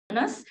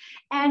us.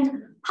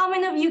 And how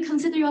many of you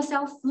consider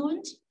yourself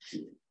fluent?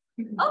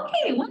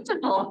 Okay,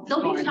 wonderful.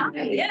 Don't be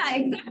shy. Yeah,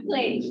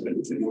 exactly.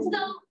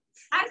 So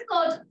I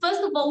thought,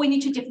 first of all, we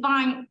need to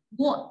define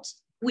what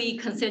we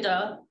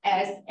consider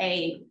as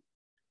a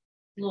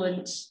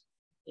fluent.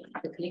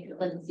 The clicker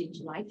doesn't seem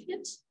to like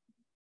it.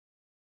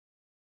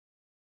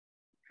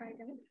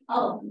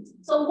 Oh,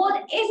 so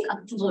what is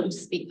a fluent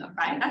speaker,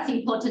 right? That's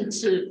important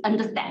to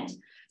understand.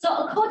 So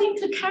according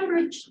to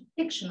Cambridge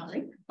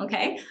Dictionary,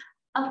 okay,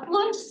 a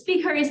fluent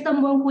speaker is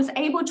someone who is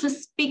able to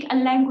speak a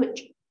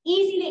language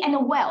easily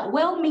and well.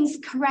 Well means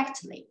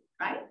correctly,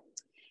 right?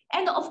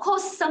 And of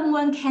course,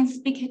 someone can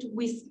speak it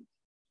with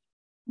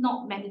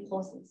not many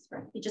pauses,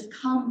 right? It just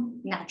comes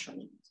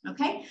naturally,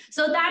 okay?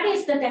 So that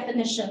is the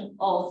definition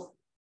of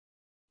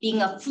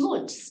being a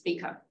fluent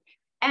speaker.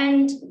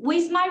 And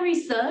with my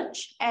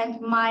research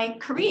and my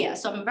career,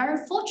 so I'm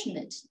very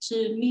fortunate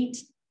to meet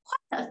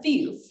quite a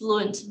few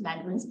fluent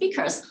Mandarin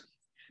speakers.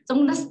 So I'm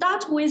going to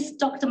start with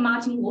Dr.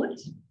 Martin Wood,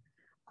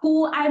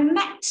 who I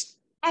met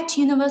at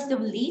University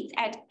of Leeds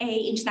at an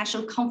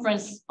international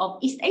conference of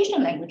East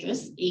Asian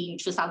languages in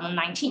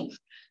 2019.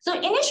 So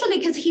initially,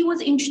 because he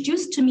was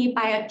introduced to me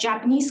by a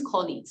Japanese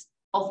colleague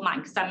of mine,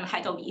 because I'm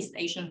head of East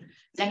Asian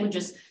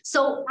languages.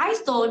 So I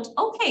thought,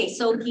 okay,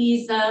 so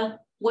he's a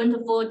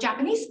wonderful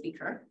Japanese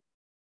speaker.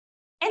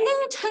 And then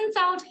it turns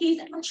out he's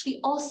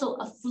actually also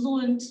a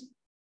fluent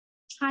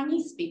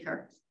Chinese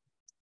speaker.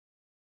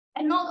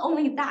 And not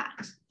only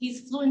that,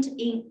 he's fluent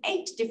in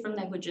 8 different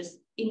languages,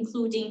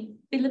 including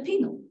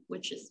Filipino,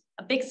 which is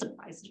a big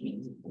surprise to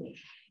me.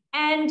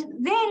 And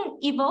then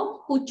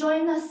Ivo, who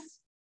joined us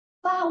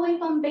far away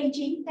from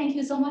Beijing. Thank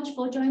you so much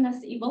for joining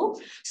us, Ivo.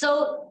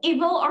 So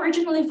Ivo,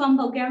 originally from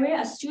Bulgaria,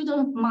 a student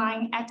of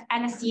mine at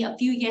LSE a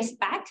few years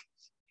back.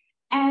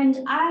 And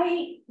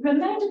I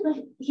remembered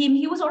him,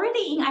 he was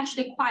already in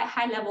actually quite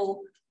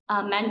high-level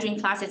Mandarin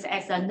classes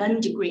as a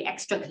non-degree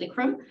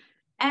extracurriculum.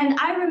 And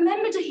I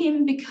remembered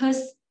him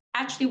because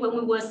actually when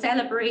we were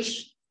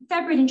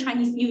celebrating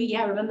Chinese New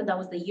Year, I remember that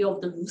was the year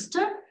of the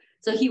rooster.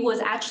 So he was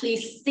actually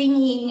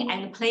singing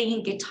and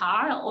playing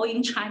guitar all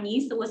in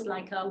Chinese. It was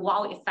like a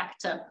wow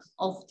effect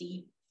of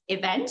the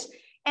event.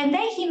 And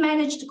then he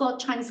managed to get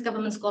Chinese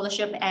government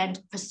scholarship and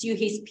pursue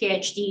his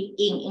PhD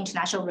in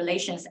international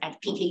relations at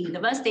Peking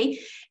University.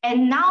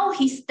 And now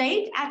he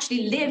stayed,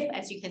 actually live,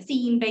 as you can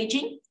see, in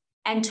Beijing,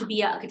 and to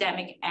be an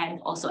academic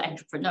and also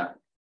entrepreneur.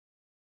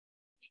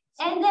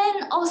 And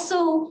then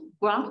also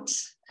Grant.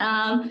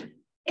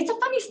 It's a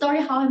funny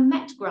story how I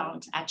met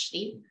Grant,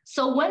 actually.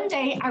 So one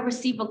day I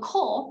received a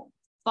call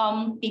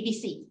from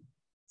BBC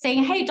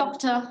saying, hey,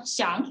 Dr.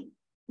 Xiang,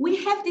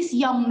 we have this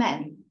young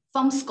man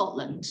from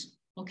Scotland,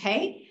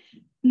 okay,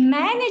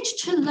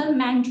 managed to learn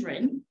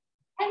Mandarin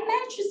and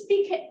managed to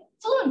speak it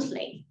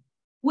fluently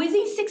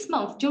within 6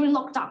 months during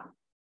lockdown.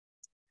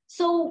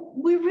 So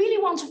we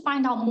really want to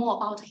find out more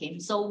about him.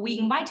 So we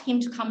invite him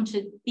to come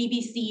to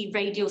BBC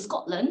Radio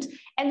Scotland,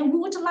 and we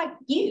would like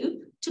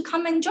you to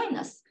come and join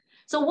us.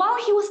 So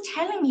while he was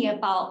telling me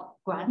about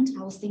Grant,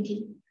 I was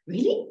thinking,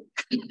 really?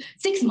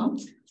 6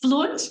 months,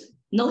 fluent,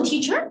 no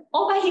teacher,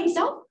 all by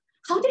himself?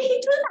 How did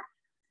he do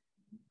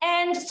that?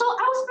 And so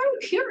I was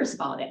very curious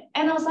about it.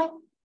 And I was like,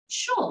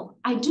 sure,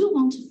 I do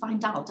want to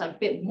find out a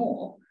bit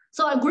more.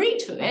 So I agreed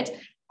to it.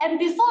 And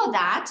before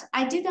that,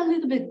 I did a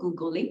little bit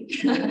Googling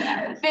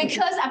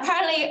because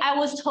apparently I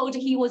was told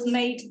he was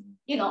made,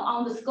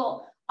 on the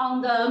spot,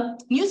 on the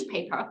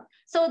newspaper.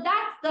 So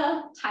that's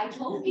the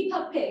title,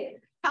 Peppa Pig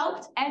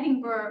helped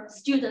Edinburgh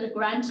student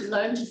Grant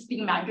learn to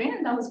speak Mandarin,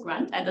 and that was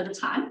Grant at the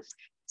time.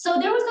 So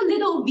there was a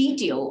little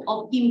video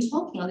of him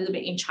talking a little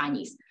bit in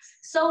Chinese.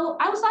 So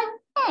I was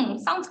like,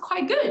 sounds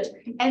quite good.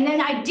 And then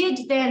I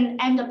did then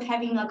end up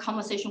having a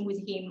conversation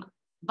with him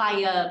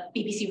via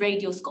BBC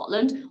Radio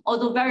Scotland,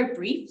 although very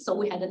brief. So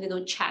we had a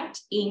little chat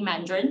in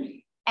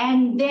Mandarin.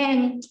 And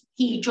then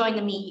he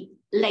joined me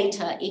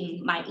later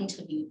in my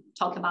interview,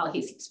 talk about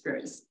his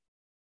experience.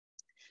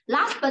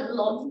 Last but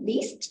not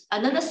least,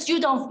 another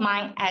student of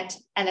mine at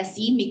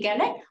LSE,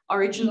 Michele,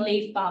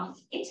 originally from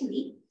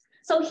Italy.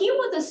 So he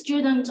was a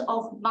student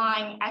of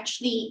mine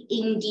actually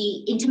in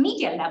the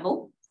intermediate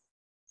level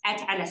at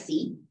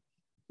LSE.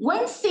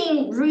 One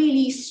thing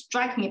really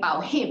struck me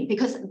about him,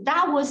 because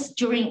that was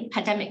during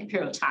pandemic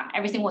period of time,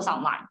 everything was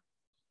online.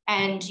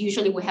 And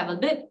usually we have a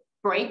bit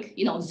break,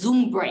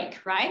 Zoom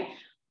break, right?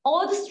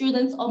 All the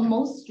students or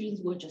most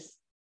students will just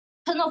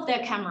turn off their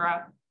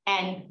camera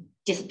and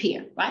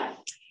disappear, right?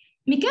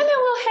 Michele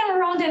will hang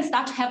around and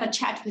start to have a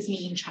chat with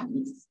me in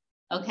Chinese,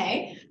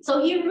 okay?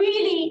 So he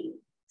really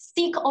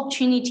seek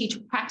opportunity to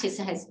practice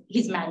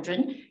his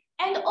Mandarin.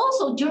 And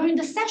also during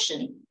the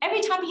session,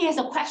 every time he has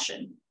a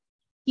question,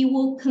 he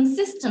will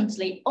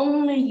consistently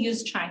only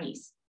use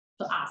Chinese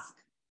to ask.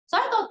 So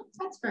I thought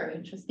that's very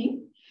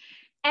interesting.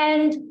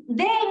 And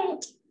then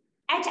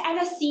at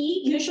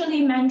LSE,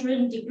 usually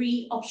Mandarin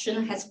degree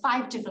option has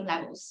 5 different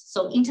levels.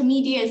 So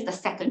intermediate is the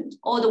second,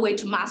 all the way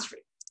to mastery.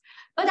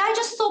 But I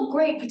just saw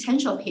great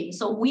potential of him.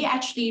 So we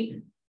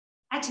actually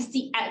at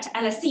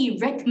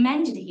LSE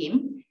recommended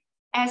him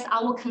as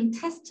our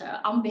contestant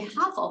on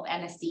behalf of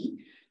LSE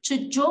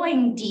to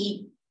join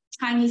the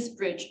Chinese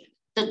Bridge,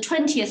 the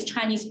 20th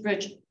Chinese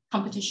Bridge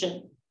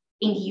competition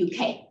in the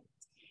UK.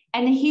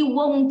 And he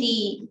won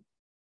the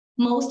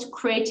most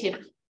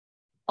creative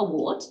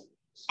award.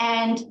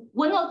 And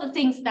one of the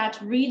things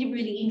that's really,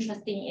 really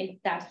interesting is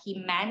that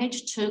he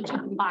managed to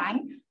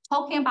combine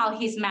talking about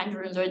his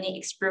Mandarin learning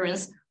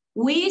experience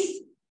with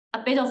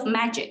a bit of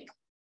magic,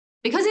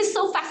 because it's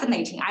so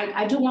fascinating.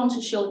 I do want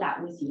to show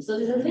that with you. So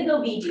there's a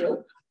little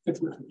video. and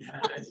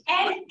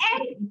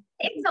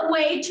it's a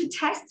way to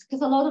test,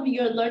 because a lot of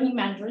you are learning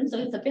Mandarin, so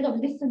it's a bit of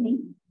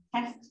listening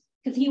test,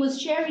 because he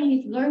was sharing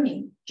his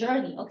learning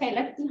journey. Okay,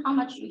 let's see how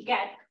much you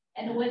get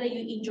and whether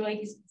you enjoy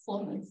his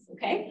performance,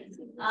 okay?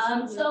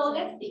 So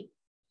let's see.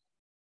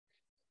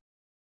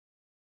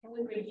 Can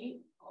we review?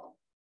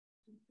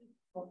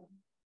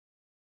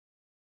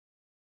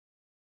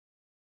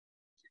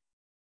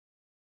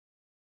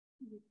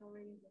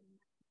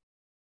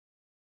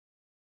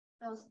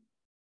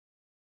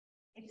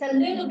 It's a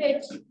little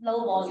bit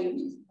low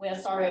volume. We are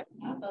sorry.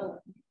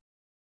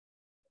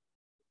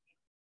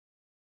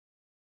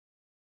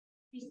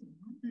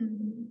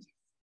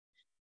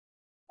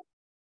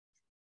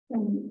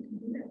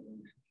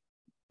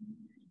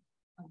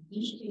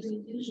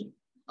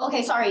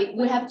 Okay, sorry.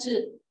 We have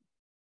to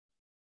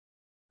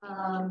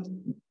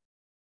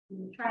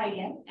try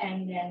again,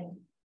 and then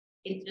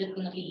it's just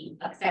going to be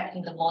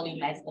accepting the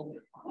volume as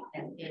the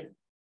is.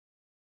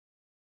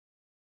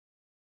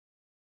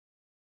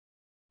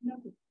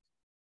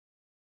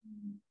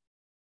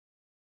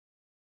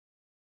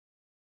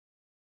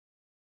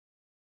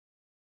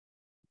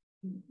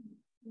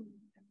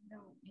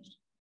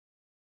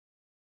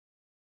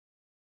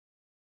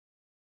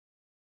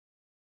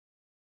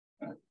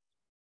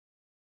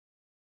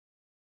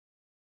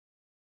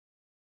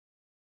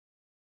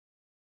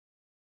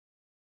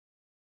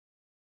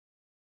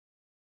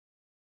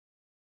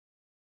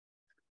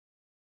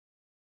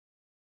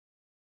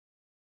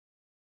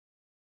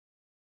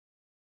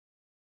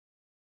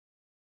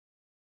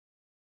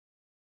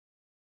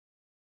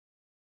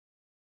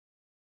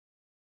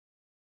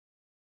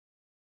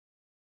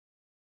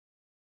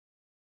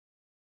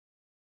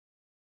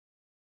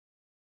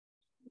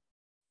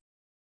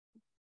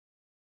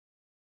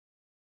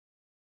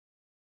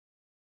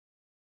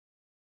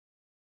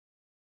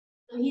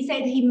 So he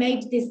said he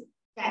made this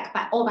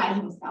deck all by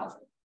himself.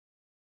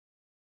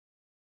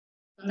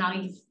 So now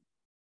he's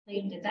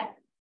playing the deck.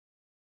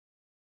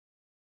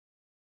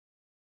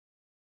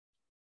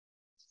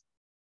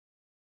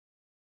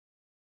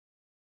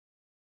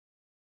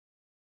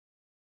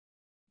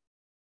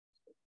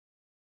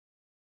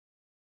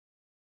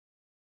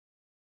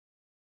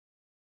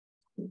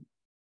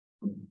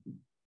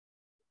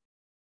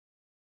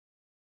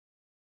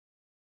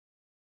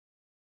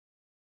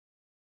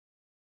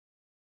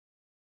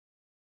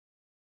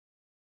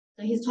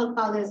 So he's talking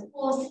about there's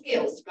 4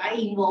 skills, right,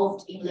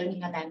 involved in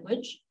learning a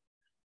language.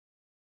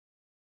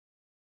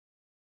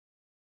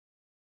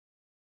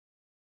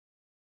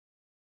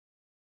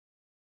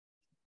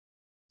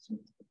 So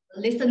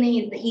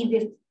listening is the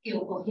easiest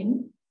skill for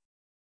him.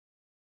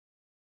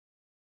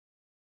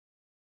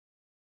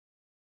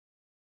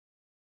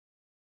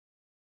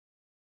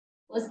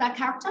 What's that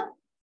character?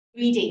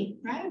 Reading,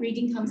 right?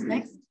 Reading comes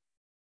next.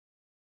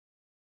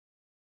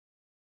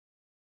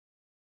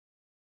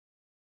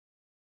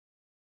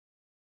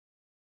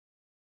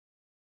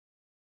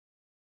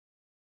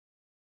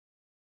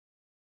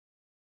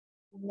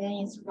 And then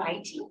it's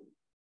writing.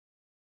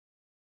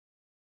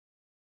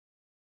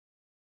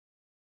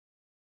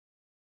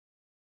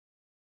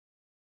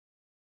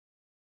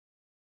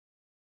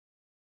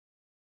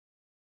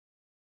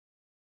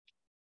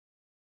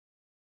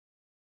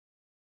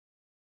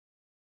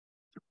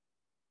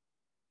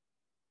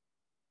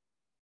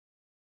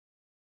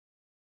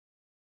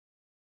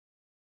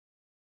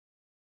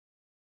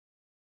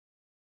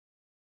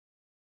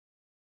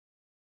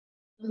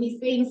 So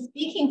he's saying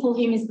speaking for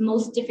him is the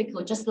most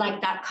difficult, just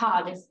like that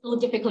card. It's so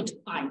difficult to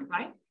find,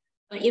 right?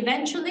 But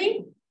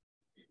eventually,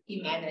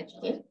 he managed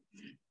it.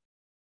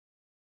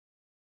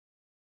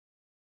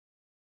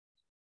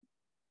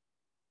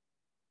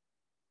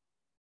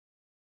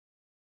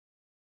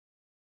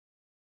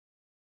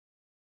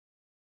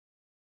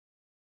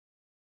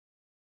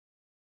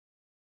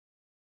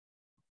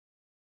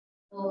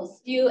 So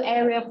still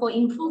area for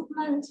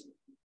improvement,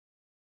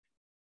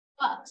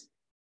 but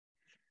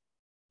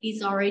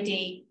he's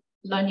already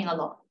learning a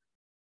lot.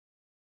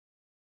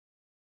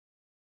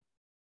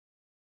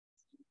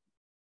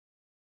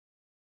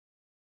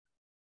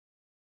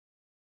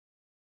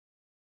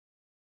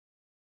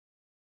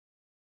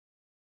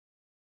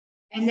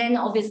 And then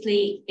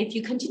obviously, if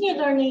you continue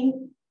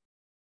learning,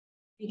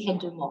 you can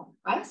do more,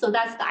 right? So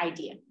that's the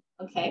idea,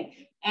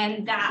 okay?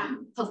 And that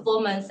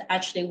performance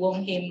actually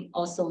won him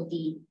also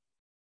the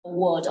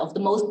award of the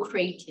most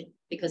creative,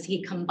 because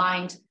he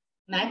combined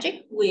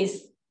magic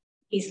with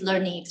his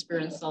learning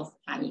experience of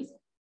Chinese.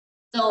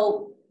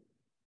 So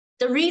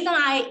the reason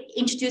I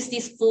introduced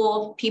these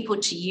 4 people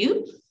to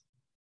you,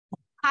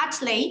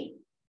 partly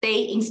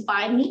they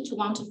inspire me to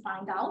want to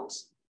find out.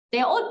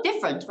 They're all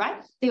different,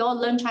 right? They all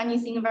learn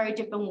Chinese in a very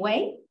different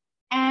way.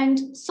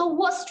 And so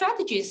what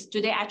strategies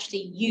do they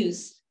actually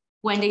use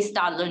when they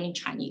start learning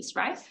Chinese,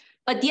 right?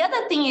 But the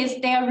other thing is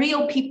they're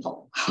real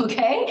people,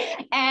 okay?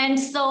 And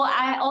so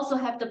I also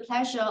have the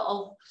pleasure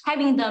of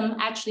having them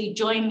actually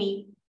join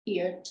me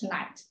here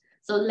tonight.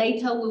 So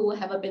later we will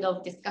have a bit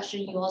of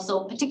discussion. You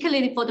also,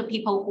 particularly for the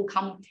people who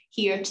come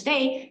here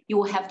today, you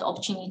will have the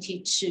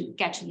opportunity to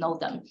get to know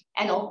them.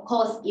 And of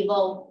course,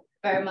 Ivo,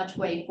 very much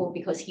grateful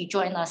because he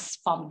joined us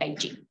from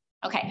Beijing.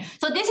 Okay,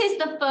 so this is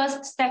the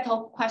first set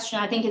of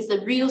questions. I think it's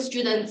the real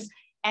students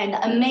and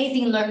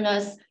amazing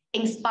learners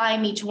inspire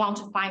me to want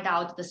to find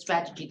out the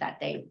strategy that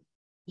they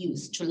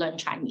use to learn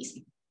Chinese.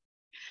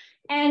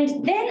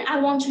 And then I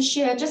want to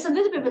share just a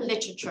little bit of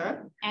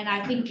literature. And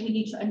I think we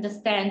need to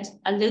understand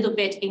a little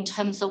bit in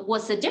terms of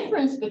what's the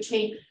difference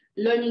between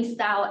learning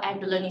style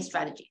and the learning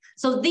strategy.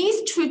 So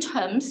these two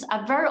terms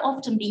are very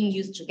often being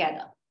used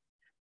together.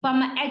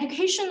 From an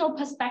educational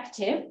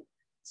perspective,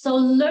 so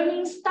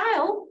learning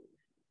style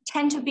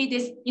tend to be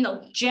this,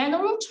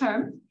 general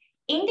term,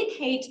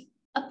 indicate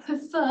a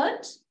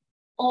preferred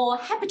or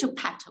habitual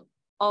pattern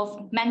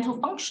of mental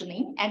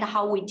functioning and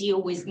how we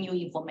deal with new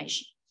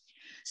information.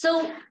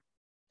 So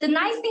the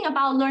nice thing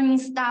about learning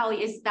style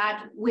is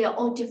that we are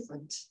all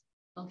different,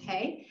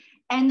 okay?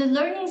 And the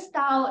learning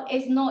style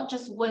is not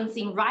just one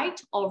thing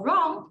right or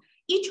wrong.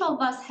 Each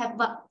of us have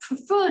a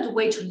preferred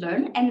way to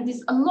learn, and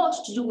there's a lot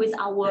to do with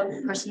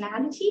our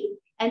personality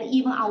and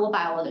even our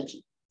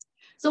biology.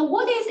 So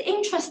what is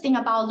interesting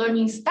about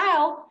learning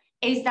style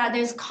is that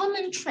there's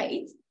common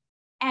traits,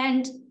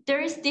 and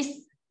there is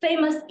this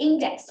famous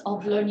index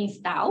of learning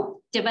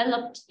style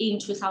developed in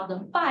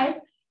 2005.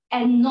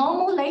 And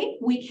normally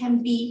we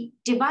can be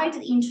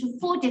divided into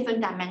 4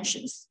 different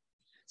dimensions.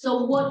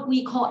 So what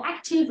we call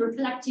active,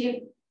 reflective,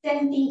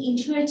 sensing,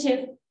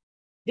 intuitive,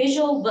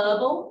 visual,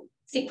 verbal,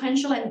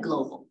 sequential, and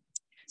global.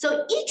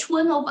 So each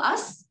one of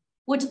us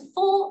would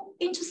fall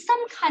into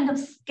some kind of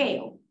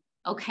scale,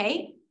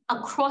 okay,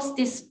 across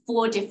these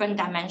 4 different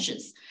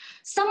dimensions.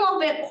 Some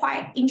of it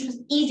quite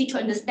easy to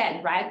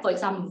understand, right? For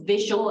example,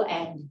 visual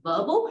and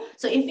verbal.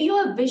 So if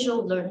you're a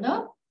visual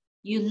learner,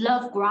 you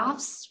love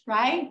graphs,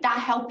 right? That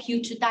help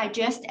you to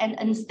digest and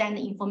understand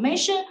the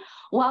information.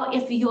 While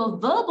if you're a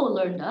verbal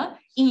learner,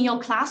 in your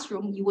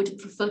classroom, you would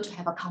prefer to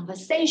have a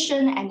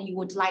conversation and you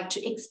would like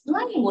to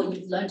explain what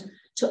you've learned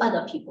to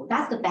other people.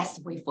 That's the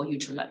best way for you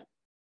to learn.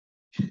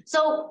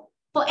 So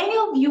for any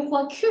of you who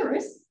are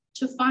curious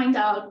to find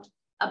out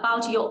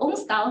about your own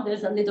style,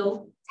 there's a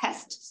little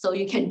test so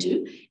you can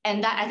do.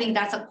 And that I think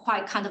that's a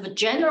quite kind of a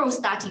general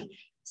starting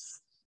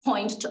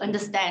point to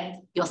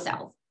understand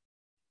yourself.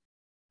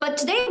 But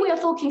today we are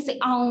focusing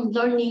on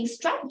learning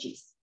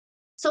strategies.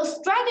 So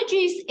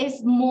strategies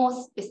is more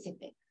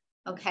specific,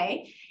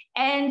 okay?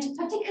 And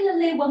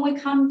particularly when we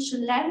come to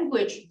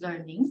language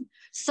learning,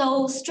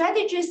 so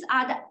strategies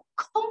are the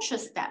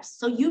conscious steps.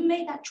 So you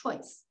made that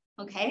choice,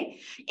 okay?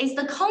 It's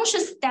the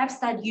conscious steps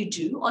that you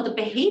do or the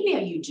behavior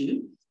you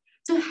do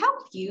to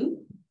help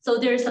you. So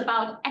there's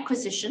about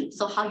acquisition,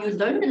 so how you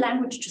learn the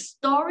language to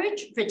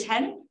storage,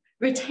 retain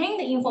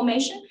the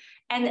information.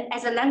 And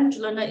as a language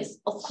learner, it's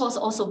of course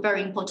also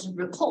very important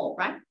to recall,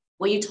 right?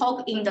 When you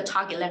talk in the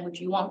target language,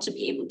 you want to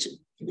be able to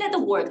let the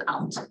word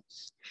out.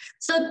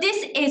 So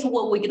this is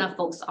what we're gonna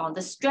focus on,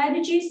 the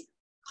strategies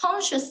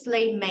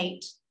consciously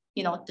made,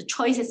 the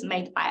choices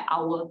made by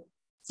our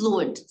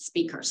fluent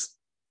speakers.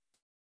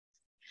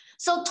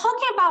 So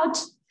talking about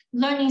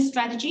learning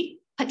strategy,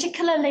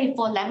 particularly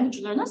for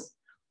language learners,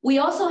 we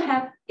also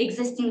have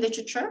existing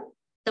literature.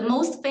 The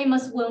most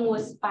famous one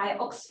was by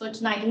Oxford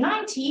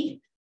 1990,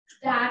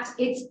 that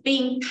it's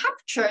being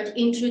captured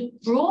into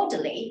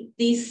broadly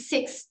these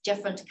 6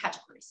 different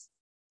categories,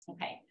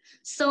 okay?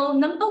 So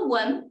number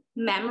 1,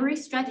 memory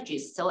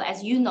strategies. So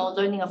as you know,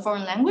 learning a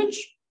foreign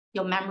language,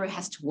 your memory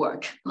has to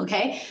work,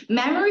 okay?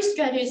 Memory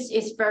strategies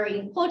is very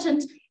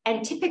important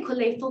and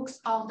typically focus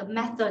on the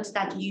methods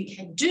that you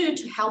can do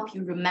to help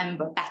you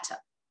remember better.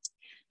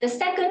 The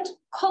second,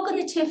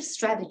 cognitive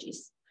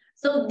strategies.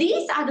 So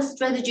these are the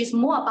strategies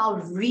more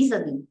about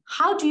reasoning.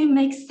 How do you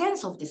make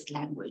sense of this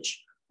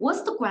language?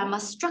 What's the grammar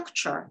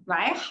structure,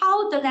 right?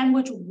 How the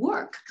language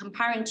work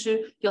comparing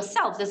to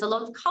yourself. There's a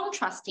lot of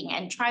contrasting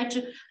and try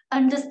to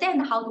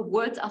understand how the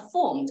words are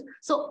formed.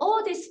 So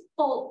all this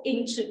fall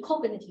into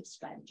cognitive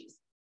strategies.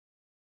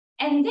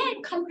 And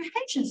then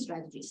comprehension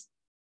strategies.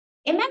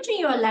 Imagine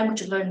you're a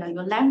language learner,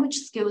 your language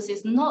skills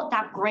is not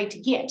that great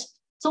yet.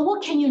 So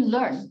what can you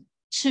learn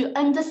to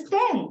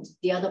understand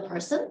the other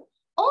person?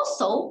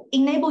 Also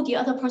enable the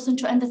other person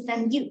to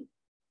understand you,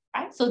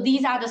 right? So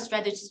these are the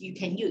strategies you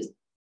can use.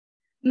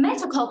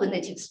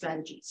 Metacognitive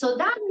strategy. So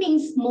that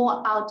means more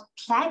about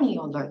planning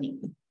your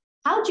learning.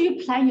 How do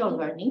you plan your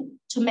learning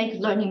to make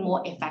learning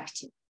more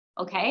effective,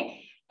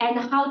 okay? And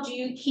how do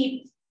you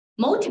keep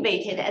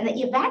motivated and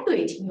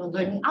evaluating your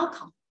learning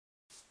outcome?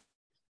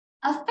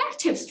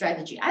 Affective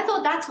strategy. I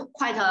thought that's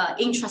quite an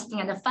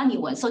interesting and a funny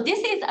one. So this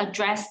is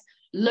address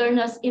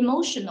learners'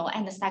 emotional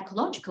and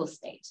psychological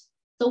state.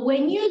 So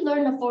when you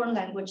learn a foreign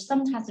language,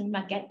 sometimes you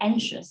might get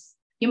anxious.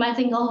 You might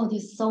think, oh,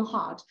 this is so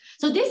hard.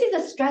 So this is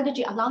a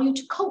strategy allow you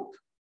to cope,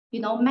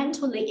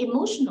 mentally,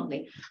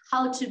 emotionally,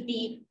 how to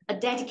be a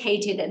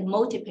dedicated and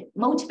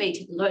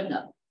motivated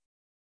learner.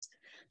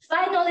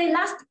 Finally,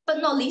 last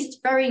but not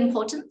least, very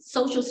important,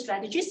 social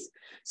strategies.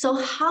 So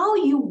how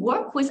you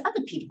work with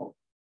other people,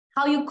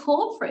 how you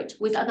cooperate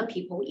with other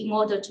people in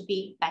order to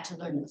be better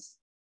learners,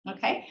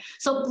 okay?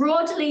 So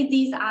broadly,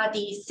 these are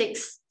the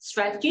 6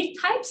 strategy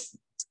types.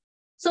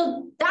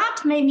 So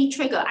that made me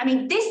trigger. I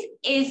mean, this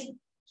is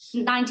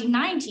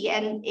 1990,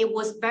 and it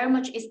was very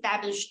much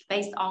established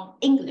based on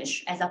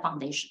English as a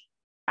foundation,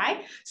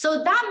 right?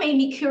 So that made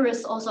me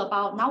curious also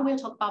about, now we'll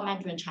talk about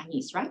Mandarin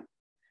Chinese, right?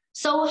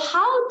 So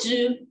how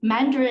do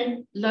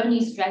Mandarin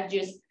learning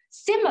strategies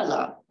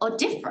similar or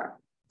differ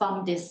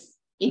from this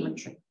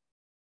inventory?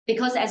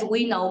 Because as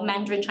we know,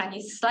 Mandarin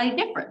Chinese is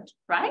slightly different,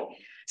 right?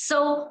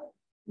 So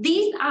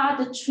these are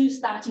the 2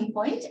 starting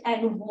points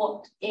and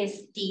what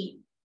is the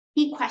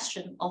key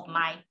question of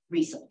my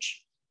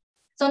research.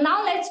 So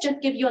now let's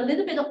just give you a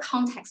little bit of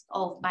context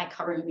of my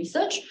current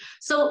research.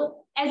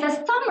 So as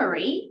a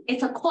summary,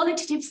 it's a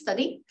qualitative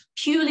study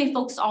purely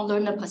focused on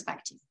learner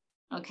perspective,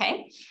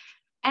 okay?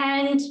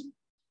 And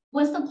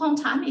once upon a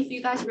time, if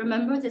you guys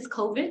remember this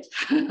COVID,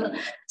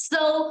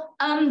 so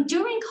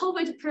during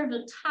COVID period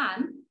of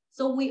time,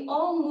 so we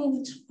all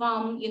moved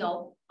from,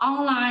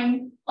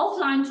 offline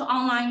to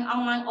online,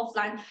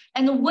 offline.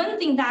 And the one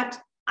thing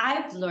that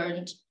I've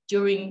learned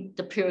during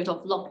the period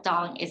of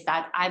lockdown is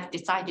that I've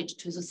decided to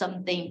do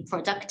something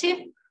productive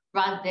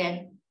rather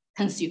than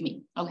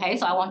consuming, okay?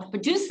 So I want to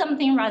produce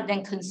something rather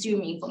than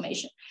consuming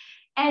information.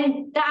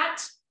 And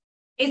that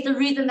is the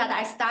reason that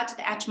I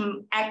started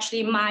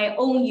actually my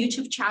own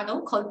YouTube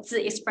channel called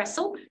Zi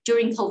Espresso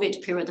during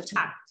COVID period of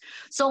time.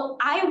 So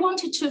I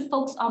wanted to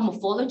focus on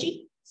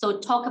morphology, so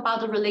talk about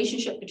the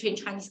relationship between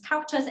Chinese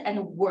characters and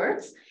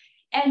words.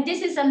 And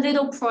this is a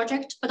little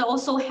project, but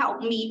also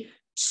helped me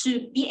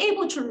to be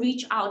able to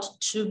reach out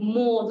to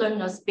more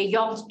learners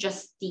beyond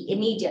just the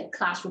immediate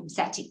classroom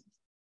setting.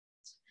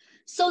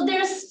 So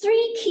there's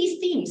 3 key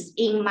themes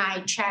in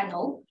my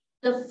channel.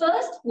 The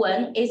first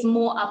one is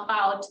more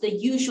about the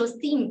usual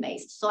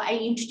theme-based. So I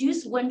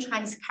introduce one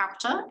Chinese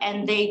character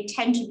and they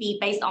tend to be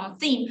based on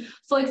theme.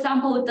 For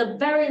example, the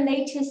very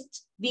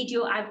latest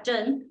video I've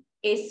done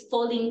is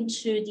falling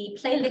to the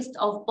playlist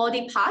of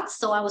body parts.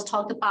 So I was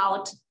talking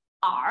about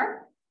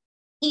R,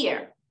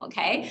 ear,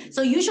 okay?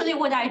 So usually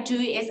what I do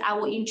is I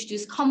will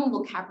introduce common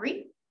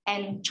vocabulary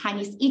and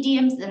Chinese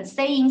idioms and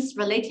sayings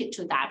related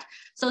to that.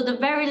 So the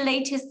very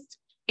latest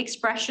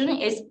expression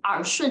is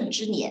耳顺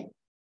之年.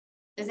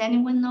 Does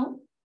anyone know?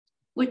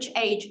 Which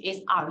age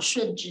is 耳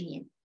顺之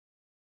年?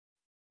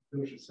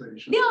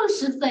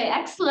 60岁,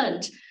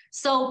 excellent.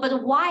 So,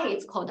 but why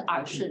it's called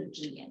耳顺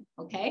之年?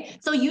 Okay,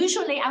 so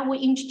usually I will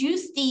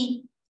introduce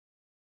the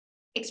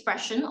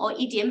expression or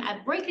idiom, I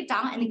break it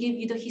down and give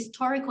you the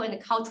historical and the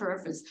cultural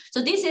reference.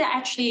 So this is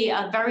actually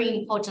a very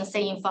important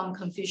saying from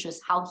Confucius,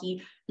 how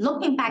he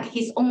looking back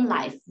his own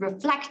life,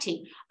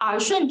 reflecting. 耳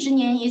顺之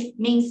年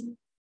means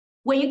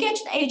when you get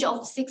to the age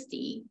of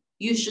 60,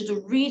 you should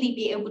really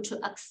be able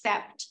to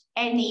accept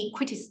any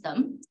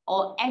criticism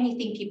or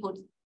anything people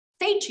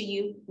say to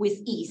you with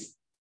ease.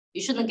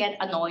 You shouldn't get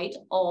annoyed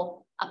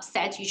or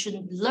upset. You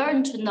should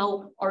learn to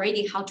know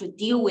already how to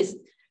deal with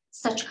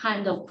such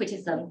kind of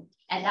criticism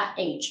at that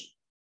age.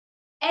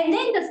 And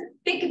then the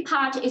big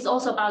part is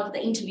also about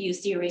the interview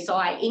series. So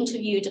I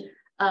interviewed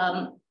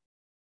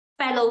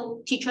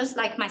fellow teachers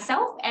like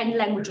myself and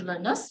language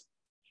learners.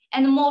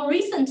 And more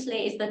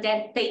recently is the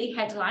daily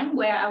headline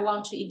where I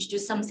want to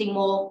introduce something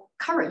more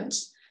current.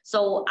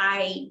 So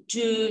I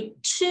do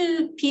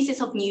 2 pieces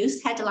of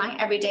news headline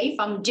every day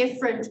from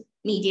different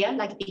media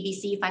like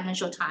BBC,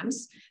 Financial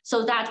Times,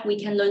 so that we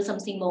can learn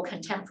something more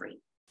contemporary.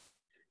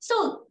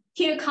 So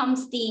here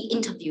comes the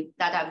interview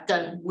that I've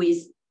done with,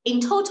 in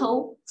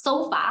total,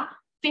 so far,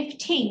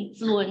 15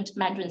 fluent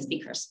Mandarin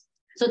speakers.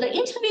 So the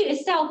interview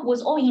itself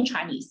was all in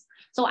Chinese.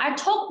 So I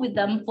talked with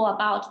them for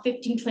about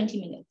 15, 20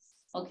 minutes,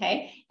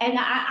 okay? And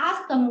I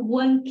asked them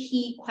one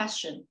key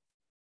question.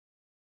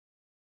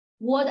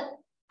 What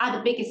are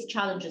the biggest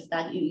challenges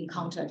that you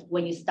encountered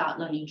when you start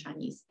learning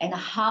Chinese? And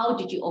how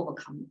did you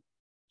overcome them?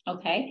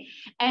 Okay,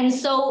 and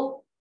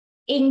so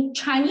in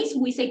Chinese,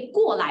 we say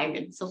过来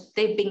人, so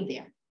they've been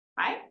there,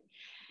 right?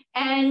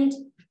 And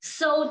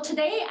so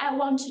today I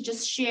want to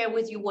just share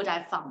with you what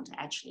I found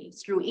actually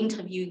through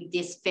interviewing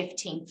this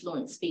 15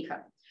 fluent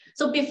speaker.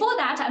 So before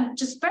that, I'm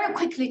just very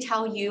quickly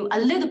tell you a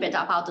little bit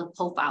about the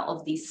profile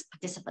of these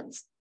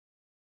participants.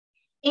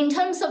 In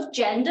terms of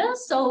gender,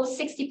 so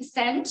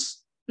 60%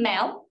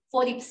 male,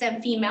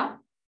 40% female.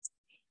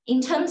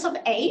 In terms of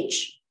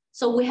age,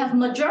 so we have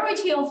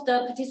majority of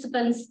the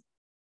participants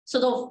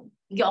sort of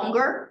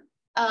younger,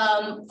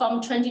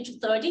 from 20 to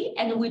 30,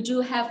 and we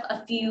do have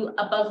a few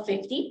above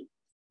 50.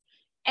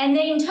 And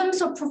then in terms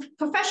of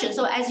profession,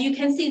 so as you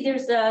can see,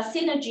 there's a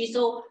synergy.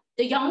 So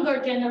the younger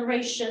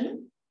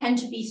generation tend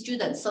to be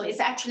students. So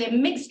it's actually a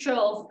mixture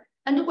of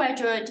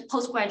undergraduate,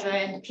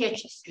 postgraduate, and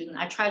PhD student.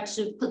 I try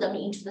to put them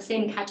into the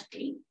same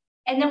category.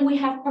 And then we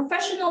have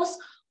professionals.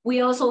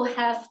 We also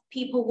have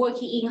people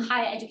working in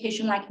higher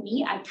education like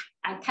me.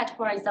 I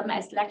categorize them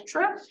as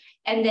lecturer,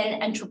 and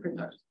then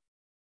entrepreneurs.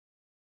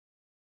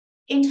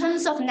 In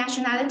terms of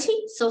nationality,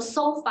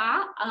 so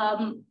far,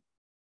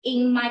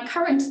 in my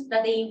current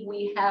study,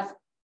 we have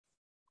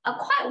a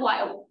quite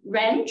wide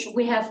range.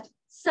 We have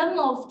some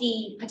of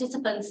the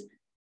participants,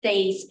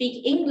 they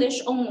speak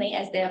English only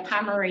as their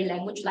primary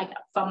language, like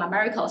from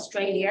America,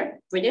 Australia,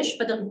 British,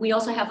 but we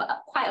also have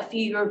quite a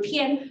few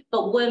European,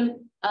 but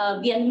one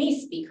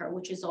Vietnamese speaker,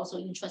 which is also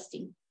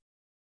interesting.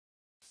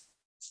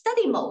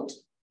 Study mode,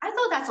 I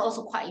thought that's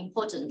also quite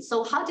important.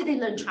 So how did they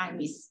learn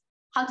Chinese?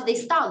 How did they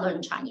start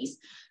learning Chinese?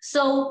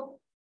 So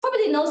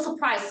probably no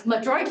surprise,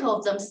 majority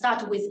of them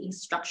start with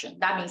instruction.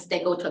 That means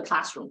they go to a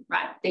classroom,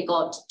 right? They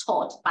got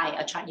taught by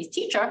a Chinese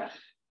teacher,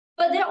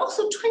 but there are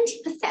also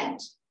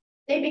 20%.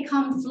 They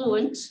become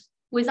fluent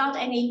without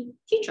any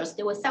teachers.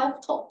 They were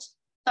self-taught. So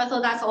I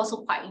thought that's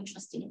also quite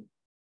interesting.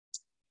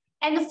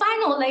 And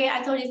finally,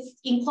 I thought it's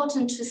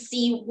important to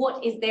see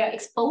what is their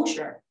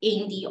exposure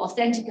in the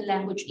authentic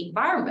language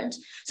environment.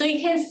 So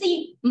you can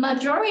see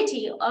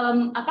majority,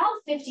 about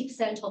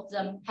 50% of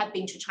them have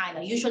been to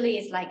China. Usually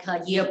it's like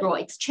a year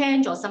abroad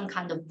exchange or some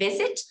kind of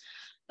visit.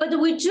 But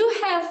we do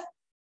have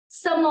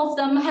some of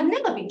them have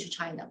never been to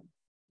China,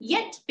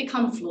 yet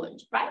become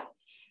fluent, right?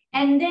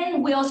 And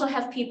then we also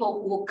have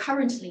people who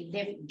currently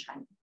live in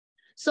China.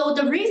 So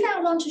the reason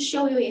I want to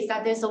show you is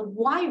that there's a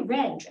wide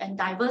range and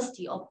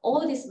diversity of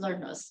all these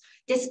learners.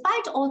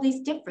 Despite all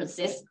these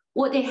differences,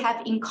 what they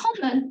have in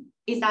common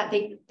is that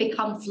they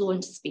become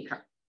fluent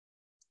speaker.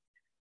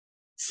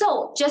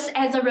 So just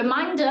as a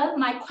reminder,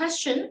 my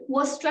question,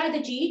 what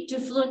strategy do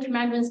fluent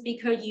Mandarin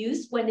speakers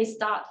use when they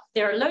start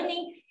their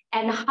learning,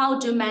 and how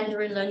do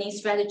Mandarin learning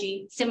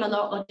strategy similar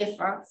or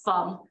differ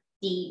from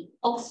the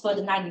Oxford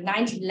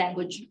 1990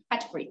 language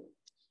category?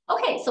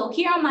 Okay, so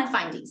here are my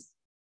findings.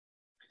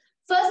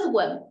 First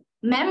one,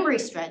 memory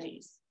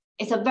strategies.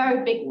 It's a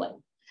very big one,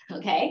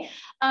 okay?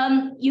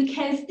 You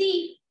can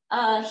see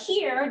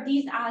here,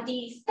 these are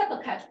the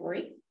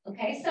sub-category,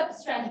 okay?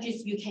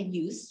 Sub-strategies you can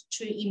use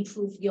to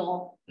improve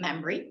your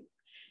memory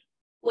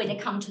when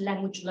it comes to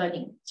language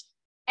learning.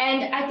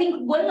 And I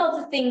think one of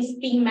the things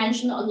being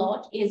mentioned a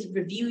lot is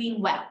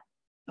reviewing well,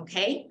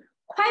 okay?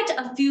 Quite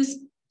a few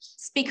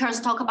speakers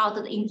talk about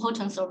the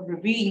importance of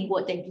reviewing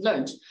what they've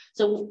learned.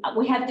 So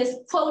we have this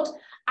quote,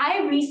 I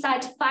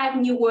recite 5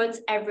 new words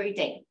every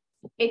day.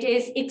 It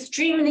is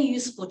extremely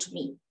useful to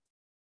me.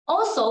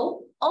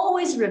 Also,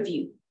 always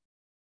review.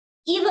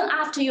 Even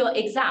after your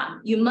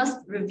exam, you must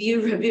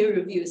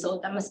review. So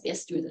that must be a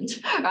student,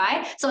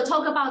 right? So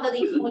talk about the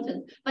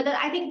importance. But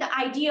I think the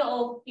idea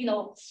of,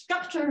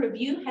 structured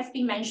review has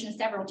been mentioned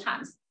several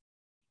times.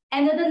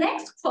 And then the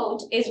next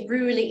quote is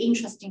really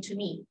interesting to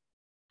me.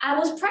 I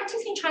was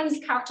practicing Chinese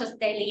characters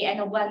daily,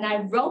 and when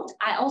I wrote,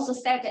 I also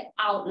said it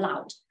out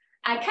loud.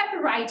 I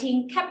kept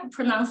writing, kept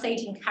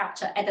pronouncing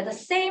character at the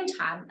same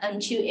time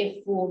until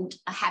it formed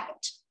a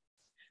habit.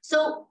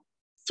 So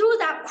through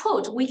that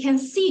quote, we can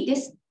see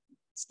this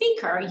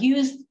speaker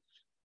used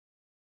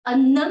a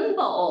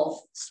number of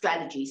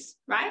strategies,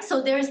 right?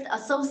 So there's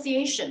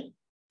association,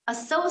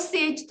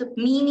 associate the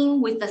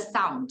meaning with the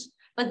sound.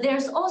 But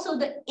there's also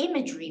the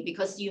imagery,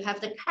 because you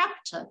have the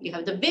character, you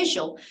have the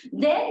visual.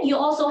 Then you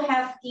also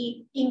have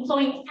the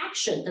employing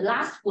action, the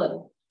last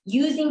one,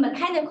 using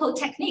mechanical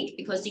technique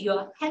because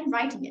you're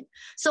handwriting it.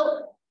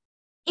 So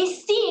it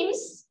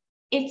seems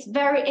it's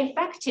very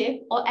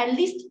effective, or at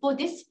least for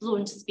this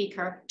fluent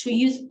speaker, to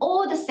use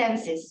all the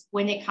senses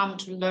when it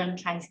comes to learn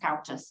Chinese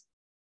characters.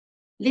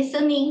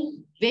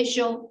 Listening,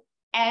 visual,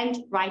 and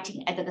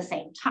writing at the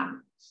same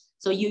time.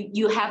 So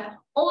you have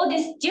all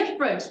these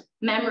different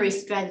memory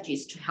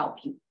strategies to help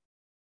you.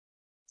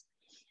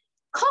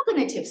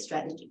 Cognitive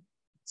strategy.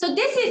 So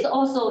this is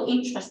also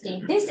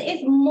interesting. This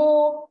is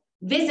more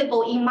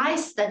visible in my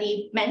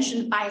study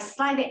mentioned by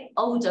slightly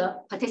older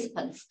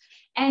participants.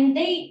 And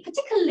they,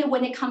 particularly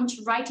when it comes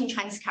to writing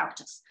Chinese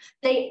characters,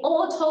 they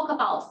all talk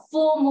about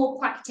formal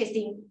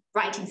practicing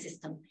writing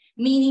system,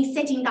 meaning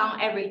sitting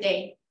down every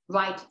day,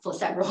 write for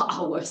several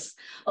hours,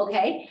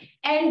 okay?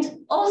 And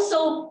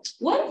also,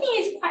 one thing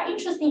is quite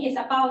interesting is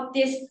about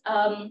this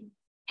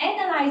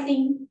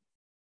analyzing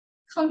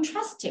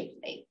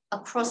contrastively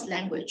across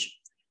language.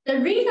 The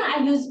reason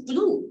I use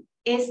blue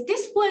is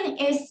this one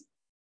is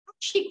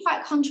actually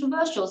quite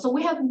controversial. So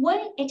we have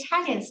one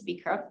Italian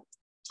speaker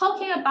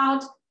talking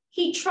about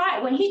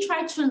when he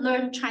tried to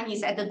learn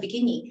Chinese at the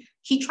beginning,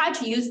 he tried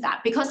to use that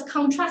because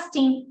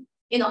contrasting,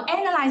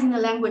 analyzing the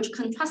language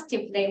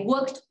contrastively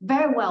worked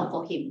very well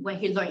for him when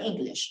he learned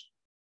English,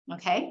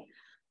 okay?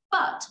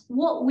 But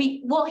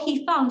what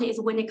he found is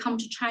when it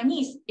comes to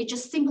Chinese, it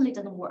just simply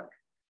doesn't work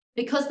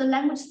because the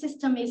language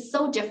system is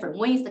so different.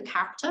 When is the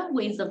character,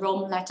 when is the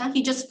Roman letter,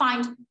 he just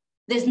finds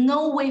there's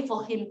no way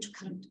for him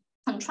to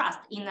contrast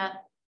in an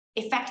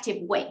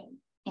effective way,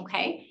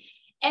 okay?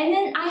 And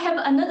then I have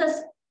another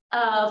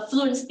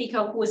fluent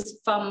speaker who is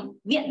from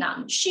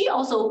Vietnam, she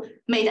also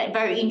made a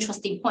very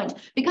interesting point,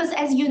 because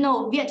as you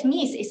know,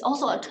 Vietnamese is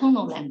also a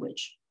tonal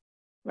language,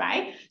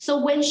 right?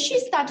 So when she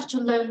started to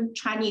learn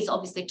Chinese,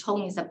 obviously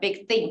tone is a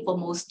big thing for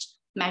most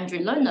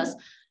Mandarin learners.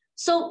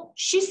 So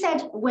she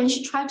said when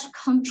she tried to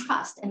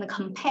contrast and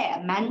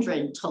compare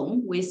Mandarin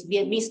tone with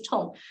Vietnamese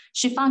tone,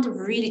 she found it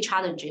really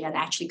challenging and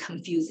actually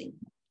confusing.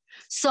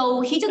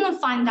 So he didn't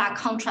find that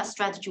contrast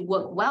strategy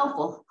work well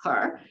for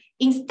her.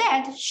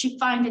 Instead, she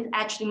found it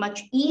actually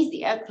much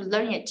easier to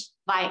learn it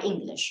by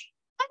English.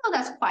 I thought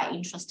that's quite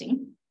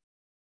interesting.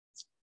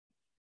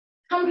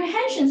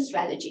 Comprehension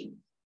strategy.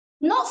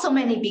 Not so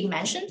many being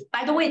mentioned.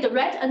 By the way, the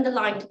red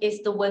underlined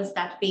is the ones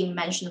that being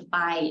mentioned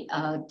by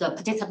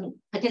the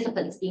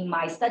participants in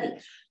my study.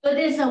 But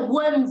there's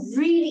one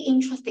really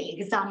interesting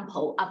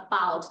example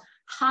about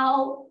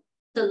how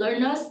the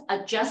learners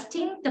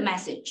adjusting the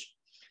message.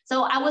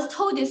 So I was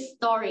told this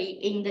story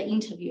in the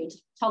interview,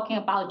 talking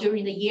about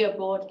during the year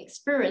abroad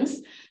experience.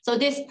 So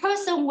this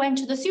person went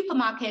to the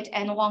supermarket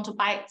and want to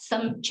buy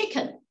some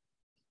chicken.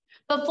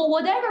 But for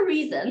whatever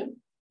reason,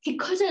 he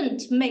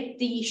couldn't make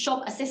the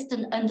shop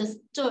assistant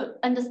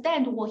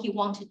understand what he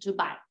wanted to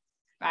buy,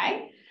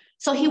 right?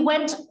 So he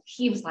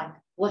was like,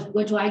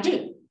 what do I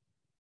do?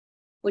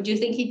 What do you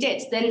think he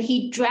did? Then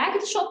he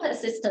dragged the shop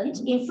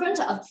assistant in front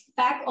of a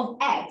bag of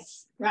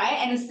eggs, right?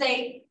 And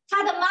say,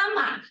 他的妈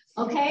妈,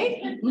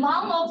 okay?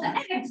 Mom of the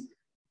eggs.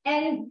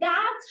 And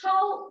that's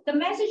how the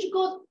message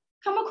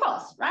come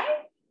across, right?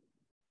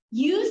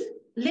 Use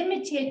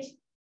limited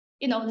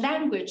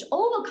language,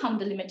 overcome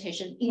the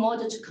limitation in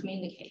order to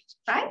communicate,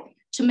 right?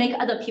 To make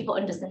other people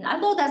understand. I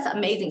thought that's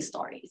amazing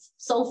stories,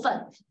 so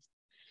fun.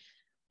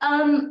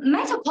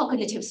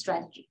 Metacognitive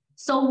strategy.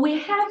 So we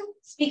have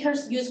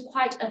speakers use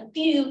quite a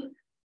few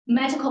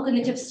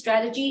metacognitive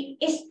strategy,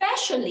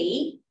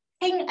 especially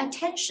paying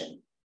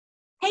attention.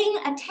 Paying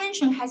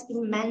attention has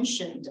been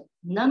mentioned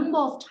a number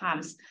of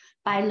times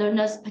by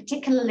learners,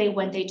 particularly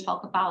when they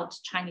talk about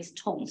Chinese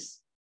tones.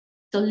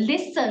 So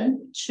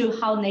listen to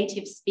how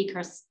native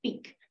speakers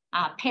speak,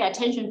 pay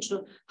attention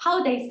to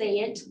how they say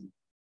it,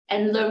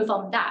 and learn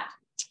from that.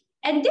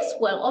 And this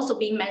will also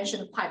be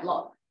mentioned quite a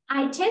lot,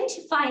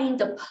 identifying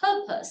the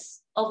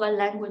purpose of a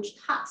language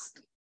task.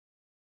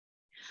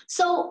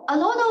 So a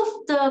lot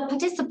of the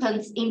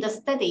participants in the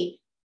study,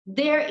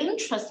 their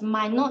interest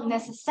might not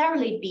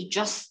necessarily be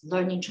just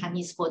learning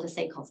Chinese for the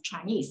sake of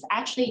Chinese.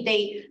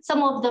 Actually,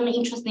 some of them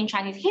interested in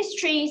Chinese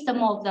history,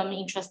 some of them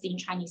interested in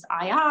Chinese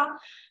IR.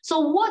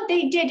 So what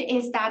they did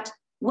is that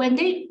when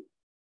they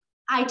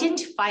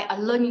identify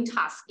a learning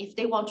task, if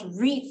they want to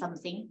read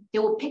something, they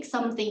will pick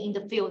something in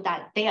the field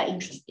that they are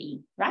interested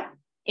in, right?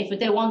 If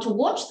they want to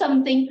watch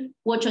something,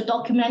 watch a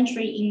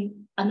documentary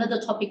in another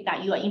topic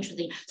that you are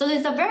interested in. So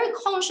there's a very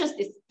conscious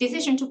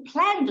decision to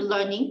plan the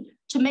learning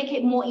to make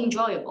it more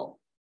enjoyable,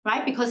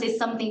 right? Because it's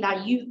something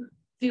that you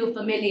feel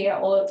familiar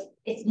or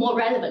it's more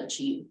relevant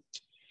to you.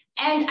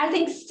 And I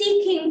think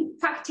seeking,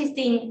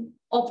 practicing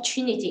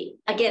opportunity,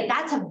 again,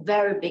 that's a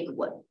very big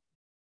one,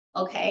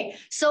 okay?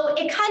 So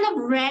it kind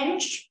of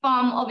ranged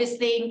from,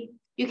 obviously,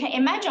 you can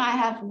imagine I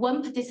have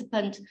one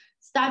participant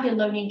started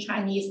learning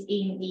Chinese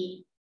in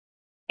the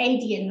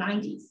 80s and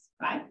 90s,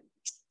 right?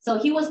 So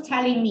he was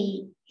telling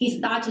me he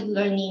started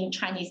learning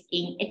Chinese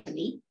in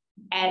Italy,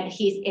 and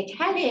his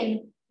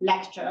Italian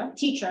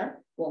teacher,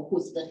 or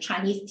who's the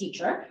Chinese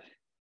teacher,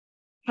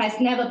 has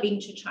never been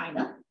to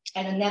China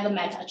and never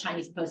met a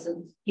Chinese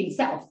person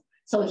himself.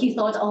 So he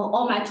thought, oh,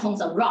 all my tones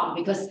are wrong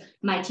because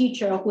my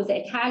teacher, who's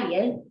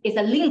Italian, is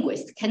a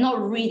linguist,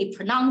 cannot really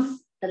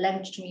pronounce the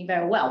language to me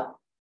very well.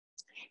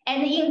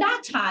 And in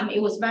that time,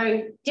 it was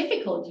very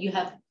difficult. You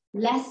have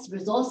less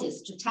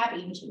resources to tap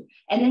into.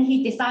 And then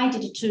he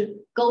decided to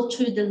go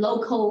to the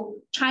local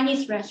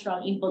Chinese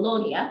restaurant in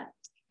Bologna.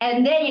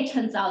 And then it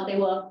turns out they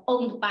were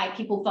owned by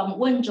people from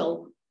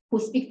Wenzhou who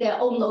speak their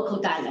own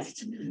local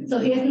dialect. So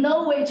he has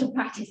no way to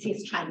practice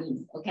his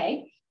Chinese,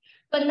 okay?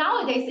 But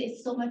nowadays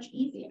it's so much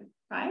easier,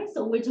 right?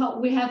 So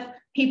we have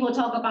people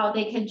talk about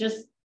they can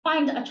just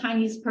find a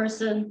Chinese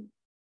person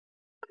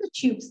at the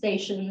tube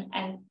station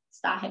and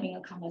start having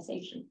a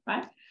conversation,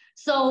 right?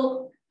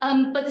 So,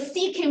 but the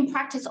seeking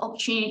practice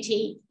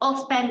opportunity or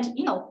spend,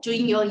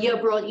 doing your year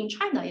abroad in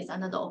China is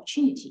another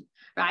opportunity,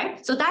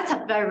 right? So that's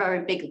a very,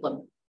 very big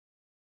one.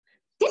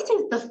 This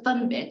is the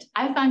fun bit.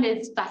 I find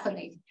it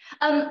fascinating.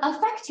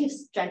 Effective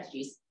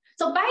strategies.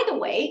 So by the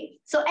way,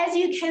 so as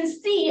you can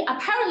see,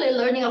 apparently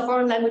learning a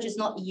foreign language is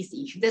not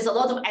easy. There's a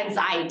lot of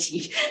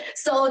anxiety.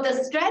 So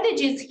the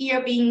strategies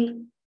here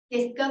being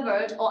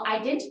discovered or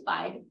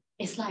identified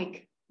is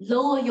like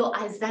lower your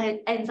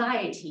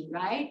anxiety,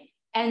 right?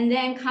 And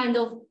then kind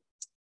of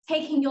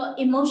taking your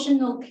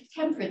emotional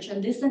temperature,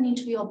 listening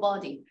to your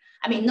body.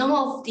 I mean, none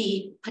of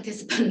the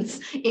participants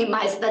in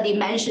my study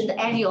mentioned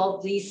any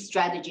of these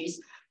strategies,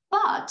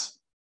 but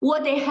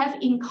what they have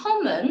in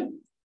common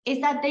is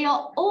that they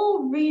are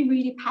all really,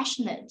 really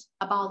passionate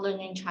about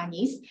learning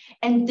Chinese,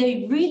 and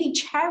they really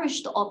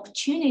cherish the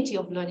opportunity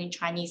of learning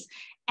Chinese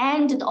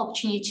and the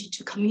opportunity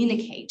to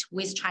communicate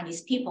with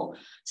Chinese people.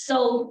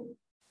 So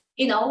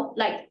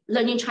like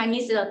learning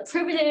Chinese is a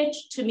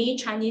privilege. To me,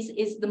 Chinese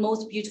is the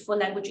most beautiful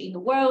language in the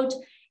world.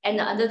 And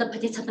another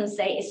participant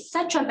say it's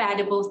such a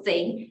valuable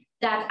thing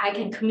that I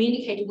can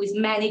communicate with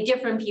many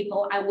different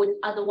people I would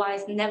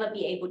otherwise never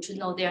be able to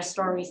know their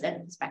stories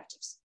and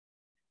perspectives.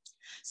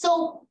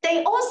 So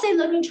they all say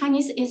learning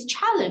Chinese is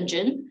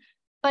challenging,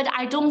 but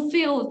I don't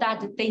feel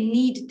that they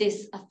need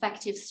this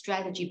effective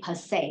strategy per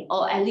se,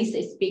 or at least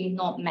it's being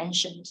not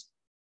mentioned.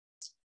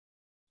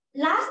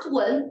 Last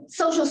one,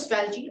 social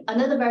strategy,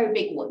 another very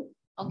big one,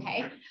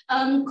 okay?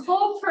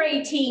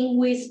 Cooperating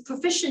with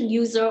proficient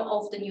user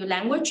of the new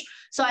language.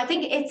 So I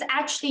think it's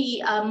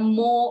actually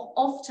more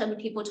often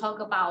people talk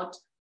about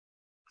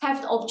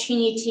have the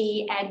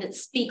opportunity and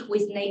speak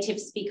with native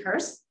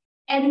speakers.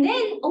 And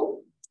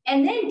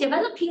then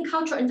developing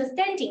cultural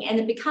understanding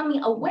and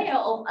becoming aware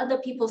of other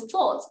people's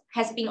thoughts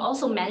has been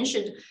also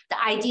mentioned.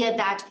 The idea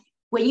that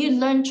when you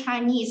learn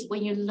Chinese,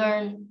 when you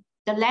learn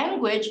the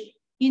language,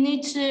 you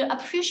need to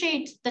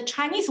appreciate the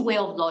Chinese way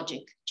of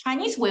logic,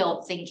 Chinese way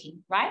of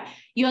thinking, right?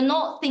 You're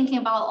not thinking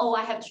about, oh,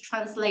 I have to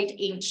translate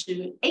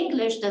into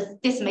English. Does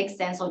this make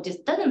sense or this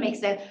doesn't make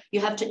sense? You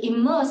have to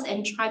immerse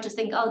and try to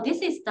think, oh,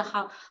 this is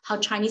how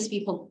Chinese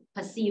people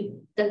perceive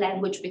the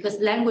language, because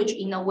language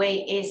in a way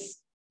is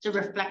the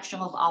reflection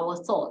of our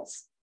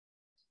thoughts.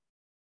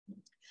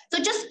 So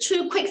just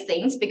two quick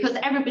things, because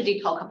everybody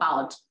talk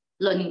about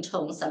learning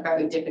tones are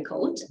very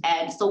difficult.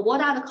 And so what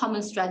are the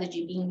common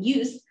strategies being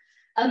used?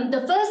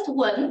 The first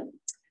one,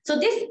 so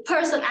this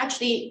person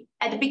actually,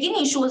 at the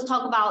beginning, she was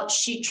talking about,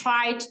 she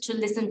tried to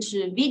listen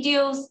to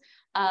videos,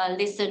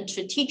 listen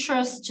to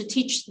teachers to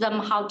teach them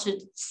how to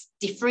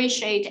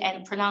differentiate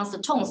and pronounce the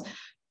tones,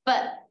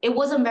 but it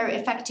wasn't very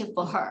effective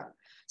for her.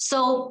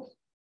 So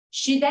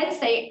she then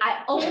said,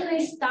 I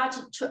only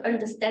started to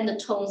understand the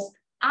tones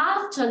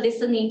after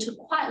listening to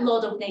quite a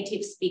lot of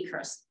native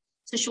speakers.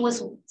 So she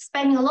was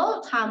spending a lot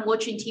of time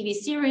watching TV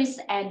series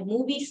and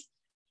movies.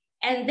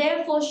 And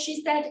therefore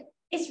she said,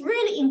 it's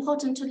really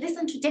important to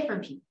listen to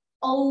different people,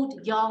 old,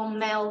 young,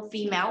 male,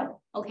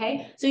 female,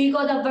 okay? So you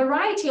got a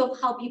variety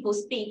of how people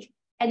speak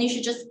and you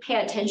should just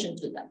pay attention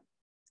to them.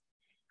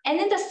 And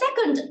then the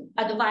second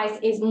advice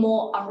is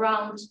more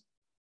around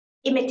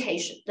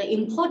imitation, the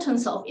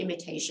importance of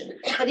imitation.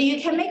 But you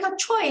can make a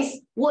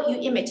choice what you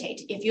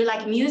imitate. If you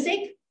like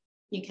music,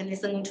 you can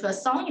listen to a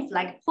song. If you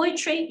like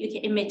poetry, you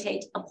can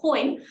imitate a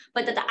poem.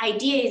 But the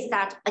idea is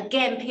that,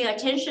 again, pay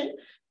attention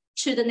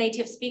to the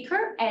native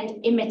speaker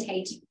and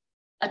imitate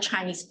a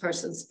Chinese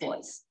person's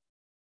voice.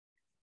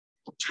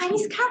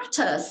 Chinese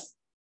characters.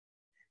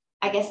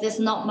 I guess there's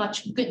not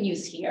much good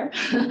news here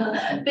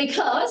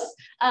because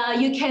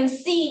you can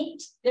see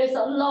there's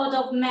a lot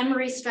of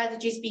memory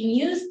strategies being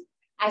used.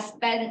 I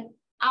spend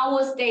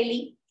hours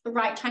daily to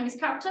write Chinese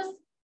characters.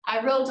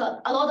 I wrote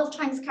a lot of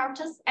Chinese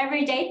characters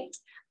every day,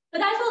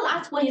 but I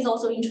thought that one is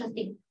also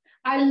interesting.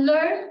 I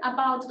learned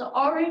about the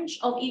origin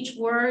of each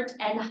word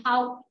and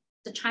how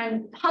the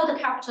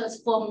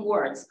characters form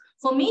words.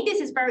 For me, this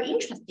is very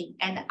interesting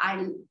and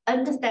I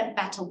understand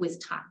better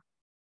with time.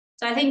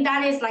 So I think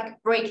that is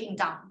like breaking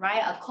down,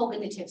 right? A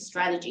cognitive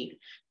strategy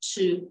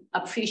to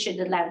appreciate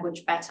the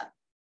language better.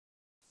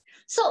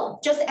 So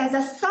just as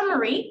a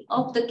summary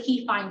of the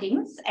key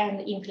findings and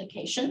the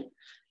implication,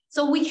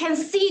 so we can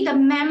see the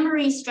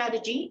memory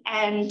strategy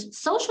and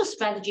social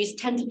strategies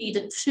tend to be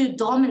the two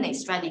dominant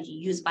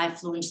strategies used by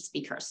fluent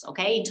speakers,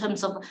 okay, in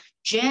terms of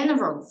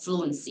general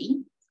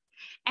fluency.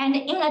 And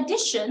in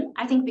addition,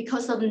 I think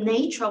because of the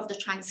nature of the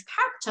Chinese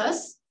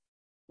characters,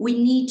 we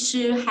need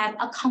to have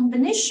a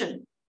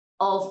combination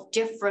of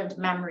different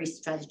memory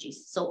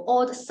strategies. So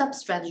all the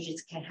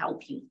sub-strategies can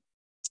help you.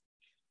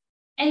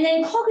 And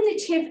then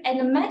cognitive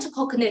and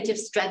metacognitive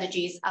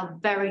strategies are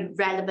very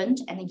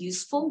relevant and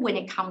useful when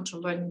it comes to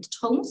learning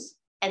tones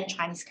and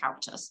Chinese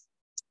characters.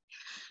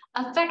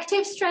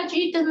 Affective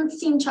strategy doesn't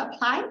seem to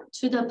apply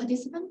to the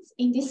participants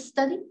in this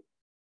study,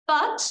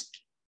 but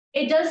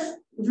it does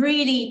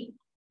really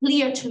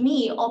clear to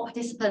me all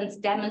participants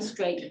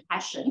demonstrate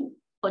passion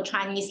for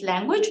Chinese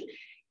language.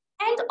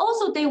 And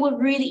also they were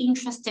really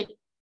interested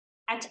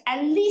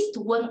at least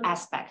one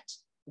aspect,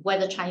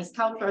 whether Chinese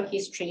culture,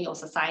 history, or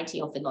society,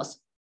 or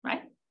philosophy,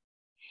 right?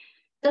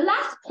 The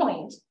last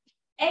point,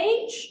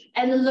 age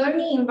and the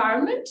learning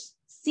environment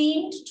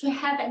seemed to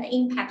have an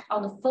impact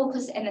on the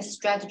focus and the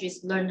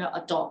strategies learner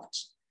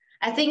adopt.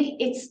 I think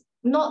it's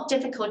not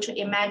difficult to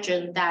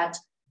imagine that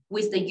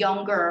with the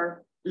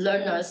younger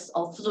learners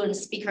or fluent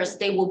speakers,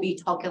 they will be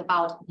talking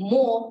about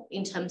more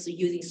in terms of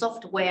using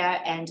software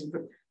and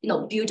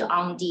build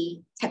on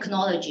the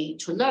technology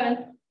to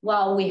learn,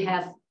 while we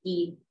have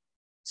the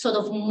sort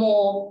of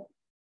more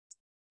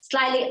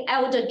slightly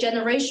elder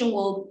generation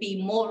will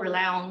be more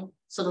rely on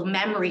sort of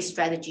memory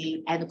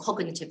strategy and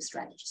cognitive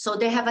strategy. So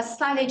they have a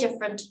slightly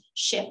different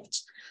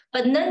shift.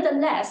 But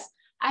nonetheless,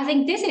 I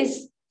think this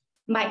is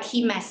my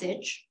key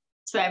message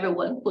to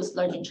everyone who's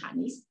learning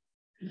Chinese.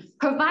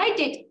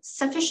 Provided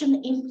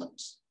sufficient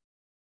input,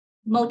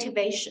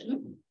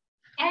 motivation,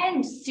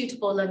 and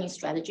suitable learning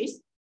strategies,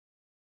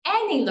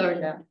 any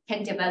learner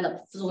can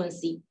develop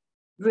fluency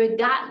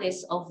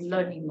regardless of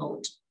learning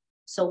mode.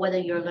 So whether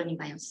you're learning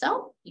by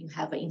yourself, you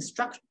have an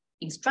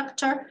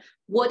instructor,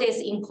 what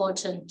is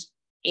important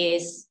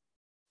is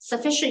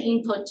sufficient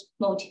input,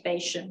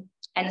 motivation,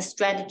 and a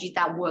strategy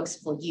that works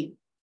for you,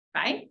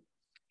 right?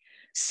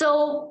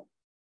 So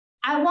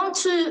I want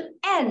to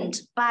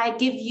end by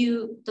give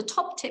you the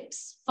top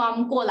tips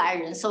from 过来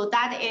人. So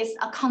that is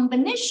a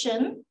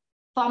combination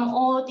from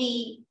all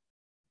the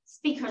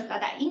speakers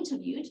that I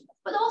interviewed,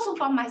 but also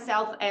from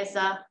myself as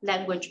a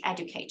language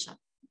educator.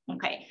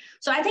 Okay,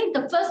 so I think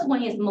the first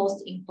one is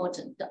most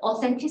important, the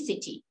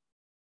authenticity.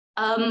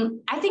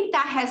 I think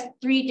that has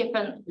 3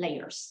 different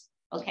layers.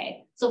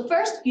 Okay, so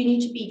first you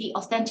need to be the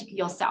authentic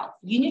yourself.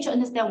 You need to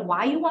understand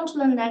why you want to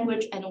learn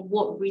language and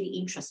what really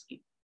interests you.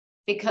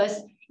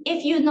 Because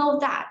if you know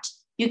that,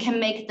 you can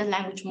make the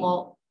language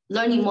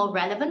learning more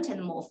relevant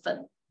and more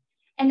fun.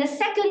 And the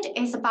second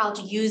is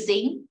about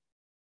using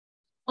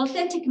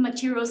authentic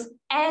materials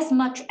as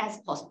much as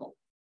possible,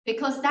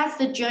 because that's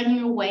the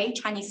genuine way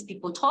Chinese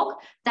people talk.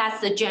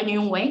 That's the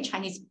genuine way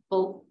Chinese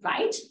people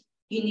write.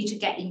 You need to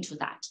get into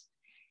that.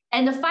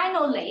 And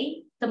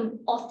finally, the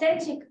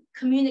authentic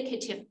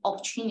communicative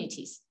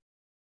opportunities.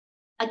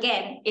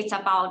 Again, it's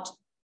about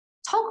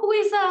talk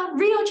with a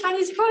real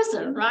Chinese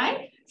person,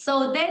 right?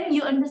 So then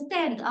you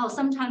understand, oh,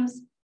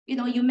 sometimes, you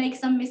know, you make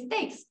some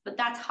mistakes, but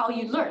that's how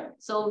you learn.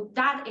 So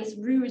that is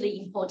really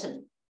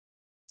important.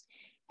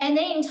 And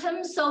then in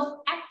terms of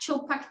actual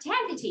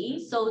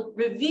practicality, so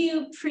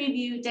review,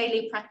 preview,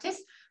 daily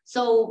practice.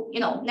 So, you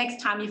know,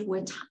 next time if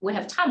we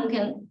have time, we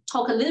can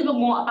talk a little bit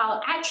more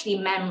about actually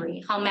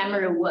memory, how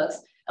memory works,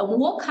 and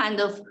what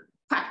kind of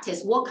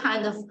practice, what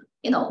kind of,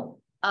 you know,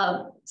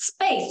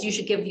 space you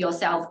should give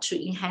yourself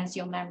to enhance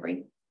your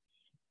memory.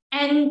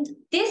 And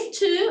these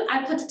 2,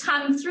 I put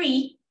time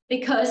 3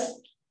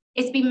 because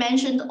it's been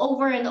mentioned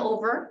over and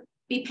over,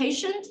 be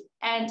patient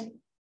and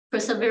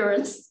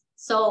perseverance.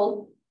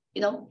 So,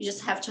 you know, you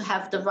just have to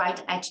have the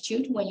right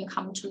attitude when you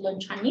come to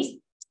learn Chinese.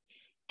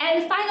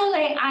 And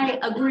finally, I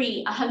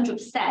agree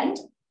 100%,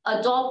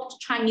 adopt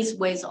Chinese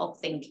ways of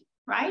thinking,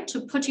 right?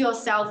 To put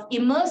yourself,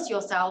 immerse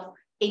yourself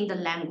in the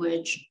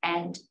language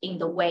and in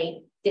the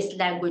way this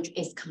language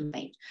is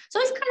conveyed. So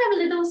it's kind of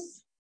a little,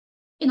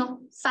 you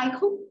know,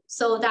 cycle.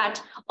 So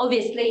that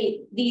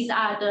obviously these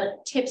are the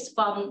tips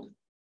from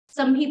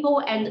some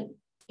people, and,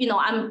 you know,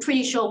 I'm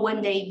pretty sure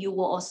one day you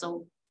will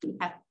also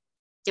have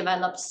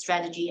developed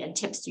strategy and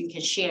tips you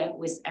can share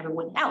with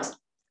everyone else.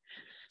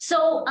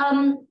 So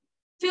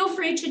feel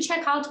free to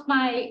check out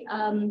my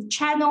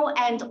channel,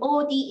 and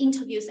all the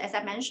interviews, as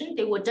I mentioned,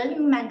 they were done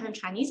in Mandarin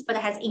Chinese, but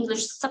it has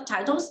English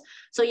subtitles.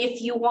 So if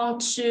you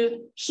want to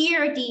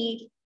hear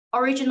the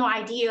original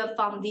idea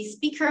from these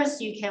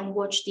speakers, you can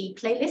watch the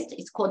playlist.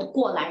 It's called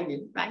过来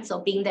人, right?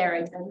 So being there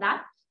and done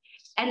that.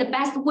 And the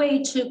best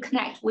way to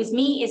connect with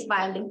me is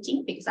via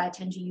LinkedIn, because I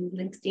tend to use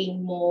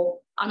LinkedIn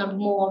on a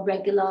more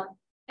regular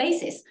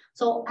basis.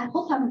 So I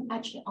hope I'm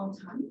actually on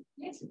time.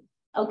 Yes.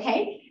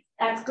 Okay,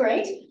 that's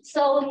great.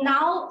 So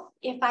now,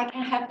 if I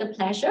can have the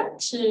pleasure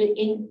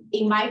to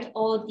invite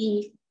all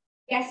the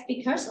guest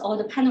speakers or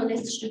the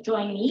panelists to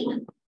join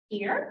me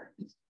here.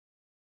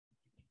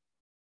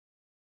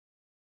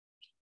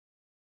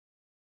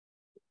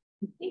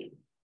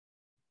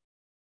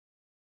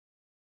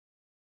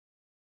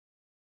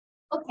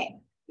 Okay,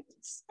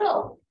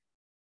 so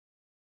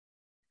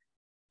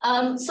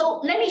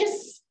let me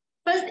just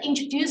first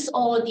introduce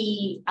all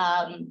the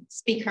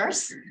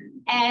speakers,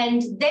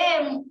 and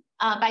then,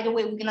 by the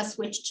way, we're gonna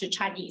switch to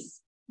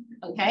Chinese,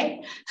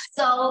 okay?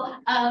 So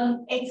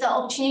it's an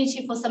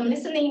opportunity for some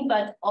listening,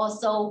 but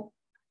also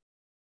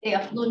they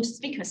are fluent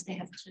speakers. They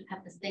have to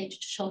have the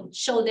stage to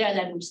show their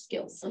language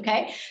skills,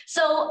 okay?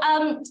 So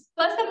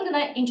first I'm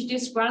gonna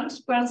introduce Grant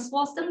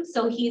Swanson.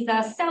 So he's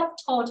a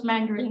self-taught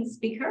Mandarin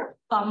speaker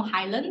from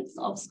Highlands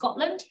of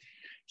Scotland.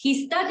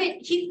 He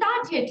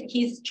started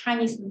his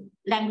Chinese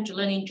language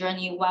learning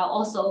journey while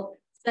also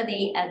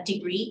studying a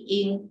degree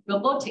in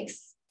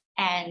robotics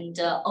and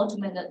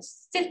automated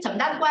system.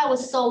 That's why I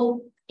was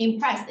so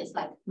impressed. It's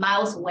like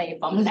miles away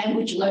from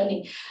language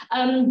learning.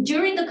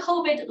 During the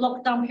COVID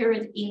lockdown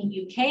period in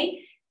UK,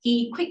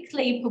 he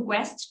quickly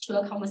progressed to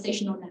a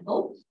conversational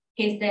level.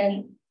 He's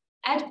an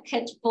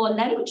advocate for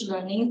language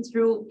learning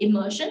through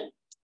immersion,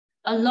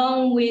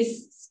 along with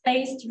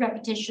spaced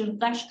repetition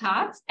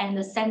flashcards and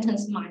the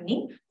sentence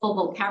mining for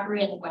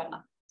vocabulary and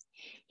grammar.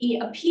 He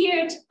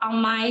appeared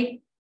on my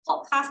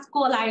podcast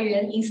过来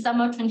人 in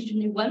summer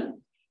 2021,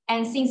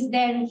 and since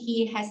then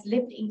he has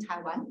lived in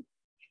Taiwan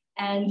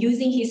and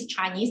using his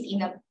Chinese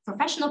in a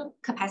professional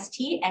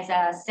capacity as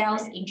a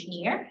sales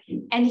engineer,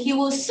 and he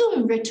will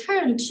soon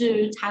return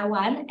to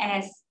Taiwan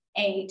as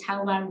a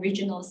Taiwan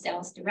regional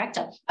sales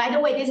director. By the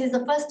way, this is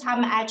the first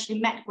time I actually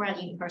met Grant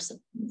in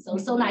person.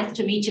 So nice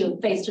to meet you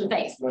face to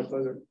face. My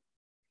pleasure.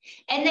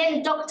 And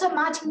then Dr.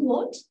 Martin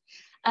Wood.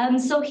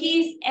 So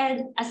he's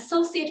an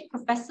associate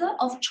professor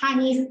of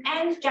Chinese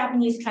and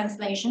Japanese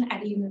translation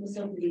at the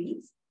University of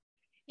Leeds.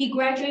 He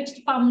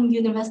graduated from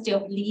University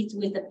of Leeds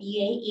with a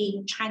BA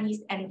in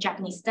Chinese and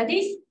Japanese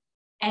studies,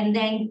 and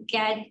then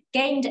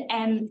gained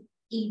an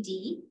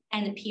ED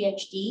and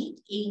PhD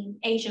in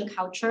Asia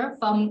culture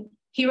from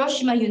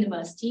Hiroshima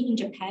University in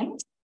Japan.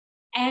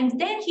 And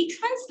then he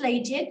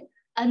translated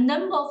a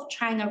number of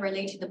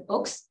China-related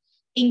books,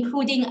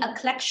 including a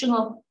collection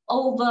of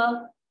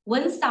over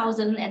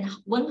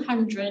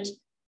 1,100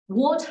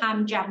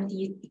 wartime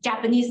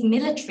Japanese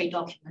military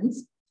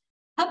documents,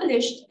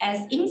 published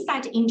as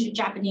Insight into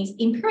Japanese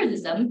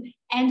Imperialism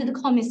and the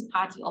Communist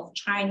Party of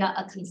China,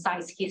 A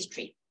Concise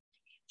History.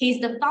 He's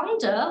the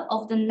founder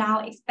of the now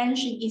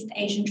expansion East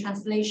Asian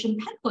Translation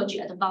Pedagogy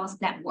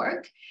Advanced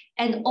Network,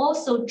 and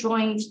also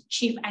joint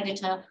chief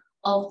editor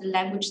of the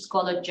Language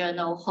Scholar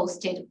Journal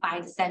hosted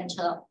by the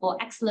Center for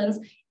Excellence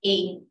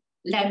in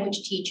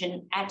Language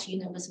Teaching at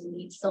University of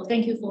Leeds. So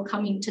thank you for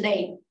coming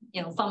today,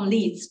 from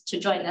Leeds to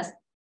join us.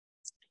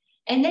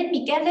 And then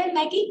Michele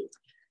Maggi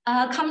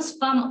comes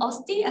from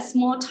Asti, a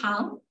small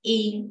town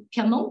in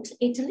Piedmont,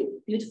 Italy,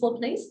 beautiful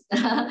place.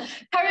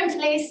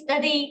 Currently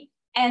studying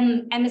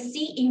an MSc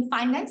in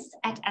finance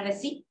at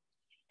LSE.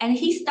 And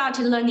he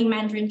started learning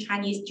Mandarin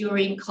Chinese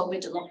during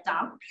COVID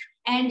lockdown.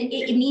 And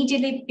it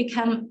immediately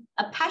became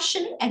a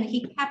passion, and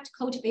he kept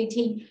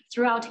cultivating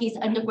throughout his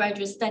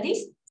undergraduate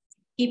studies.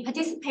 He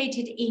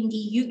participated in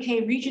the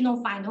UK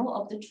regional final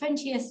of the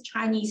 20th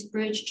Chinese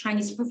Bridge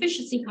Chinese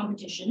Proficiency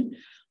Competition,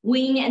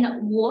 winning an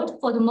award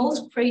for the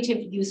most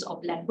creative use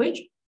of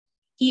language.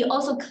 He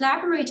also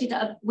collaborated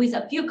with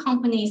a few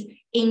companies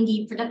in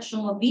the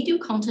production of video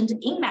content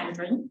in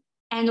Mandarin,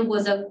 and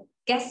was a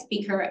guest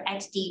speaker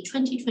at the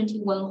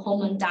 2021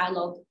 Holman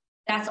Dialogue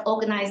that's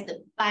organized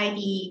by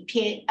the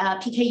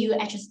PKU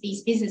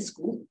HSB's Business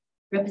School,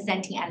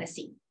 representing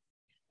LSE.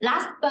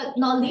 Last but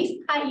not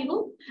least, hi,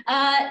 Ivo.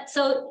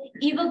 So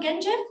Ivo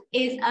Genjev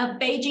is a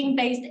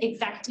Beijing-based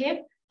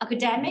executive,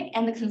 academic,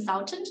 and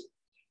consultant.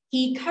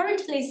 He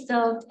currently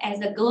served as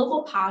a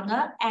global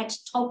partner at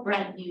Top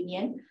Brand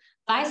Union,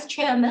 vice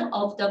chairman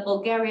of the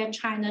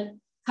Bulgaria-China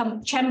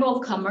Chamber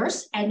of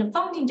Commerce, and the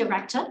founding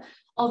director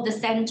of the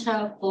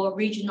Center for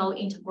Regional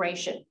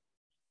Integration.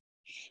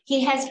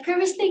 He has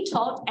previously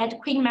taught at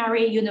Queen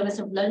Mary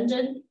University of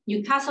London,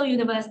 Newcastle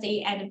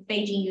University, and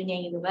Beijing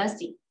Union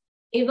University.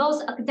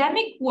 Ivo's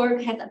academic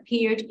work has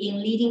appeared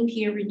in leading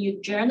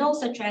peer-reviewed journals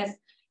such as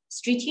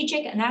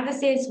Strategic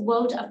Analysis,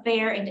 World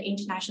Affairs, and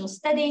International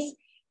Studies.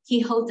 He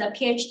holds a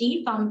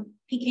PhD from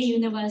PK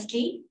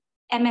University,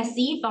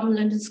 MSc from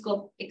London School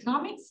of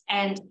Economics,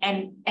 and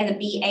a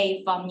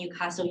BA from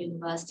Newcastle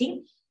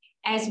University,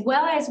 as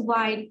well as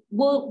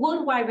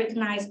worldwide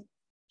recognized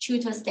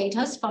tutor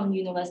status from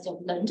University of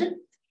London.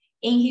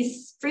 In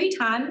his free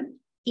time,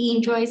 he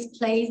enjoys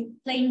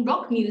playing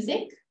rock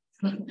music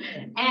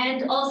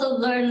and also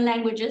learn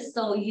languages.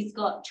 So he's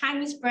got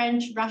Chinese,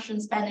 French, Russian,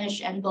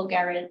 Spanish, and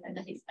Bulgarian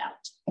under his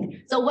belt.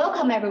 So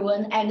welcome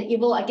everyone. And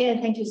Ivo, again,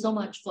 thank you so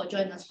much for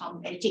joining us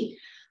from Beijing.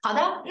 好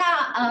的，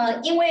那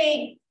因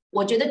为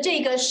我觉得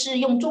这个是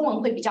用中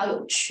文会比较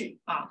有趣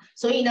啊，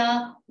所以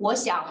呢，我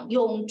想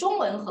用中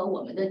文和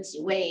我们的几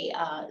位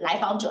来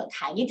访者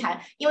谈一谈，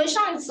因为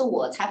上一次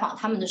我采访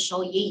他们的时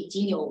候也已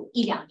经有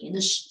1-2年的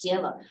时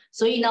间了，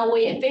所以呢，我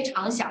也非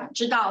常想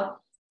知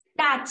道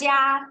大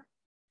家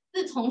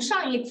自从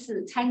上一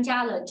次参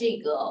加了这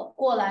个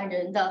过来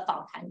人的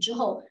访谈之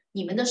后，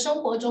你们的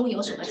生活中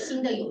有什么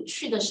新的有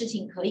趣的事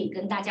情可以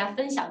跟大家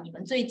分享？你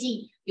们最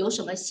近有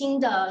什么新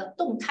的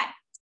动态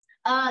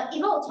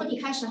？Ivo，从你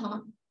开始好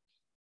吗？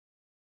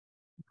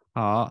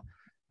好，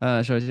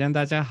首先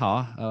大家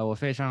好，我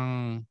非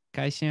常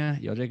开心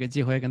有这个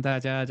机会跟大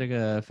家这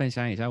个分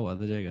享一下我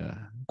的这个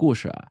故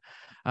事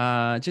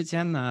啊。之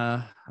前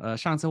呢，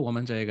上次我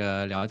们这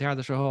个聊天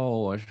的时候，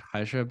我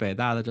还是北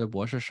大的这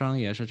博士生，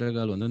也是这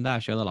个伦敦大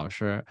学的老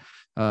师，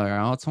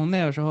然后从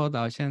那个时候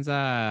到现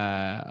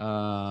在，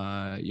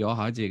有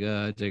好几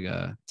个这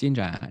个进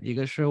展。一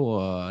个是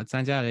我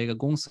参加了一个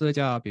公司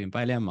叫品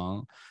牌联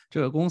盟。这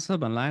个公司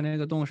本来那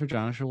个董事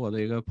长是我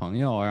的一个朋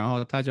友，然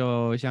后他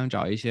就想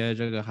找一些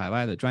这个海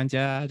外的专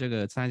家，这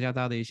个参加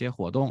他的一些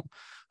活动。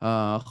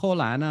后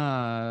来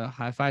呢，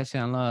还发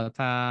现了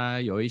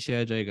他有一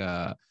些这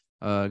个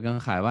跟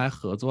海外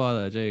合作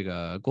的这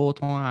个沟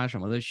通啊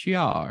什么的需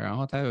要，然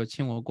后他又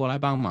请我过来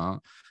帮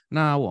忙。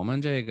那我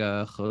们这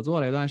个合作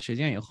了一段时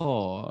间以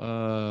后，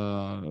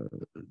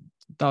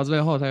到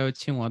最后他又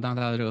请我当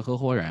他的这个合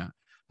伙人。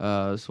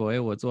所以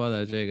我做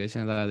的这个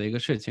现在的一个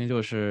事情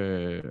就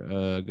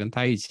是，跟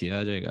他一起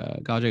的这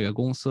个搞这个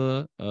公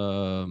司，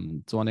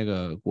做那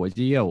个国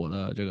际业务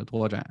的这个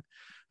拓展，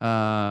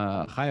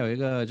还有一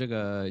个这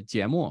个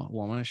节目，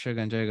我们是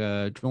跟这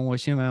个中国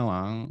新闻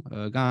网，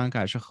刚刚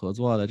开始合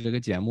作的这个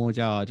节目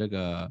叫这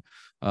个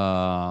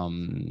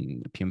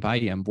品牌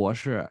演博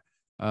士。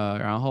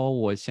然后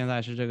我现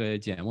在是这个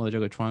节目的这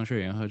个创始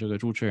人和这个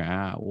主持人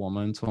啊，我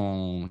们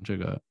从这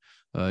个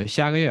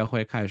下个月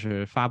会开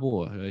始发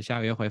布，下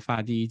个月会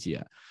发第1集，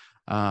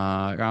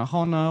然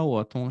后呢，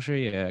我同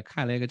时也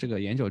开了一个这个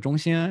研究中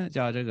心，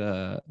叫这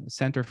个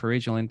Center for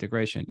Regional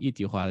Integration 一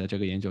体化的这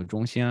个研究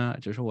中心，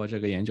这是我这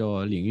个研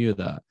究领域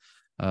的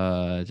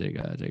这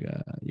个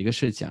一个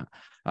事情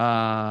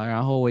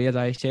然后我也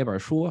在写一本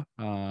书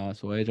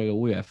所谓这个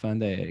5月份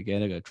得给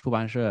那个出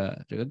版社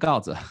这个稿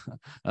子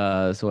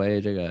所以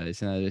这个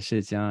现在的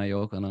事情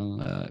有可能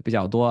比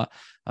较多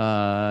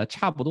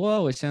差不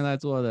多我现在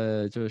做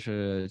的就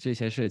是这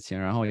些事情，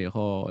然后以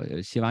后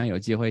希望有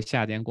机会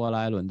夏天过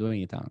来伦敦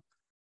一趟。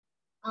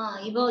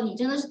一波，你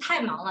真的是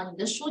太忙了。你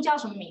的书叫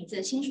什么名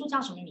字？新书叫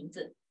什么名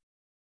字？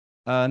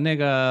那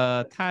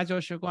个它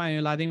就是关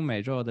于拉丁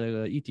美洲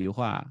的一体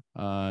化，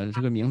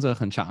这个名字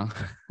很长。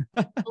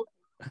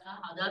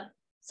好的。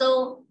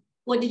So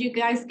what did you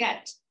guys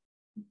get?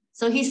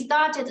 So he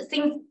started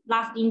since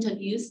last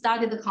interview,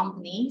 started the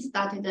company,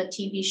 started the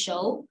TV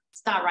show,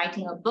 start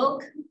writing a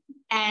book,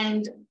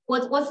 and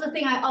what's the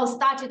thing?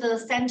 Started the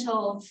center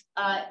of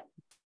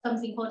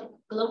something called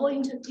global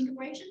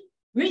integration,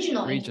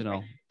 regional Regional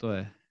integration.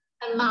 对。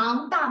很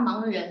忙，大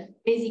忙人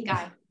 ，busy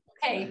guy。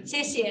OK，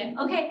谢谢。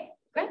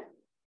OK，Great。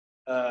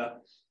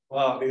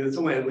哇，你的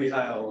中文很厉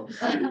害哦，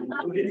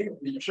我一定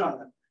比不上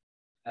的。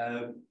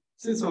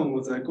自从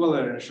我在过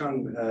来人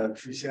上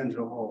出现之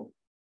后，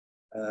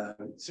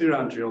虽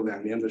然只有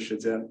2年的时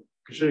间，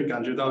可是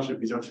感觉到是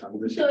比较长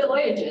的时间。对，我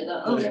也觉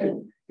得，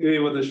因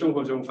为我的生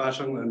活中发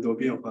生了很多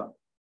变化。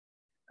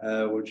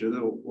我觉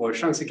得我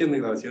上次跟你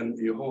聊天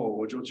以后，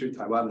我就去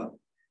台湾了。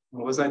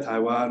我在台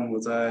湾，我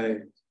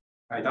在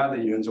台大的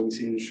语言中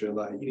心学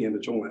了1年的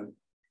中文。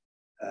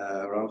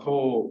然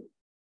后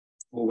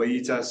我唯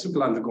一在苏格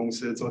兰的公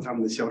司做他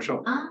们的销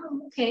售。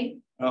OK。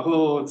然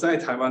后在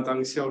台湾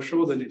当销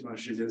售的那段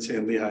时间是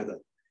很厉害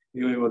的，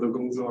因为我的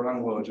工作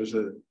让我就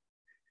是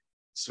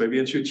随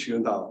便去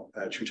群岛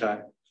出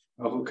差，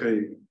然后可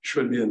以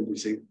顺便旅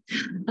行。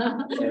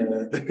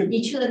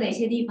你去了哪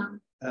些地方？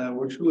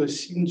我去了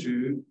新竹、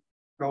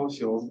高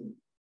雄、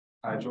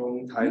台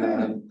中、台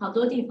南，好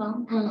多地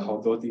方，好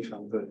多地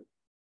方，对。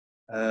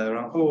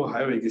然后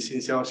还有一个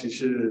新消息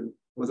是，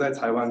我在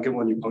台湾跟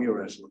我女朋友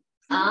认识了。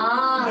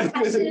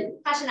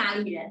他是哪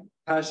里人？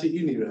他是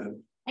印尼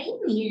人。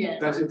印尼人。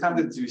但是他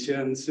的祖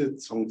先是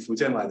从福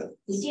建来的。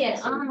福建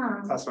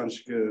他算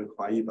是个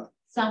华裔吧。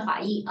算华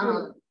裔，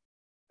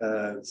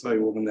所以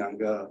我们2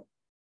个，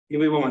因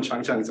为我们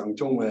常常讲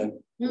中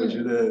文，我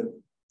觉得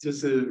就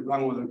是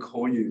让我的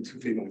口语突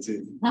飞猛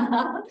进。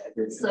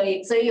所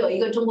以有一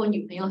个中国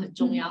女朋友很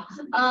重要。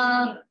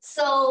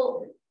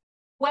So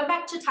went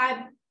back to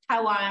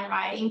Taiwan,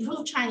 right?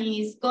 Improved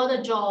Chinese, got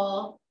a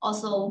job,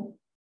 also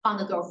found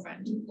a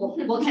girlfriend.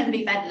 What can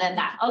be better than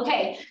that?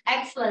 Okay,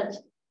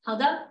 excellent. 好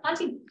的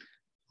 ，Martin。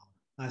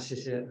谢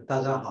谢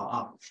大家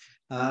好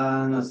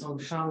那从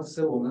上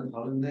次我们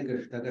讨论那个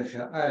大概是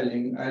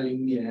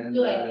2020年，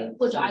对，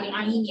或者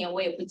2021年，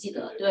我也不记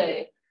得，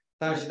对。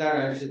但是当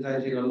然是在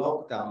这个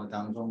lockdown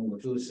当中，我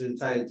就是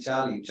在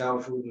家里教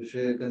书，就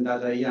是跟大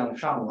家一样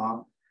上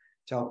网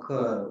教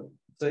课，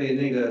所以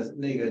那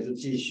个就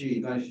继续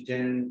一段时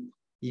间，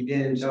一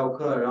边教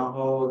课，然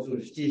后就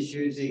是继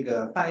续这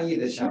个翻译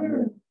的项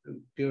目，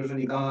比如说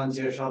你刚刚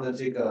介绍的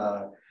这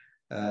个。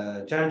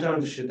战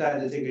争时代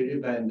的这个日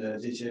本的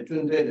这些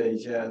军队的一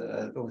些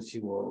东西，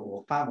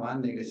我翻完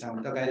那个项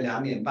目大概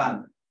2年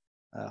半，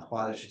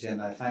花的时间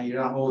来翻译，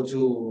然后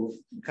就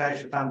开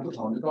始翻不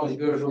同的东西。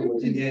比如说我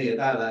今天也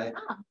带来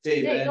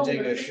这边这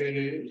个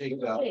是这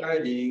个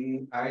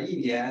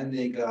2021年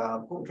那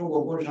个中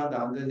国共产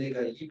党的那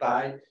个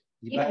100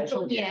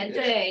周年，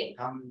对，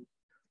他们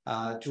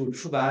就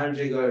出版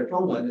这个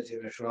中文的这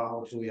本书，然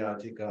后就要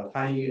这个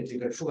翻译这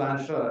个出版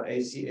社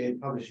ACA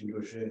Publishing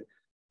就是。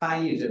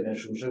翻译这本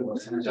书是我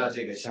参加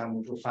这个项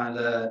目就翻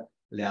了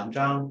2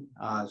章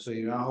所以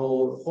然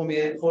后后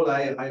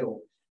来还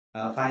有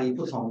翻译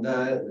不同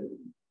的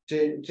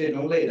这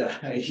种类的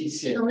一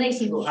些类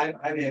型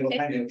还没有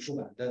出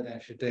版的，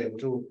但是对我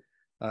就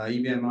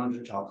一边忙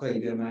着找课，一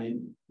边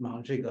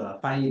忙这个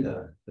翻译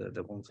的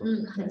工作。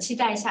很期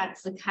待下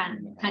次看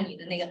你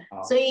的那个。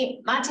所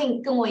以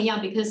Martin 跟我一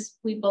样 ，because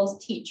we both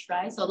teach,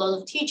 right? So a lot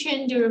of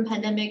teaching during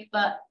pandemic,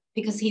 but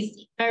because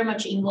he's very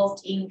much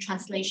involved in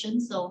translation,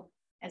 so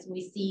as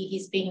we see,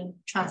 he's being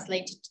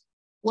translated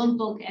one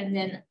book and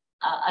then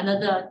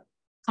another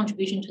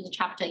contribution to the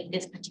chapter in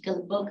this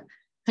particular book.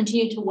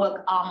 Continue to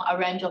work on a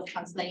range of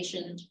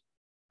translation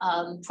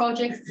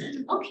projects.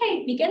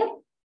 Okay,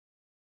 Miguel.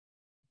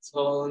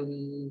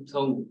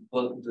 从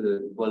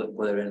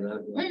过来人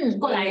的，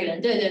过来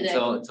人，对。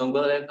从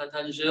过来人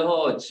看之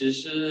后，其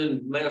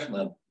实没有什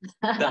么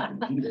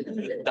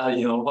大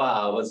变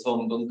化。我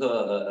从本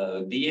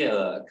科毕业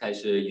了，开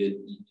始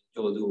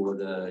就读我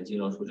的金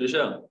融硕士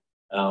生。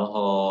然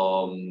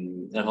后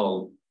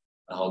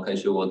开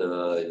始我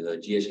的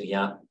职业生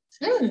涯。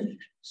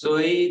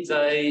所以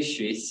在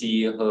学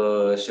习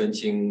和申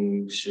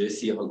请实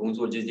习和工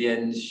作之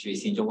间，学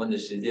习中文的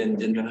时间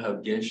真的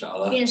变少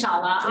了，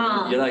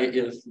越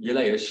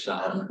来越少。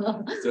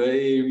所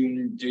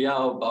以只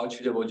要保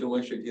持着我中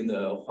文水平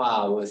的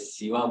话，我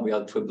希望不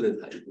要退步的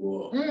太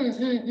多。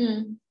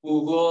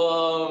不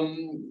过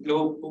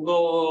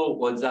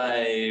我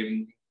在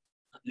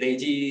累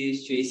积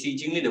学习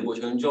经历的过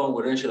程中，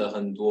我认识了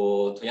很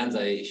多同样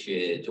在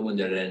学中文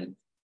的人。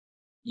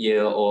也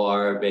偶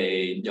尔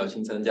被邀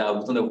请参加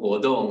不同的活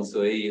动，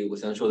所以我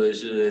想说的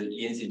是，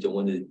练习中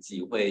文的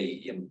机会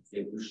也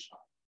不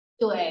少。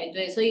对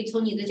对，所以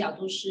从你的角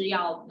度是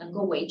要能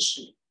够维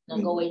持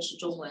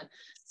中文。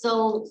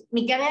So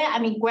Miguel, I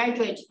mean,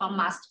 graduate from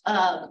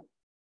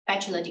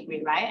bachelor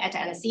degree, right, at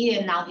LSE,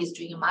 and now he's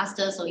doing a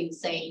master. So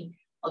he's saying,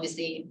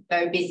 obviously,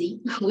 very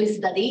busy with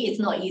study. It's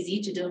not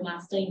easy to do a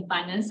master in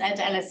finance at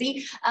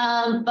LSE.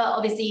 But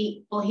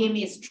obviously, for him,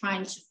 is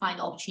trying to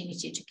find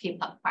opportunity to keep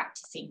up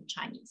practicing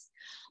Chinese.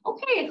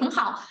 OK， 很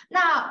好。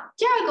那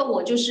第二个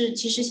我就是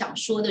其实想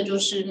说的就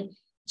是，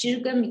其实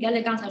跟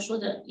Miguel 刚才说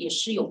的也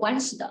是有关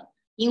系的。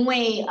因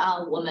为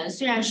我们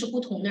虽然是不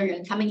同的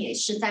人，他们也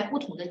是在不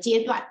同的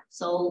阶段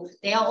 ，so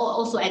they are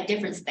also at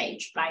different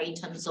stage, right, in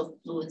terms of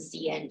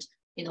fluency and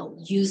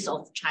use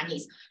of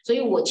Chinese。所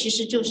以我其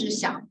实就是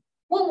想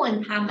问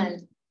问他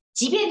们，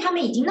即便他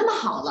们已经那么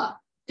好了，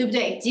对不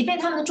对？即便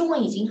他们的中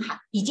文已经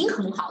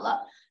很好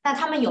了，那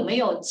他们有没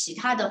有其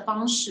他的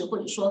方式，或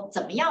者说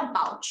怎么样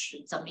保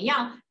持，怎么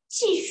样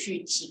继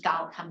续提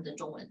高他们的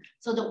中文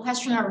 ？So the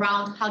question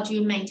around how do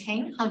you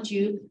maintain, how do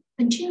you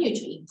continue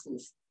to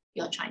improve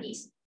your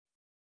Chinese?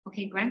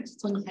 OK, Grant,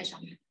 从你开始。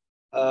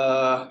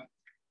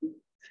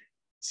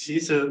其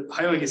实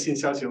还有一个新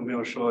消息我没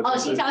有说。哦，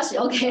新消息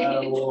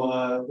 ，OK。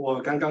我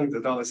刚刚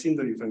得到了新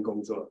的一份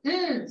工作，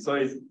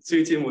所以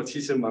最近我其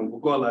实忙不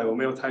过来，我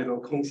没有太多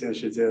空闲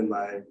时间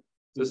来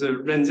就是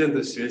认真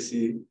的学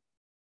习。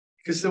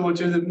可是我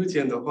觉得目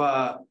前的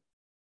话，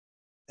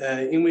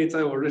因为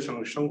在我日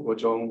常生活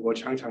中，我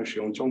常常使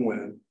用中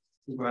文，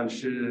不管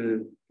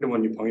是跟我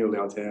女朋友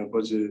聊天，或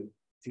者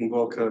听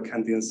播客、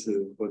看电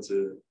视，或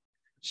者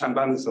上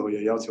班的时候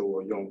也要求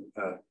我用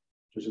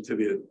就是特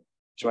别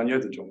专业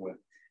的中文，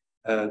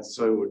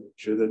所以我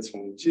觉得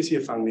从这些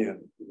方面，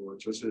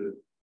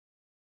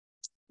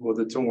我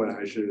的中文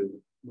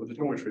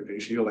水平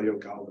是越来越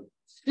高的。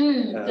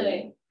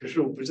对。可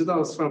是我不知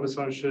道算不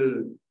算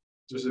是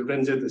就是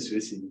认真的学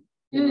习，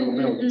因为我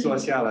没有坐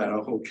下来，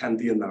然后看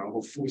电脑，然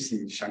后复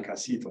习闪卡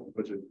系统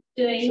或者。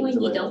对，因为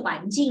你的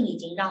环境已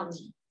经让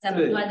你在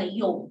不断的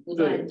用，不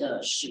断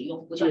的使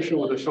用，不断的。就是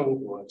我的生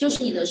活。就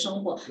是你的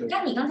生活。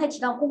那你刚才提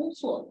到工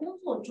作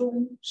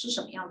中是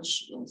什么样的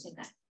使用？现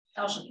在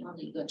到什么样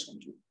的一个程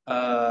度？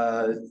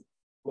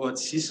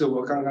其实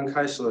我刚刚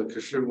开始了，可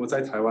是我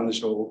在台湾的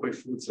时候，我会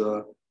负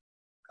责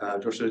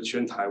就是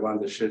全台湾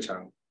的市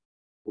场，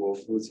我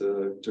负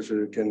责就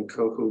是跟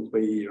客户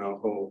会议，然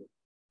后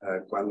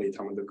管理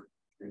他们的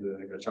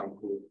那个账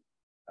户，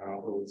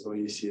然后做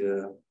一些，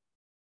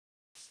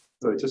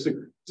对，就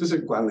是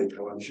管理台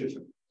湾市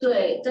场。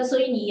对，所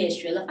以你也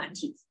学了繁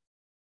体字。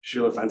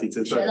学了繁体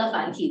字。学了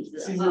繁体字。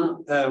其实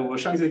我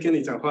上次跟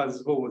你讲话的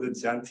时候，我的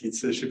简体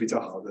字是比较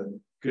好的，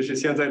可是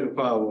现在的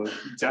话，我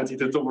简体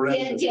字都不认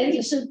识。简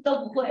体字都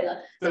不会了。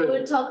So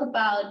we'll talk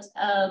about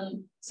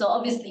so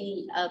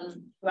obviously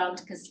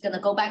Grant is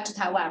gonna go back to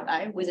Taiwan,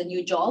 right, with a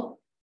new job.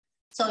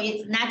 So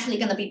it's naturally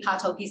gonna be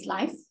part of his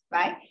life,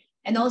 right?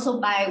 And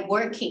also by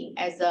working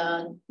as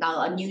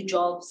now a new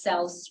job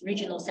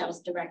regional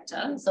sales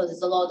director. So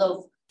there's a lot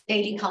of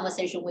daily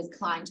conversation with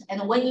client.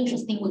 And one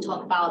interesting we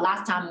talked about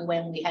last time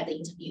when we had the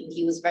interview,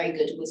 he was very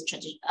good with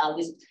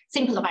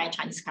simplified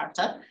Chinese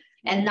character.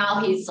 And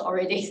now he's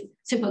already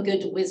super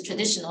good with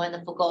traditional and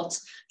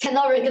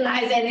cannot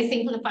recognize any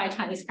simplified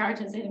Chinese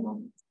characters anymore.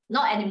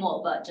 Not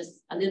anymore, but just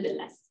a little bit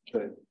less.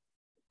 对。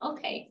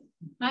OK,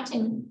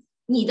 Martin,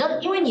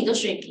 因为你的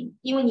水平，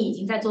因为你已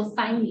经在做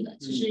翻译了，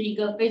这是一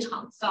个非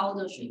常高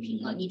的水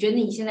平了。你觉得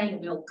你现在有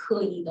没有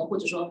刻意的，或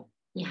者说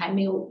你还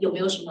没有有没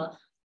有什么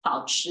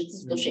保持自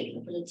己的水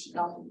平或者提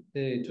高的？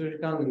对，就是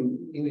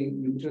因为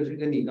就是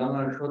跟你刚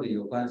刚说的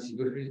有关系，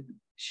就是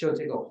需要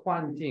这个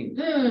环境，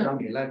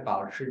让你来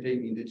保持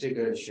你的这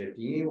个水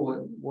平。因为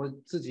我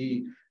自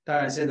己当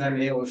然现在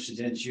没有时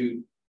间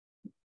去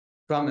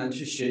专门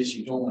去学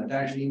习中文，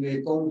但是因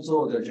为工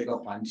作的这个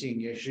环境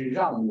也是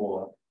让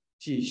我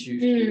继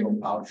续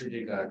保持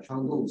这个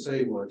程度，所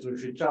以我就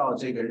是照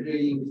这个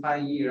日英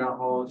翻译，然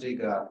后这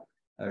个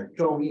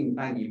中英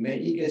翻译，每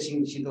一个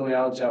星期都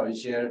要教一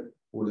些。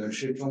无论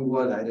是中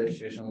国来的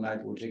学生来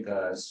读这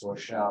个硕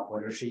士啊，或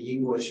者是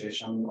英国学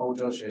生、欧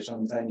洲学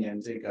生在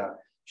念这个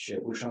学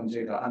部生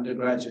这个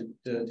undergraduate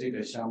的这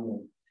个项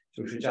目，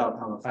就是教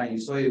他们翻译，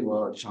所以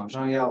我常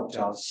常要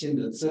找新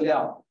的资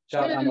料，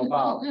教他们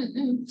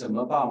怎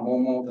么把某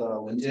某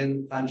的文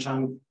件翻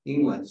成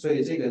英文，所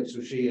以这个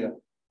就是也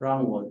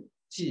让我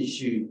继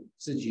续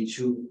自己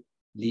去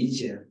理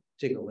解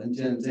这个文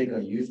件、这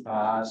个语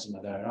法什么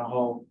的，然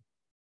后。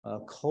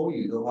口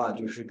语的话，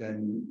就是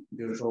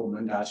比如说我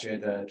们大学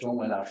的中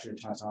文老师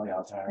常常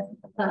聊天，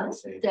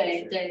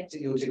对，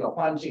有这个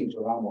环境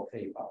就让我可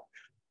以保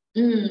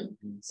持。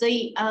所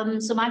以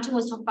so Martin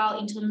was talking about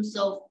in terms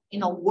of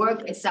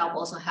work itself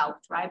also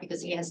helped, right?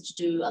 Because he has to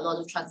do a lot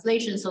of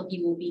translation, so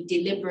he will be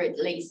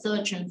deliberately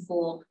searching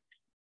for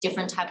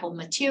different type of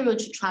material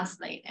to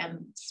translate,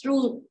 and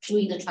through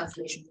doing the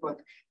translation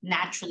work,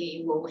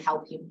 naturally it will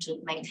help him to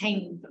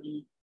maintain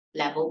the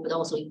level, but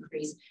also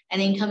increase.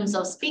 And in terms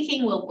of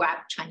speaking, we'll grab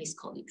Chinese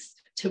colleagues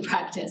to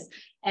practice.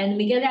 And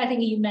Miguel, I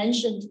think you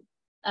mentioned，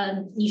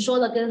你说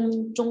了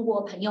跟中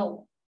国朋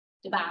友，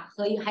对吧？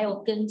还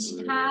有跟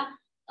其他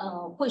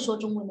会说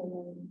中文的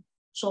人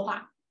说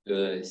话。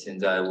对，现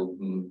在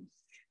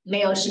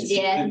没有时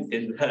间。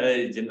现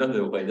在简单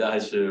的回答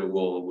是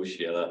我不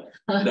学了，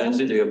但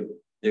是这个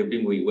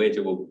并不意味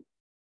着我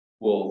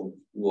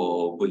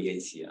不练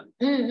习啊。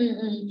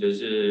就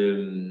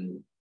是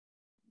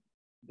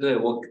对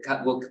我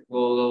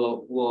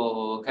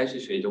开始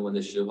学中文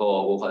的时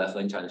候，我花了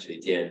很长时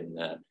间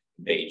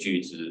背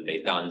句子、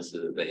背单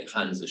词、背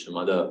汉字什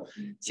么的。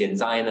现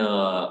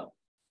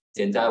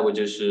在我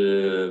就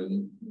是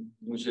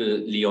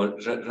利用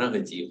任何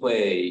机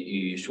会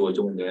与说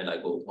中文的人来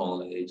沟通、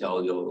来交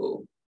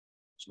流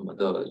什么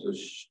的，就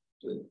是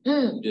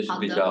对，就是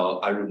比较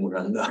耳濡目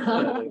染的。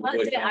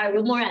对，耳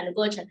濡目染的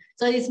过程。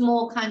So it's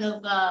more kind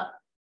of a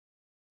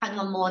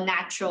more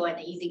natural and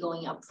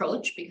easygoing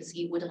approach because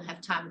he wouldn't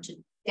have time to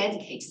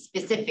dedicate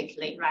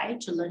specifically, right,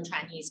 to learn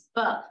Chinese,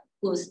 but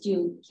will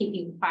still keep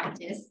in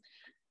practice.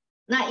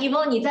 那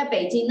Evo 你在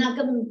北京，那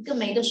更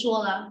没得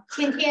说了，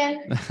天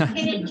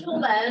天出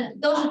门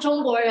都是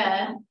中国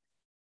人。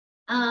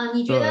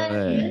你觉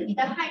得你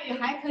的汉语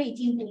还可以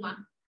进步吗？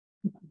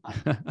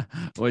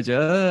我觉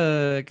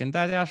得跟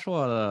大家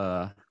说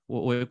的，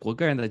我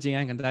个人的经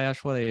验跟大家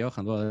说的也有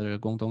很多的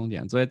共同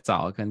点。最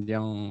早肯定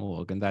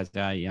我跟大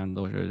家一样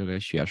都是这个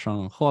学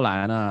生，后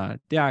来呢，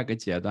第二个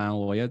阶段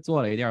我也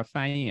做了一点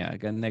翻译，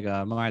跟那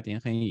个孟二丁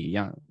很一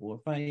样，我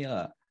翻译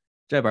了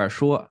这本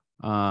书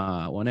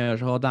我那个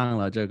时候当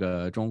了这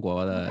个中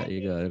国的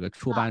一个这个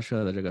出版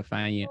社的这个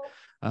翻译，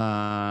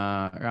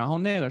然后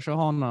那个时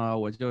候呢，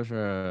我就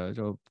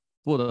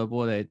不得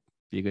不得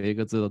一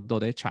个字都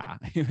得查，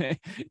因为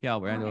要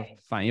不然就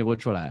翻译不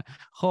出来。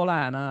后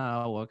来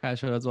呢，我开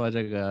始做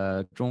这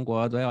个中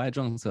国对外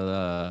政策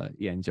的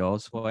研究，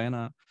所以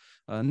呢，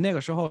那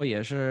个时候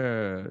也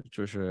是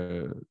就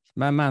是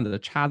慢慢的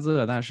查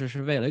字，但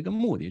是为了一个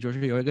目的，就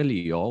是有一个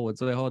理由，我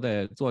最后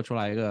得做出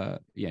来一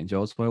个研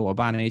究，所以我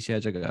把那些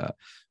这个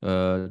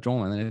中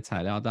文的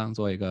材料当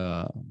做一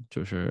个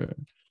就是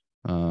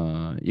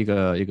一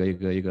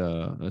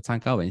个参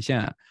考文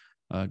献。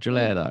之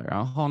类的，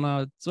然后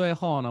呢，最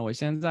后呢，我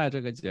现在这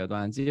个阶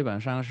段基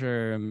本上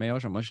是没有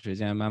什么时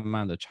间慢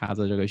慢的插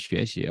着这个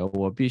学习，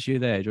我必须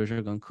得就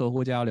是跟客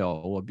户交流，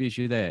我必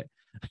须得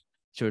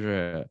就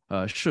是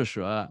试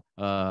着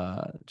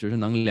就是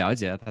能了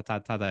解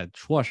他在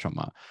说什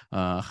么，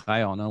还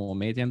有呢，我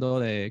每天都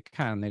得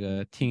看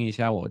听一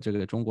下我这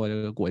个中国这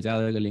个国家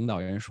的这个领导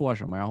人说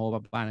什么，然后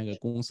把那个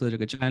公司这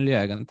个战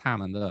略跟他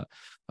们的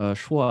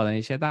说的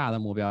一些大的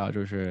目标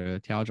就是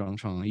调整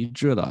成一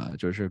致的，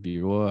就是比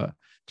如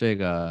这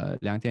个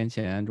2天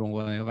前中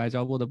国那个外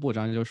交部的部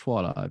长就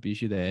说了，必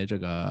须得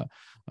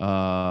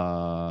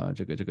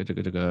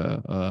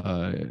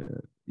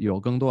有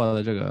更多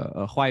的这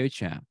个话语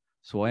权。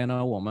所以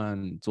呢，我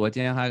们昨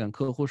天还跟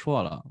客户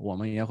说了，我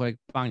们也会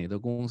帮你的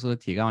公司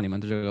提高你们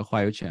的这个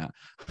话语权。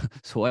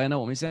所以呢，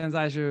我们现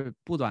在是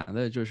不断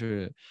的，就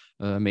是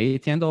每一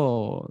天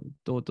都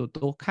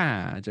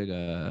看这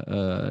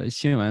个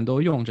新闻，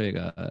都用这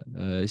个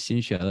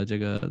新学的这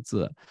个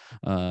字，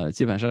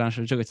基本上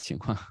是这个情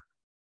况。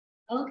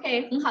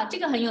OK， 很好，这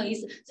个很有意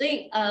思。所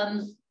以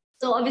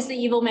so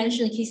obviously Ivo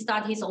mentioned he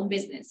started his own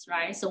business,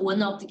 right? So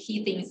one of the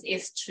key things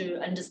is to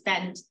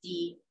understand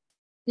the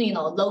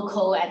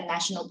local and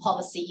national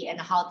policy and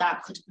how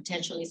that could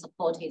potentially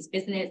support his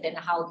business and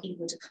how he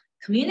would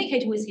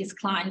communicate with his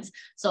clients.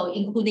 So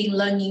including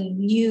learning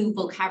new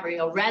vocabulary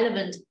or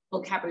relevant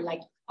vocabulary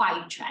like 话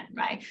语权,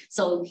 right?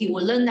 So he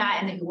will learn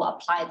that and he will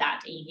apply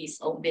that in his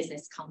own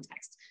business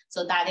context.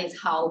 So that is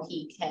how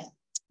he can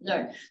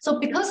learn. So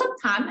because of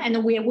time,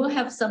 and we will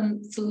have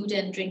some food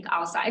and drink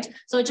outside.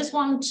 So I just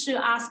want to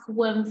ask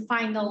one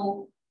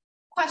final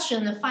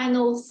question,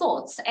 final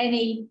thoughts,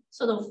 any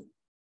sort of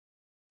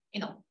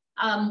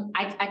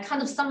I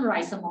kind of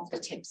summarize some of the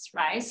tips,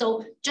 right?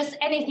 So just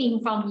anything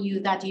from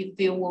you that you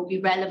feel will be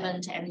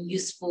relevant and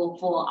useful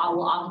for our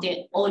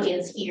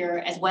audience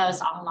here as well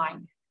as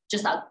online.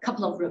 Just a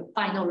couple of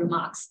final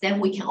remarks,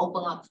 then we can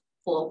open up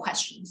for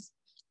questions.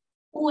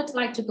 Who would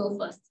like to go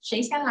first?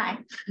 谁先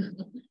来？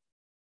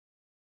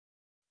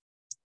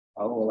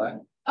好，我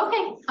来。OK，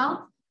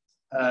 好。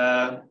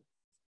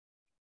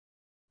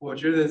我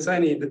觉得在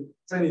你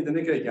的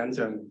那个演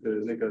讲的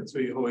那个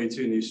最后一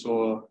句，你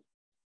说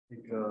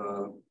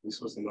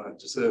什么？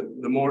就是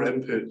the more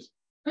input,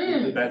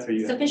 the better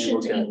you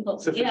sufficient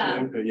input,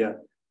 sufficient input,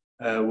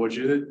 yeah. 我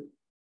觉得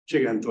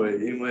这个很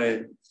对，因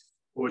为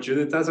我觉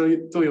得大家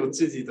都有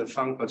自己的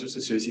方法，就是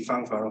学习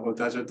方法，然后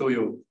大家都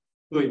有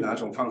对哪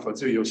种方法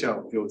最有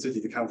效，有自己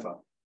的看法。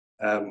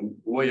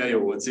我也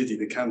有我自己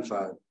的看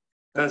法，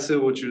但是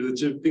我觉得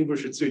这并不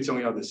是最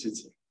重要的事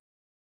情。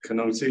可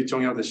能最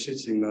重要的事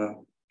情呢，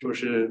就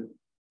是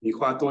你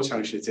花多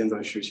长时间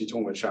在学习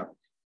中文上。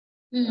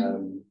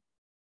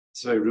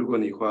所以如果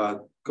你花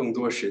更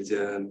多时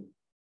间，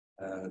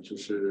就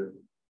是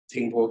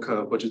听播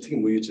客或者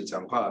听母语者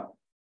讲话，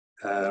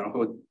然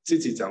后自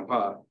己讲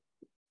话，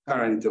当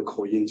然你的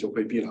口音就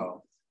会变得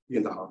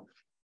好。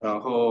然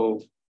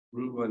后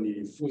如果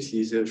你复习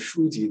一些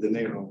书籍的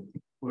内容，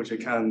或者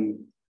看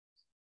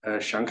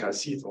闪卡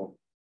系统，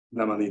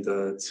那么你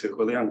的词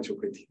汇量就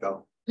会提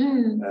高。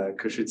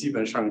可是基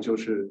本上就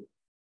是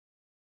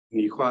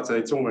你花在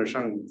中文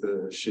上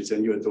的时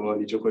间越多，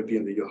你就会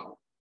变得越好。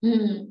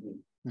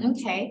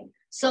Okay.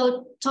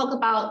 So talk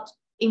about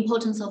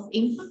importance of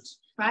input,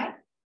 right?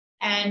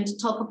 And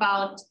talk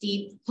about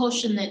the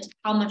proportionate,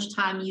 how much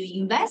time you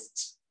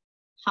invest,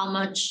 how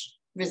much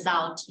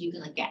result you're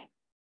gonna get.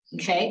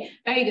 Okay,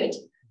 very good.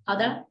 好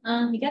的，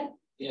你看。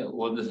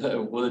我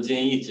的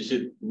建议其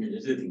实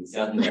是挺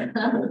像的。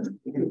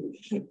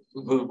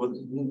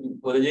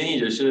我的建议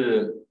就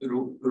是，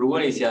如果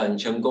你想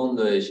成功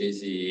的学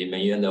习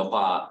美语的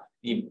话，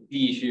你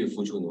必须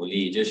付出努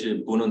力，这是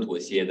不能妥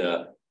协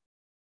的。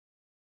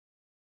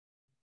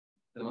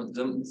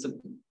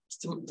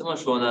怎么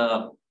说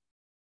呢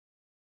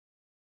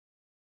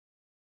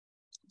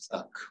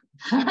 ？Stuck.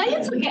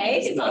 It's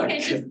okay. It's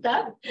okay to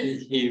stuck.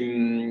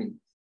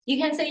 You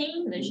can say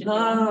English.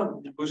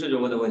 不是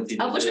中文的问题。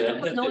不是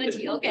中文的问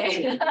题。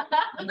OK.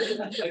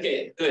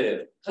 OK，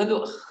 对，很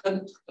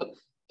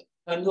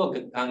多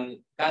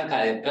刚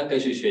开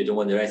始学中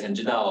文的人想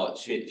知道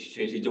学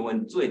习中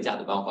文最佳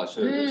的方法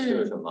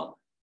是什么，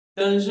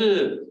但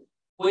是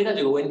回答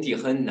这个问题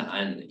很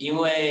难，因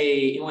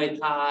为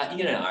它因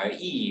人而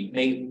异，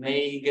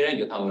每个人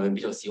有他们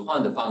比较喜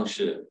欢的方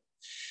式。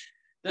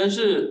但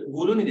是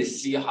无论你的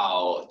喜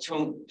好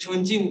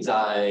沉浸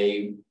在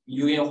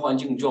语言环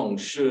境中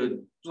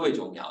是最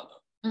重要的。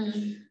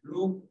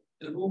如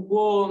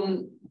果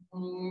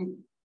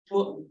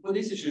我的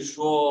意思是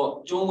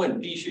说，中文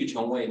必须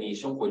成为你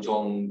生活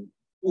中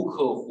不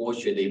可或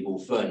缺的一部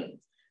分，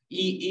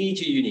以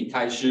至于你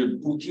开始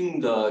不停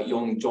的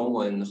用中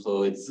文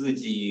和自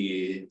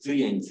己自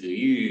言自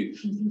语，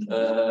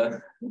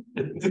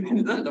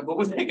我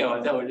不是在开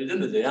玩笑，我是真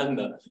的这样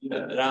的。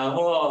然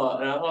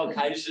后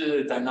开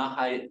始在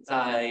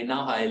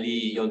脑海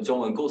里用中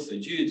文构思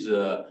句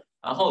子，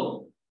然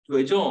后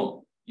最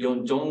终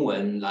用中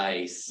文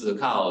来思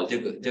考，这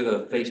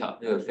个非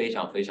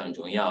常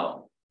重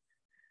要。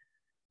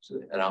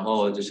然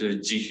后就是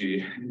继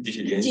续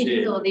练习。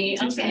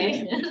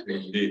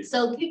Okay.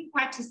 So keep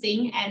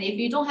practicing, and if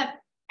you don't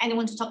have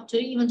anyone to talk to,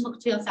 even talk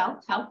to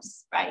yourself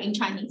helps, right? In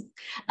Chinese,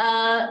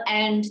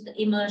 and the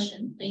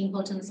immersion, the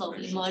importance of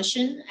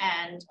immersion,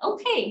 and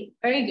okay,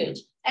 very good.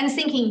 And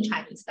thinking in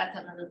Chinese, that's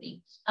another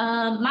thing.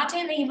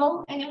 Martin,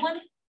 Evo, anyone?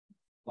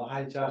 我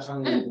还加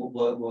上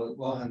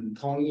我很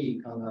同意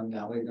刚刚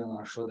两位刚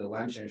刚说的，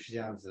完全是这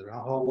样子。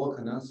然后我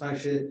可能算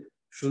是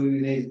属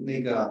于那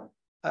个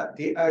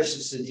第20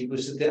世纪，不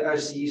是第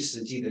21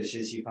世纪的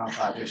学习方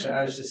法，就是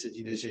20世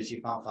纪的学习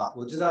方法。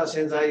我知道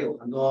现在有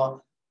很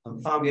多很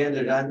方便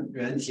的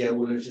软件，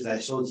无论是在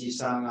手机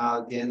上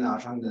啊、电脑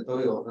上的，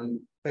都有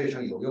非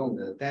常有用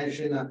的。但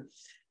是呢，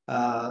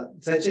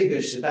在这个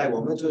时代，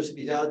我们就是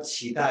比较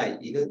期待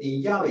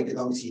你要一个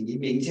东西，你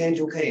明天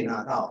就可以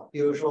拿到。比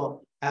如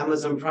说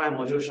Amazon Prime，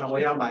 我就说我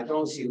要买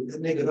东西，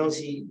那个东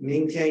西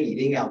明天一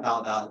定要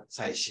到达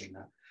才行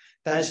啊。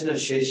但是呢，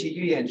学习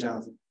语言这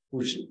样子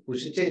不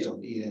是这种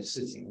的一件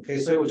事情。OK，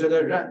 所以我觉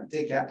得让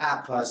这个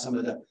app 啊什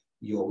么的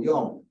有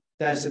用，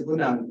但是不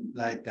能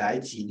来代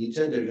替你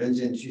真的认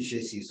真去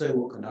学习。所以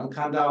我可能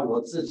看到我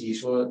自己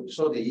说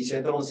的一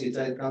些东西，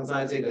在刚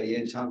才这个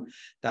演唱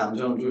当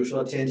中，就是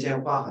说天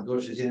天花很多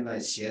时间来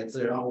写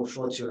字，然后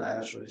说出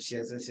来说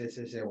写字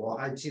写，我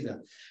还记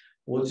得。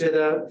我觉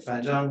得反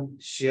正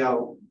需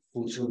要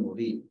付出努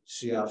力，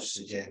需要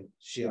时间，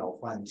需要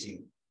环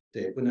境，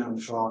对，不能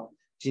说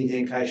今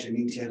天开始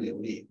明天流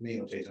利，没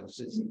有这种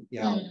事情，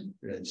要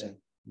认真。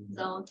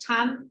So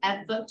time,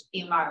 effort,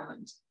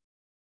 environment,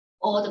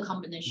 all the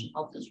combination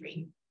of the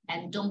three,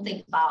 and don't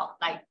think about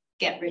like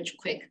get rich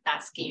quick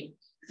that scheme.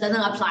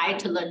 Doesn't apply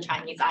to learn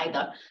Chinese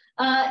either.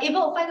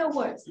 Evo, final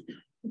words.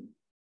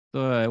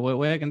 对，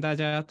我也跟大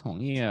家同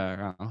意，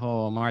然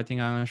后 Martin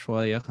刚刚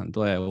说的也很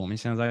对，我们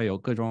现在有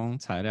各种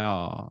材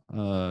料，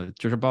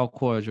就是包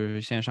括就是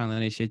线上的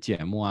那些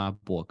节目啊、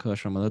博客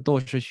什么的，都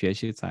是学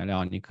习材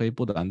料，你可以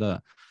不断的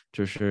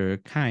就是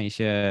看一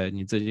些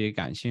你自己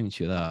感兴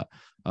趣的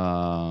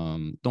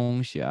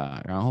东西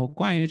啊。然后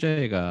关于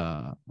这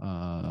个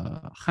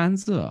汉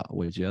字，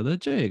我觉得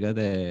这个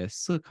得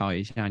思考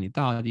一下，你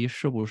到底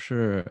是不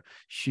是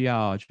需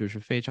要就是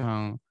非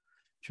常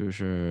就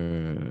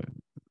是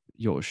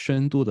有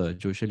深度的，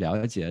就是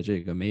了解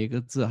这个每一个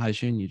字，还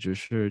是你只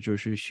是就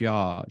是需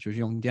要就是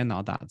用电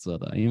脑打字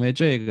的？因为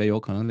这个有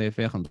可能得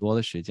费很多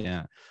的时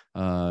间，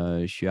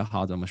学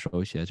好怎么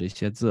手写这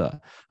些字，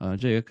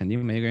这个肯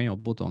定每个人有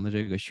不同的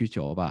这个需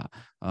求吧，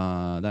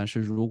但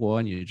是如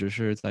果你只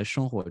是在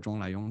生活中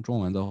来用中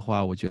文的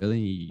话，我觉得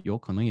你有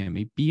可能也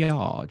没必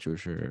要就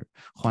是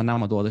花那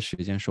么多的时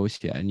间手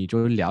写，你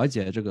就了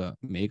解这个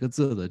每一个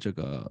字的这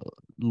个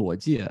逻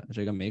辑，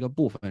这个每一个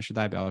部分是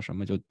代表什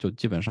么就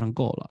基本上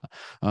够了。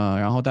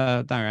然后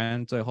当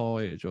然最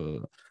后也就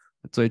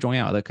最重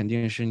要的肯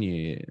定是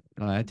你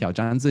来挑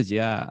战自己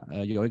啊，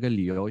有一个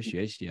理由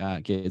学习啊，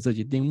给自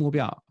己定目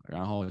标，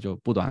然后就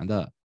不断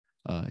的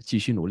继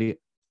续努力。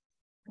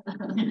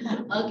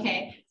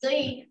Okay,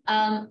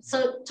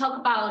 so talk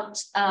about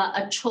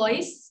a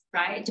choice,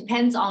 right? It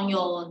depends on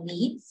your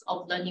needs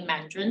of learning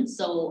Mandarin.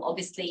 So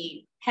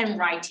obviously,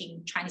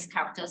 handwriting Chinese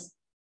characters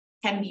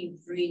can be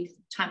really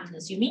time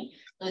consuming.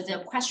 So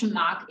the question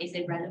mark, is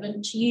it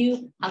relevant to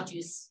you? How do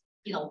you,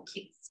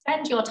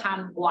 spend your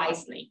time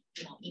wisely,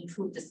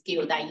 improve the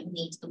skill that you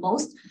need the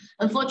most.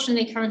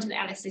 Unfortunately, currently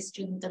LSE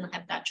students don't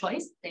have that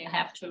choice. They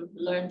have to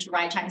learn to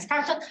write Chinese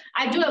characters.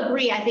 I do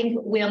agree. I think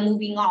we are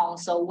moving on.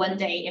 So one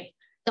day, if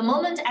the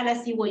moment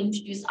LSE will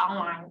introduce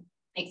online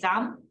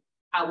exam,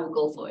 I will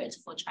go for it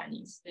for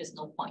Chinese. There's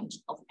no point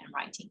of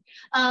handwriting.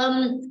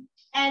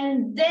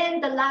 And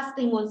then the last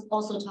thing was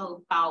also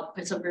talk about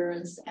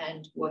perseverance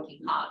and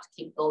working hard,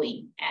 keep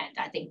going. And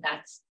I think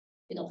that's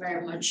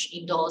very much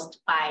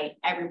endorsed by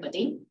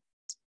everybody.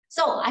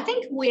 So I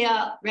think we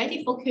are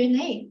ready for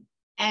Q&A.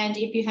 And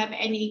if you have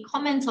any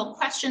comments or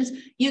questions,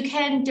 you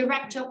can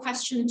direct your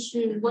question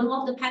to one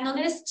of the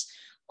panelists,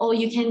 or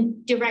you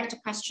can direct a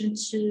question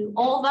to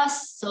all of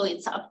us. So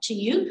it's up to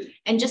you.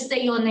 And just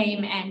say your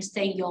name and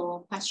say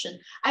your question.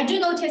 I do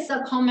notice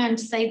a comment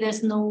say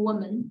there's no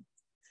woman.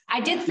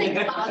 I did think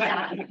about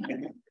that.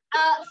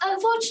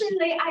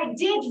 Unfortunately, I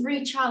did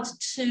reach out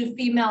to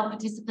female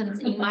participants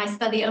in my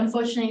study.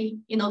 Unfortunately,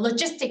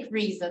 logistic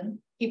reason,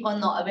 people are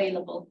not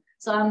available.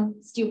 So I'm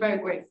still very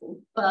grateful.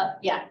 But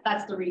yeah,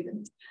 that's the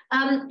reason.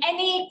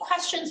 Any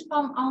questions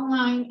from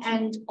online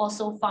and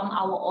also from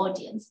our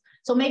audience?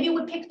 So maybe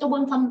we pick the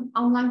one from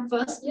online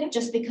first,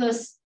 just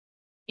because,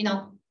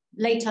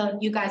 later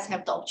you guys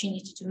have the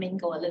opportunity to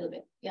mingle a little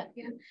bit. Yeah.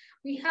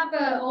 We have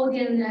an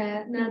audience,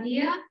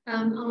 Nadia,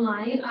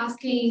 online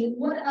asking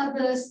what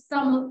are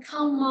some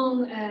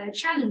common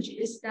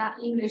challenges that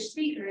English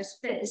speakers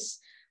face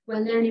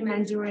when learning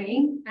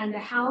Mandarin, and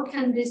how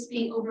can this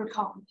be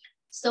overcome?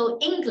 So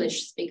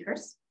English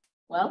speakers,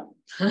 well,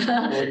 so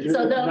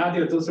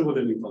Nadia 都是我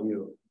的女朋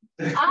友。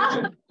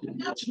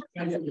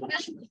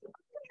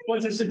或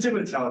者是这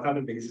么巧，她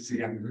的名字是一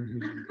样的。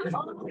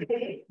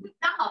Okay.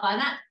 那好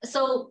吧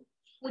，so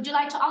would you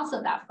like to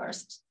answer that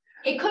first?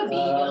 It could be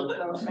your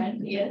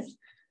girlfriend, yes.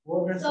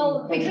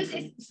 So because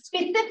it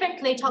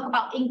specifically talk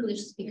about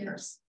English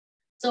speakers.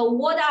 So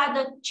what are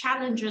the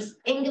challenges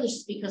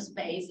English speakers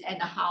face,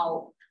 and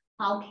how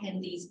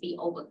can these be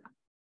overcome?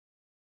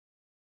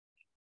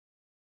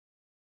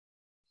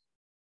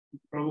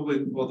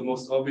 Probably, well, the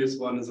most obvious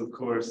one is, of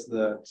course,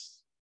 that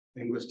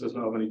English does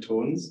not have any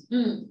tones.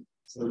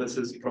 So this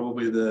is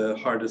probably the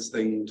hardest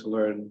thing to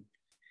learn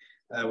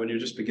when you're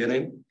just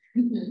beginning.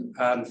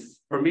 And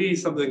for me,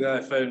 something that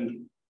I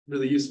found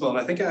really useful, and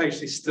I think I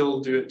actually still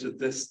do it to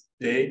this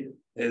day,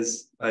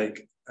 is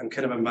like I'm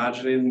kind of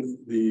imagining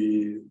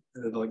the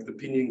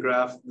pinyin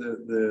graph,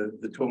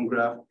 the tone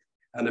graph,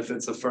 and if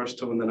it's a first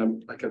tone, then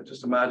I'm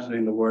just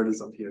imagining the word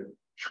is up here.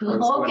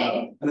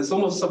 Okay. And it's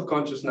almost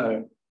subconscious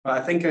now. But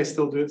I think I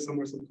still do it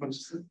somewhere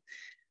subconsciously.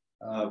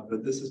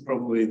 But this is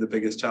probably the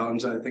biggest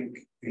challenge I think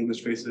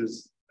English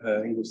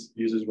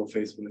users will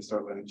face when they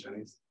start learning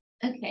Chinese.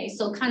 Okay,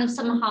 so kind of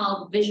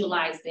somehow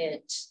visualize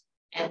it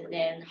and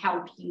then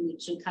help you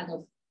to kind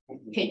of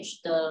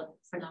pitch the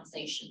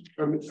pronunciation.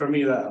 For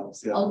me, that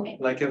helps, yeah. Okay.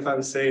 Like if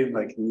I'm saying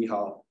like ni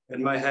hao,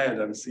 in my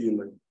head, I'm seeing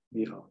like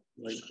ni hao.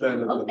 Like,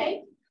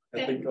 okay.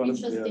 I think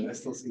honestly, yeah, I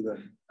still see that.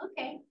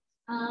 Okay.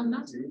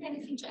 Martin,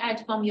 anything to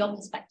add from your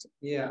perspective?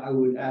 Yeah, I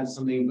would add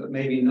something, but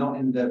maybe not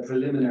in the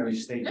preliminary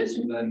stages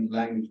of learning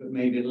language, but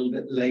maybe a little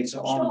bit later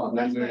on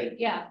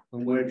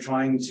when we're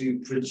trying to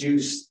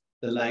produce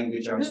the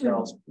language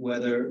ourselves,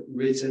 whether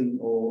written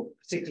or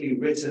particularly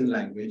written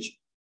language.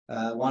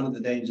 One of the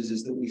dangers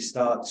is that we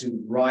start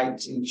to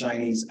write in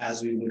Chinese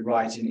as we would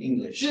write in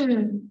English.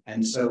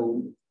 And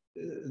so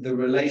the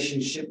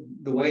relationship,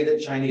 the way that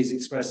Chinese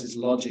expresses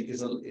logic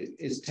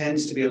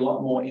tends to be a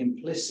lot more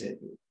implicit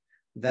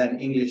than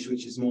English,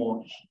 which is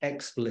more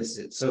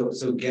explicit. So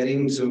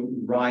getting to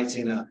write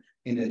in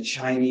a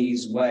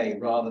Chinese way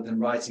rather than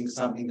writing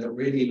something that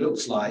really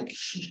looks like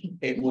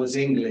it was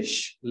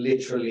English,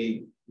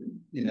 literally,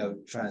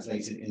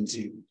 translated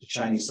into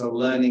Chinese. So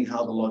learning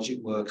how the logic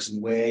works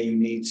and where you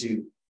need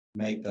to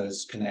make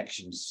those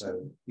connections.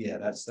 So yeah,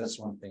 that's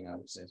one thing I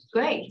would say.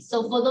 Great.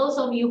 So for those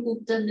of you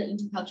who've done the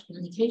intercultural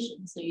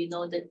communication, so you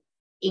know the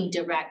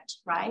indirect,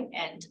 right?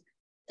 And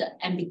the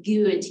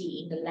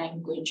ambiguity in the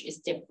language is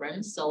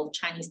different. So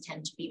Chinese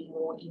tend to be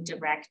more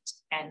indirect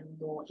and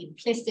more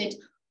implicit,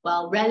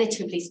 while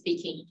relatively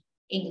speaking,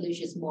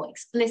 English is more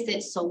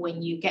explicit. So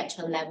when you get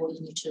to a level,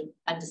 you need to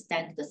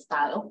understand the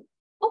style.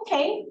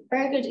 Okay,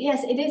 very good.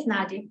 Yes, it is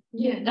Nadia.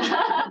 Yeah.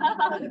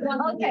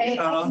 Okay,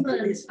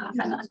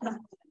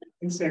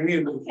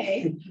 excellent.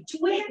 Okay. Do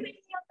we have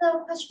any other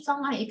questions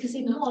online? Because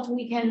if not,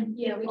 we can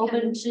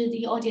open to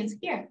the audience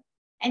here.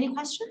 Any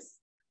questions?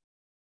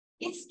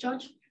 Yes,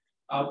 George.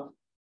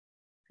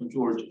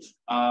 George，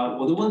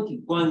我的问题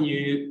关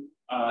于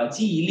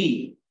记忆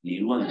力理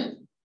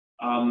论。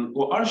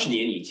我20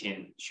年以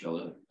前学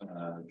了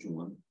中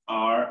文，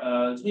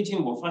而最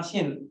近我发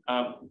现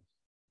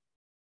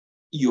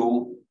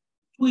有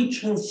对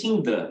称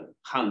性的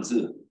汉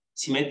字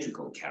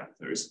 （symmetrical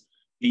characters）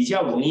 比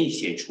较容易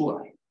写出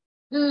来，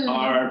嗯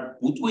而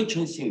不对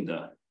称性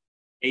的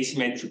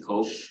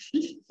asymmetrical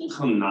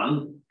很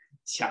难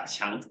想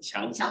起来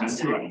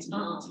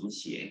怎么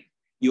写。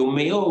有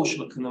没有什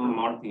么可能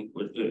Martin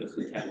或者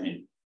和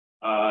Kevin，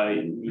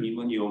 你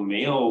们有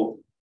没有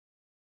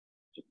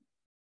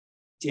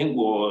见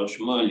过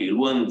什么理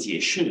论解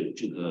释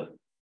这个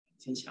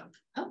现象？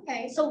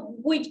 Okay, so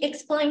we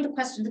explained the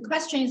question. The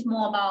question is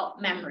more about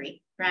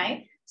memory,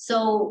 right?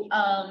 So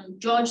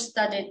George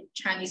studied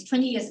Chinese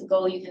 20 years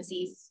ago. You can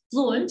see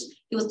Fluent.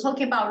 He was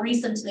talking about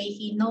recently,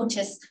 he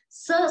noticed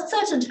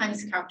certain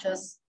Chinese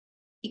characters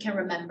he can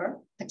remember,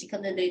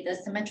 particularly the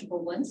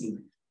symmetrical ones.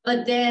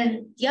 But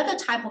then the other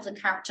type of the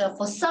character,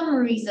 for some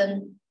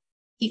reason,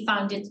 he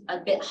found it a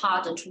bit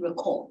harder to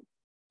recall,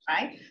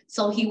 right?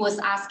 So he was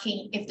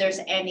asking if there's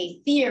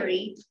any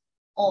theory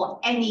or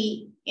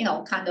any,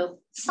 kind of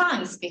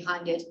science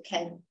behind it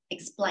can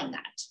explain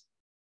that.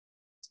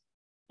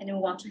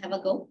 Anyone want to have a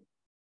go?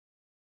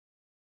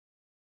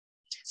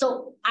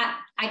 So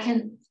I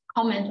can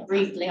comment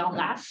briefly on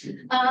that.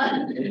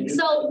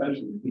 So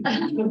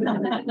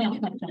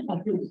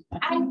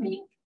I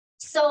think,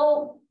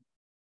 so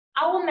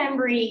our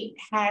memory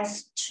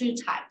has two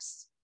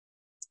types.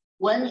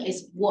 One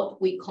is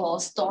what we call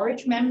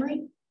storage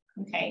memory,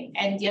 okay?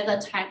 And the other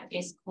type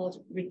is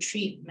called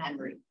retrieve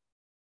memory.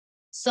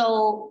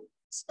 So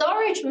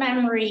storage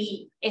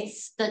memory,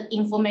 it's the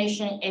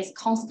information is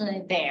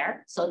constantly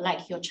there. So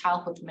like your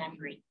childhood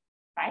memory,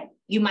 right?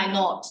 You might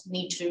not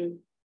need to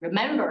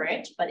remember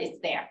it, but it's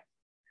there.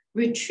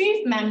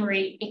 Retrieve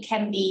memory, it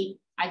can be,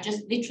 I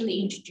just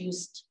literally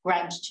introduced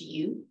Grant to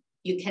you.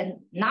 You can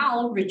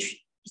now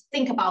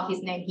think about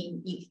his name,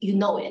 you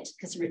know it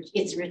because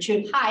it's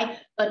retrieved high,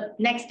 but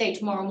next day,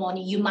 tomorrow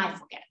morning, you might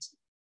forget.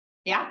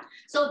 Yeah.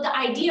 So the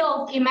idea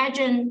of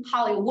imagine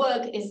how it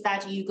works is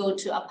that you go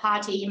to a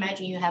party,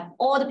 imagine you have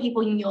all the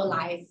people in your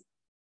life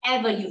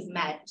ever you've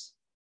met,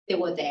 they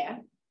were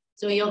there.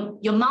 So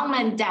your mom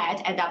and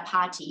dad at that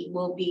party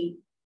will be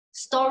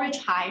storage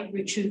high,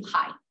 retrieve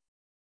high,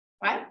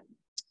 right?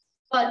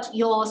 But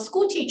your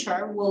school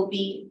teacher will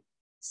be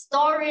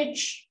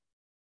storage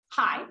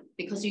high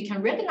because you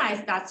can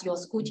recognize that's your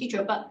school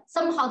teacher, but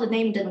somehow the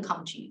name didn't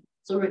come to you.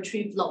 So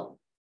retrieve low,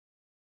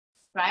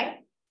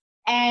 right?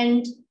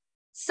 And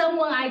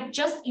someone I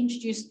just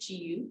introduced to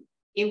you,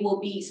 it will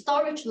be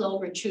storage low,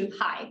 retrieve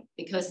high,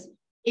 because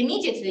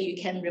immediately you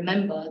can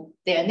remember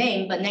their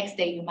name, but next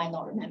day you might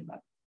not remember.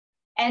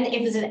 And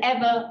if there's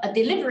ever a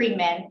delivery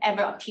man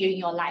ever appear in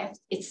your life,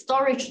 it's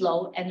storage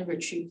low and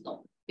retrieve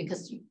low,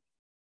 because you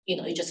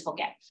just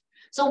forget.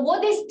 So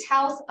what this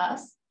tells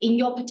us in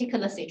your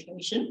particular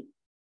situation,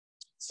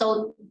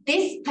 so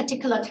this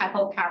particular type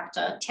of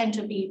character tend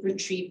to be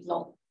retrieve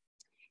low.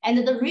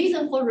 And the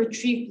reason for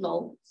retrieve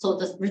low, so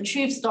the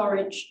retrieve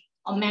storage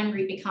or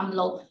memory become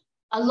low,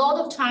 a lot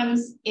of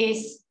times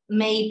is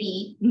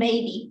maybe,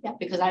 yeah,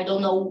 because I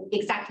don't know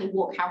exactly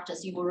what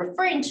characters you were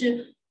referring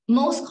to.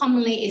 Most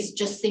commonly is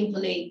just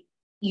simply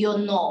you're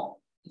not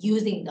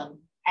using them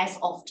as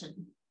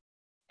often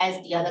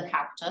as the other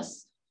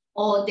characters,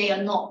 or they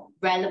are not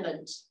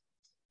relevant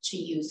to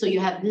you. So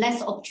you have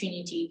less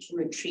opportunity to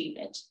retrieve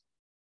it.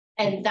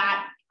 And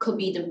that could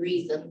be the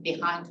reason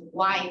behind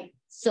why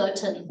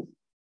certain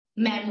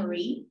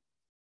memory,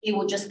 it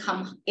will just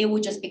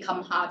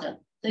become harder.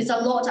 There's a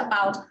lot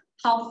about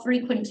how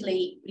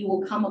frequently you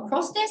will come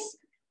across this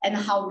and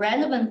how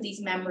relevant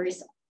these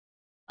memories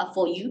are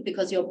for you,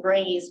 because your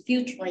brain is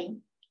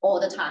filtering all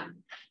the time.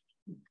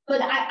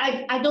 But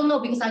I don't know,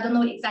 because I don't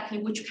know exactly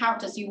which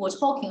characters you were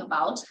talking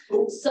about.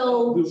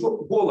 So 比如说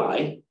过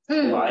来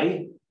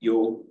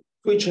有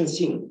对称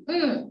性，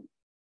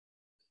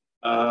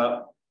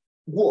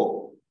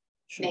过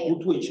是不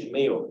对称，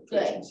没有对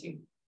称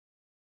性。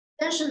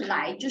但是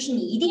来就是你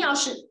一定要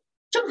是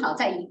正好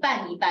在一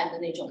半一半的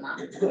那种吗？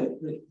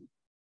对，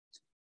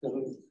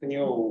很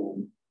有。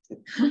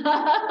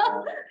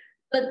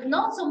But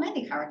not so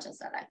many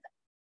characters are like that.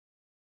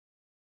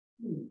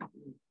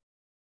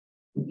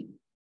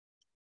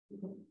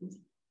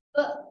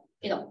 But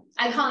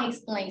I can't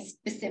explain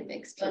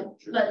specifics,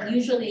 but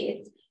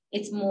usually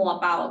it's more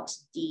about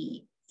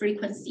the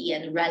frequency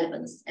and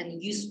relevance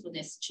and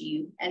usefulness to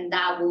you, and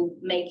that will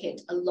make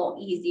it a lot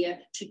easier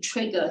to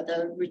trigger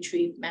the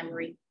retrieve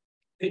memory.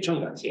 非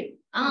常感谢。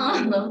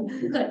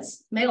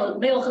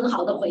没有很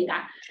好的回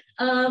答。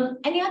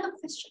Any other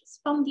questions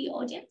from the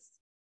audience?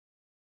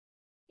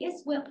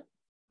 Yes, Will.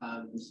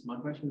 So my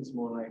question is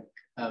more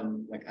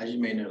like as you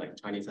may know, like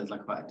Chinese has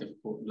like quite a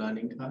difficult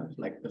learning curve.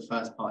 Like the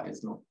first part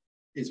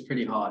it's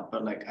pretty hard,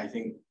 but like I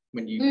think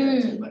when you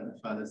get to like the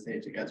further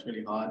stage, it gets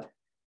really hard.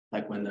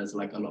 Like when there's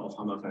like a lot of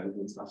homophones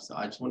and stuff. So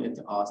I just wanted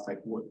to ask,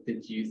 like, what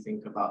did you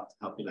think about to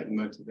help you like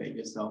motivate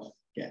yourself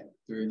get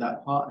through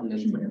that part and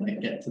then like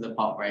get to the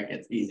part where it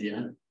gets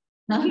easier?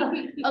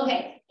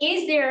 Okay,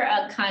 is there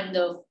a kind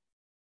of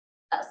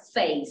a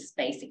phase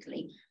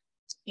basically?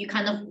 You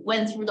kind of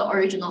went through the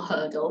original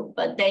hurdle,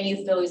 but then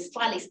you feel it's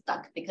slightly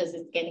stuck because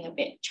it's getting a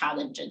bit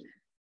challenging.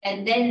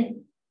 And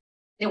then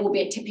there will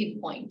be a tipping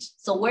point.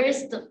 So where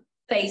is the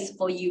faced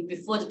for you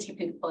before the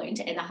tipping point,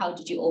 and how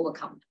did you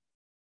overcome it?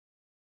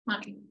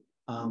 Martin.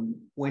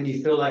 When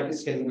you feel like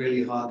it's getting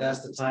really hard,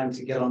 that's the time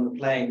to get on the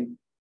plane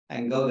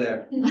and go there.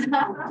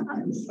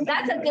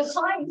 That's a good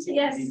point,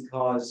 yes.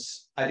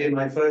 Because I did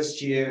my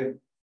first year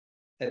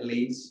at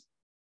Leeds,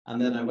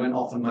 and then I went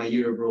off on my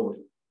year abroad.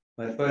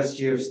 My first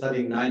year of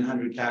studying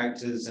 900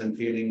 characters and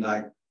feeling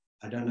like,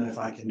 I don't know if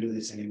I can do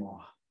this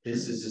anymore.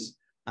 This is just,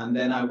 and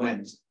then I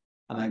went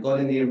and I got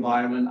in the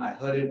environment. I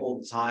heard it all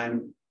the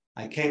time.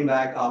 I came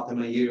back after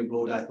my year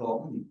abroad. I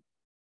thought,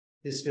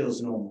 this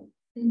feels normal.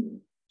 Mm-hmm.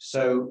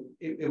 So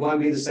it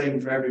won't be the same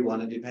for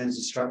everyone. It depends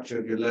the structure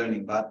of your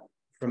learning. But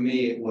for me,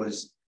 it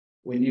was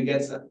when you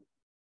get to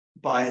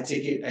buy a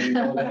ticket and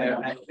go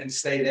there and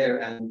stay there.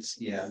 And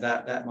yeah,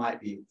 that might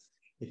be,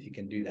 if you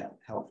can do that,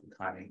 helpful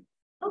timing.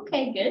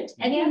 Okay, good.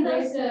 And Any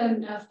there's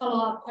other? a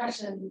follow-up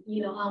question,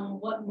 on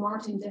what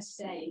Martin just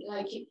said.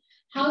 Like,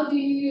 how do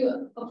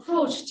you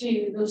approach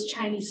to those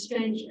Chinese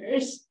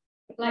strangers?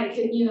 Like,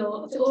 to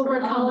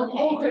overcome the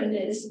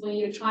awkwardness when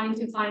you're trying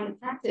to find a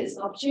practice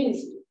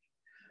opportunity.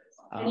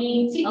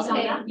 Any tips on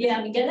that?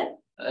 Yeah, we get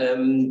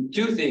it.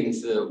 Two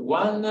things.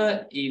 One,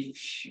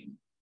 if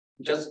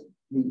just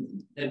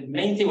the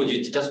main thing was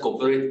you just go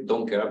for it,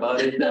 don't care about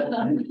it.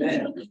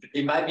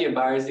 It might be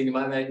embarrassing, you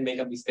might make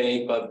a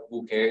mistake, but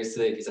who cares?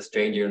 If it's a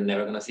stranger, you're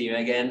never gonna see him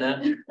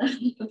again.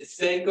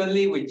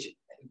 Secondly, which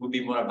would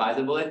be more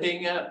advisable, I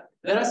think,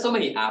 there are so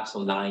many apps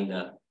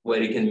online where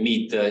you can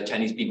meet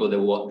Chinese people that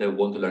want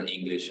to learn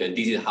English.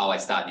 This is how I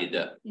studied.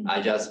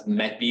 I just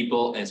met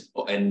people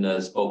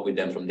and spoke with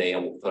them from day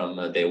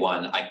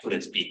one. I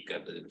couldn't speak,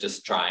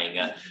 just trying.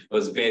 It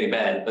was very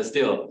bad, but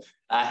still,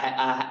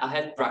 I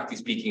had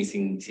practiced speaking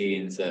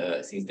since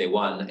day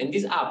one. And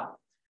this app,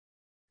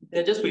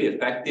 they're just really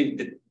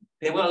effective.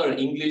 They want to learn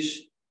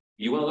English.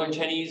 You want to learn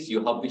Chinese.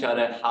 You help each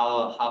other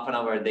half an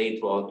hour a day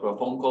through a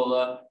phone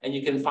call, and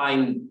you can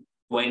find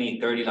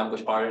 20, 30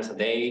 language partners a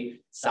day.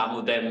 Some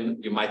of them,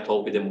 you might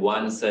talk with them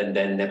once and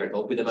then never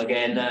talk with them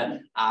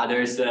again.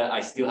 Others, I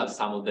still have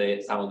some of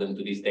them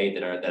to this day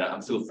that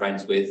I'm still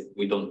friends with.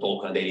 We don't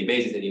talk on a daily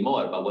basis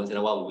anymore, but once in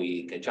a while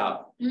we catch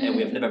up. And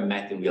we have never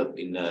met in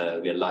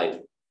real life.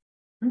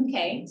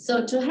 Okay,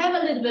 so to have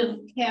a little bit of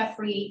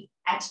carefree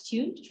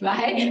attitude,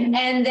 right?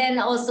 And then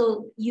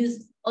also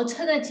use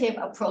alternative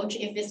approach.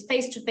 If it's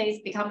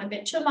face-to-face become a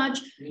bit too much,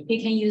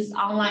 you can use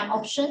online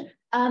option.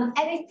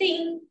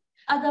 Anything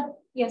other?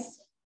 Yes.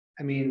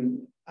 I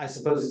mean, I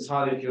suppose it's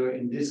hard if you're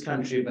in this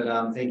country, but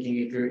I'm thinking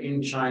if you're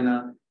in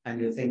China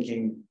and you're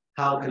thinking,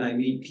 how can I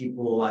meet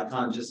people? I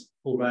can't just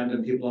pull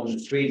random people on the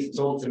street to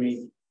talk to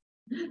me.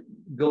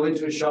 Go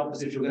into a shop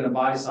as if you're going to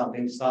buy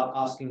something, start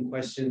asking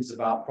questions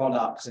about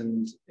products,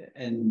 and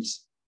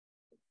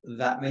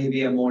that may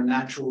be a more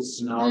natural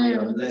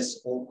scenario, less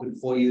awkward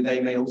for you.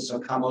 They may also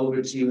come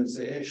over to you and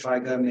say, hey, should I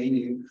go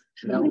menu?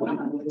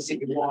 Let's see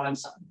if you want.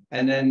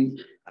 And then,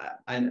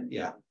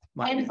 yeah.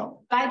 And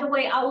by the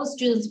way, our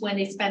students, when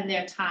they spend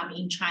their time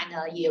in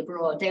China, a year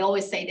abroad, they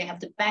always say they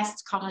have the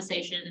best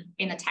conversation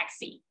in a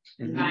taxi,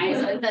 right?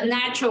 So it's a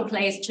natural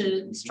place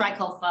to strike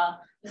off a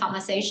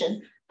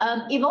conversation.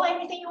 Ivo,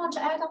 anything you want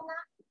to add on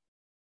that?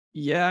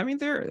 Yeah, I mean,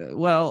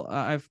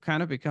 I've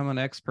kind of become an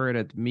expert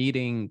at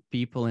meeting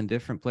people in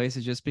different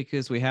places just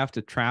because we have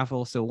to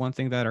travel. So one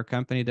thing that our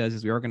company does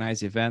is we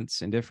organize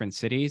events in different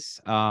cities,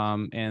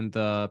 and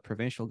the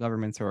provincial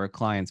governments are our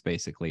clients,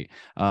 basically.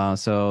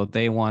 So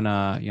they want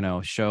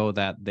to, show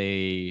that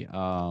they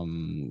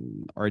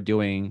are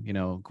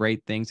doing,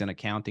 great things and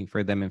accounting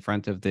for them in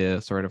front of the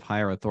sort of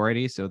higher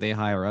authorities. So they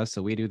hire us,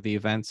 so we do the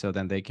event, so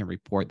then they can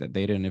report that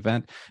they did an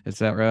event,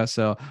 etc.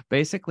 So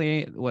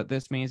basically what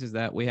this means is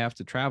that we have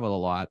to travel a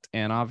lot,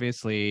 and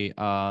obviously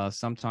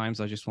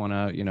sometimes I just want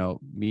to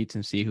meet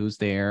and see who's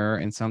there,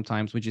 and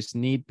sometimes we just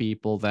need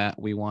people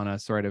that we want to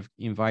sort of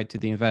invite to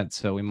the event.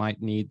 So we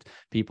might need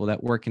people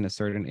that work in a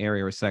certain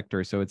area or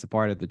sector, so it's a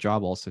part of the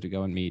job also to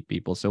go and meet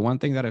people. So one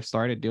thing that I've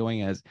started doing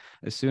is,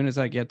 as soon as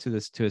I get to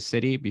a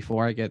city,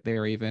 before I get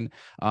there even,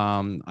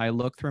 I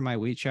look through my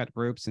WeChat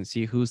groups and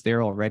see who's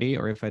there already,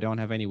 or if I don't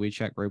have any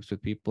WeChat groups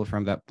with people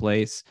from that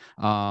place,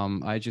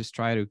 I just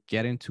try to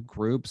get into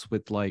groups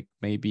with like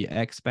maybe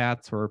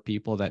expats or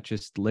people that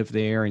just live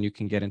there, and you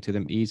can get into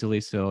them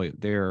easily. So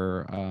there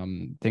are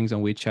things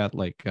on WeChat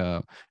like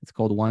it's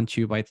called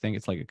OneTube, I think.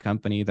 It's like a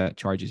company that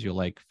charges you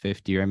like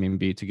 50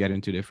 RMB to get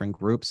into different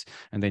groups,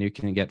 and then you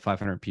can get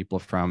 500 people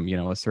from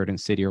a certain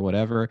city or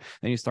whatever.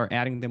 Then you start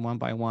adding them one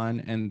by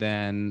one, and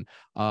then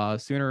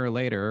sooner or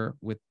later,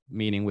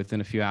 meaning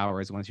within a few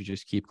hours, once you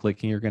just keep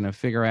clicking, you're going to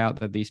figure out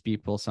that these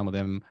people, some of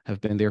them have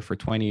been there for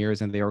 20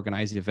 years and they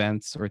organize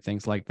events or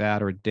things like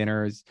that, or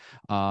dinners.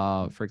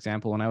 For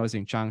example, when I was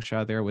in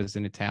Changsha, there was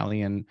an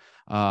Italian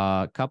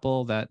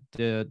couple that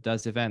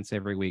does events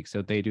every week.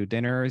 So they do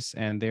dinners,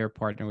 and they're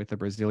partnering with a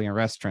Brazilian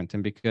restaurant.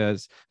 And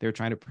because they're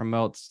trying to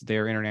promote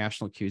their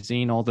international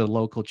cuisine, all the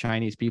local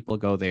Chinese people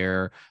go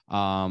there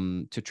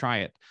to try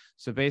it.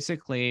 So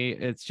basically,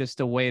 it's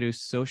just a way to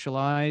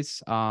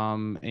socialize,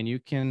 and you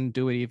can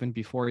do it even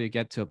before you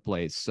get to a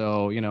place.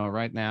 So, you know,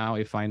 right now,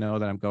 if I know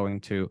that I'm going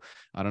to,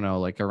 I don't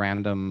know, like a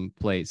random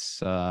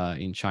place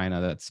in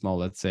China that's small,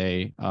 let's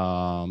say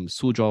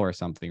Suzhou or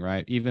something,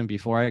 right? Even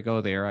before I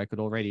go there, I could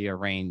already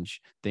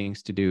arrange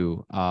things to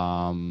do,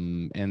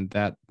 and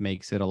that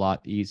makes it a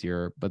lot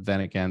easier. But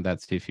then again,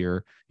 that's if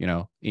you're, you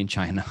know, in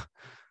China.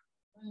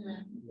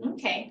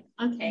 Okay,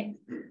 okay.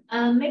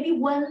 Maybe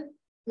one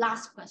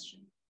last question.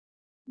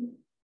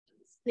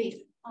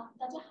 Please.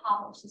 大家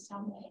好，我是小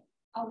美，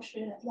我是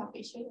亚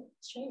北学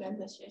员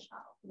的学生，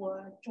我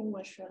中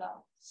文学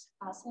了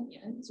3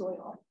年左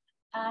右。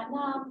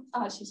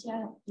首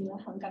先也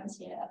很感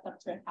谢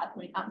Dr. 他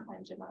为安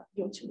排这么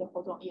有趣的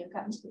活动，也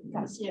感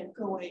谢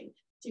各位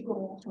提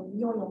供很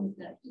有用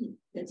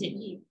的建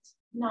议。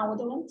那我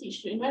的问题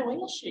是，因为我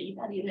也是意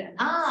大利人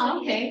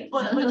OK， 我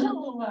想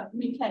问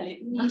米凯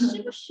里，你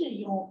是不是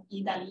用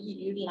意大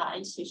利语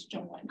来学习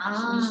中文，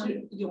还是你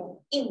是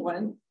用英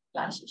文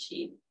来学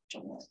习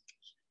中文？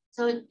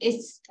 So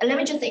let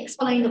me just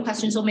explain the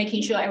question, so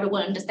making sure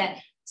everyone understand.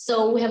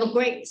 So we have a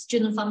great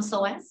student from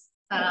SOAS,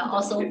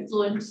 also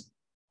Fluent,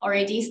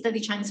 already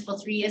studied Chinese for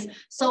 3 years.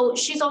 So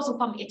she's also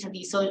from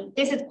Italy. So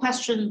this is a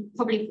question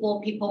probably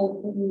for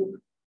people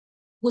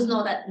who's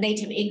not a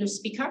native English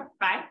speaker,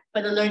 right?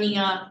 But learning,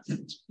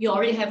 you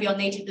already have your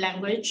native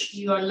language,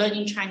 you are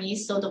learning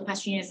Chinese. So the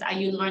question is, are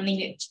you learning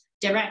it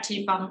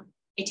directly from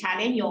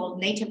Italian, your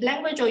native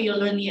language, or you're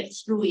learning it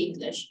through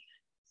English?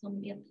 So,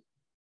 yeah.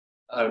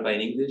 By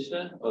English?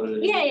 Or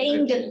Yeah,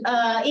 in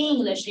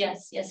English,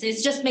 yes.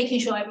 It's just making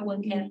sure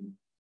everyone can.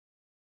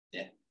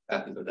 Yeah,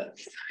 happy for that.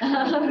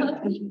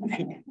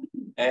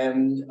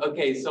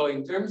 Okay, so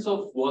in terms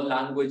of what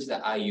language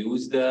that I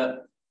used,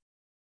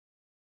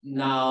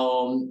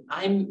 now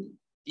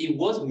it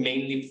was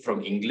mainly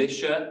from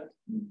English,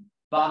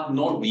 but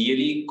not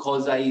really,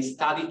 because I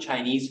studied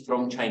Chinese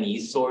from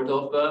Chinese, sort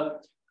of.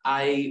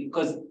 I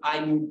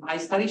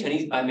studied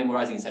Chinese by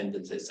memorizing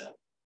sentences.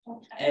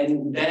 Okay.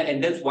 And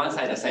that's one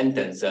side of a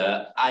sentence.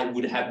 I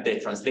would have the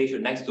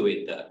translation next to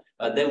it.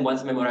 Then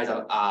once I memorize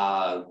a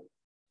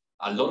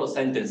lot of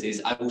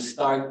sentences, I will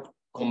start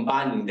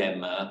combining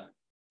them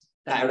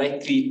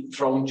directly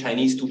from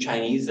Chinese to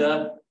Chinese.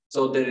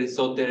 So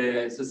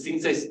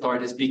since I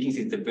started speaking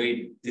since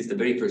the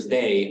very first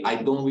day,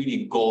 I don't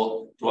really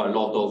go through a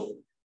lot of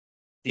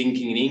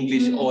thinking in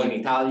English or in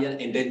Italian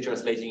and then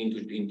translating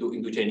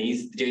into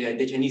Chinese.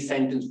 The Chinese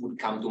sentence would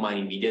come to mind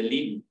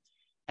immediately.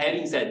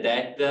 Having said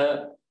that,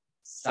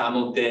 some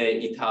of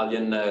the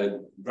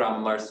Italian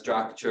grammar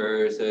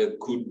structures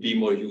could be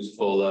more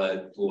useful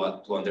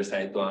to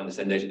understand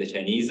the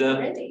Chinese.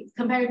 Really?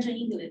 Compared to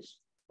English?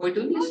 For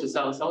English,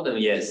 some of them,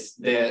 yes.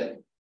 The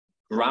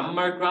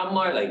grammar,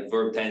 like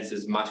verb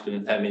tenses,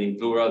 masculine, feminine,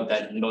 plural,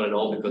 that not at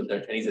all, because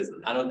the Chinese is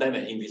none of them,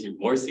 and English is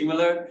more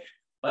similar.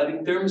 But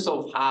in terms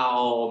of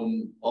how,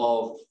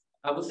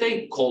 I would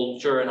say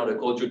culture and how the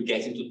culture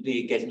gets into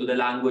the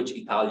language,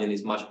 Italian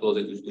is much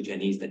closer to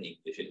Chinese than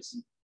English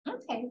is.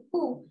 Okay,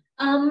 cool.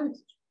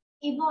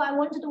 Ivo, I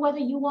wondered whether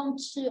you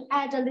want to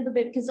add a little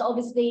bit, because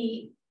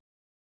obviously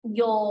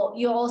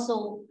you're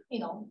also, you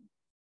know,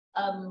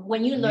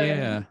 when you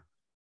learn,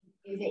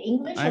 is it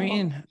English? I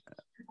mean,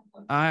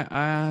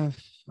 I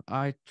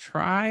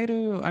try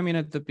to. I mean,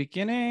 at the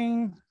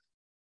beginning,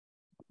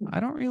 I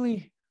don't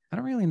really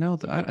know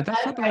that.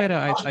 That's not the way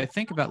that I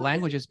think about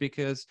languages,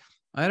 because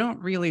I don't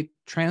really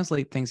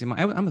translate things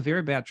I'm a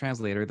very bad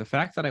translator. The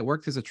fact that I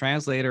worked as a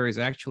translator is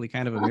actually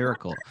kind of a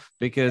miracle,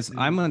 because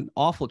I'm an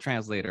awful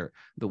translator.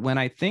 But when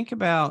I think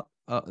about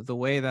the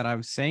way that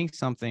I'm saying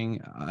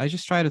something, I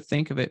just try to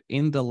think of it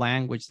in the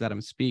language that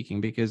I'm speaking,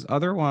 because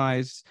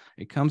otherwise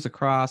it comes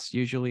across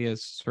usually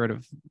as sort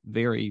of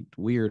very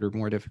weird or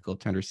more difficult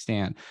to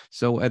understand.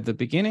 So at the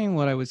beginning,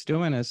 what I was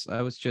doing is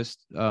I was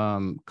just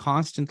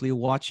constantly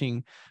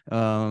watching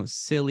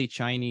silly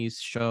Chinese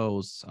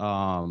shows.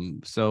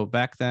 So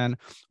back then,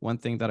 one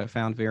thing that I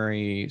found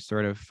very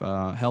sort of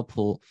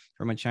helpful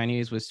from a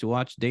Chinese was to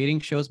watch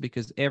dating shows,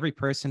 because every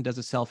person does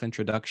a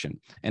self-introduction,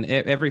 and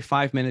every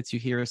 5 minutes you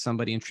hear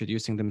somebody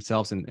introducing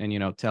themselves and you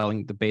know,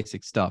 telling the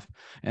basic stuff.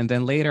 And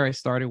then later I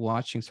started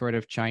watching sort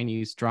of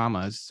Chinese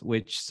dramas,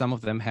 which some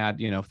of them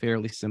had, you know,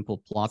 fairly simple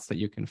plots that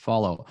you can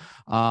follow.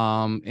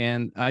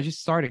 And I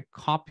just started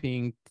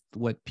copying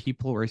what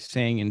people were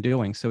saying and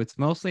doing. So it's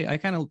mostly, I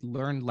kind of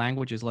learned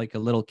languages like a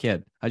little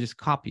kid. I just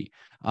copy.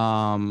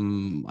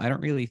 I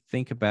don't really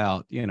think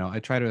about, you know, I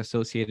try to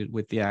associate it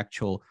with the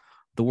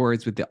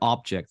words with the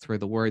objects, or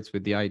the words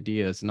with the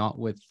ideas, not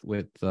with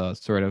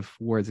sort of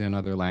words in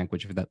another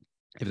language,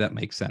 if that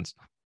makes sense.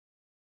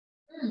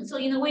 So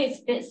in a way, it's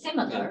a bit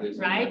similar,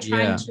 right?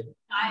 Trying to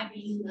dive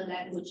into the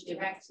language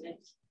directly.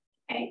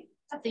 Okay,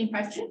 that's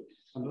impressive.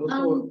 And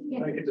also,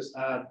 if I could just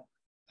add,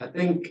 I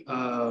think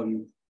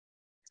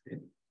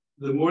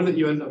the more that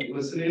you end up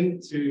listening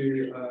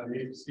to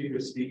native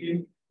speakers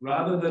speaking,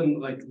 rather than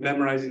like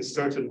memorizing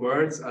certain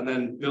words and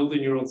then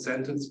building your own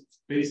sentence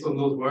based on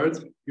those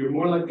words, you're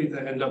more likely to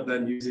end up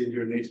then using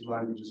your native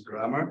language's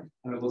grammar,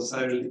 and it will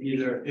sound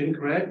either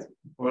incorrect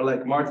or,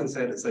 like Martin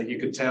said, it's like you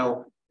could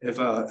tell if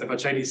a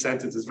Chinese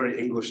sentence is very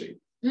Englishy.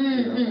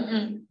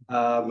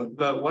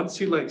 But once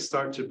you like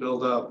start to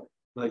build up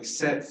like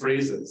set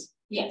phrases,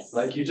 yes,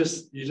 like you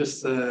just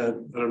I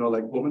don't know,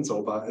 like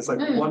womansoba, it's like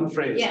one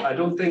phrase. Yeah. I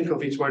don't think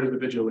of each word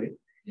individually.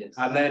 Yes.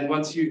 And then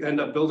once you end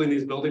up building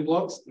these building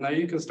blocks, now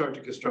you can start to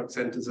construct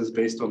sentences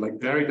based on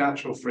like very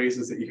natural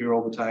phrases that you hear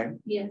all the time.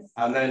 yes.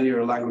 And then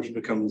your language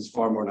becomes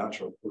far more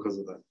natural because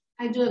of that.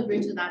 I do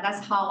agree to that. That's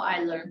how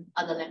I learn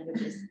other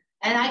languages.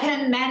 And I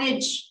can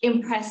manage,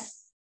 impress,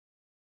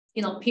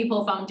 you know,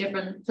 people from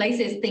different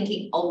places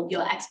thinking, oh,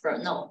 you're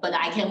expert. No, but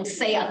I can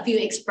say a few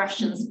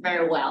expressions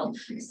very well.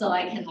 So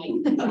I can like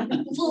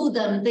fool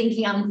them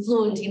thinking I'm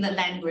fluent in the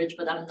language,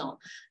 but I'm not.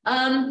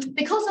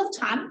 Because of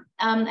time,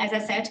 as I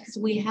said, because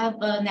we have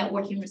a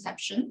networking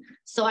reception.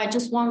 So I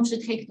just want to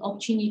take the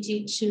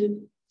opportunity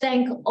to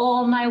thank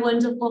all my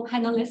wonderful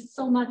panelists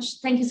so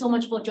much. Thank you so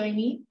much for joining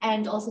me.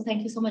 And also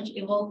thank you so much,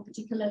 Ivo,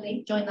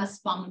 particularly join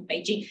us from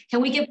Beijing.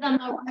 Can we give them a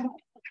round of applause?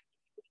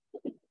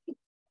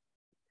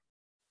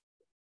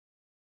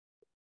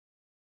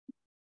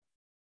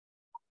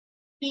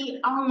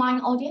 The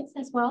online audience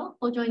as well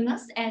for joining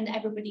us and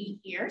everybody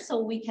here.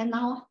 So we can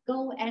now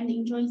go and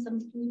enjoy some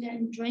food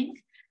and drink.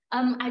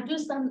 I do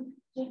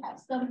have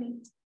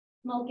some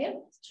small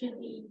gifts to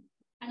the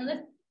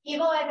panelists.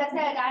 Ivo, as I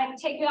said, I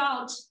take you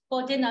out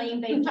for dinner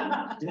in Beijing.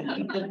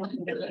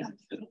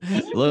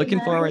 Looking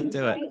forward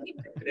to it.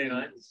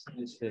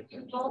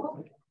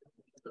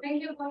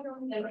 Thank you for your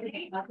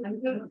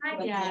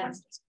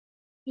yes.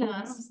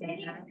 Yes.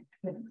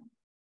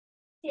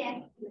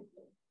 Yeah.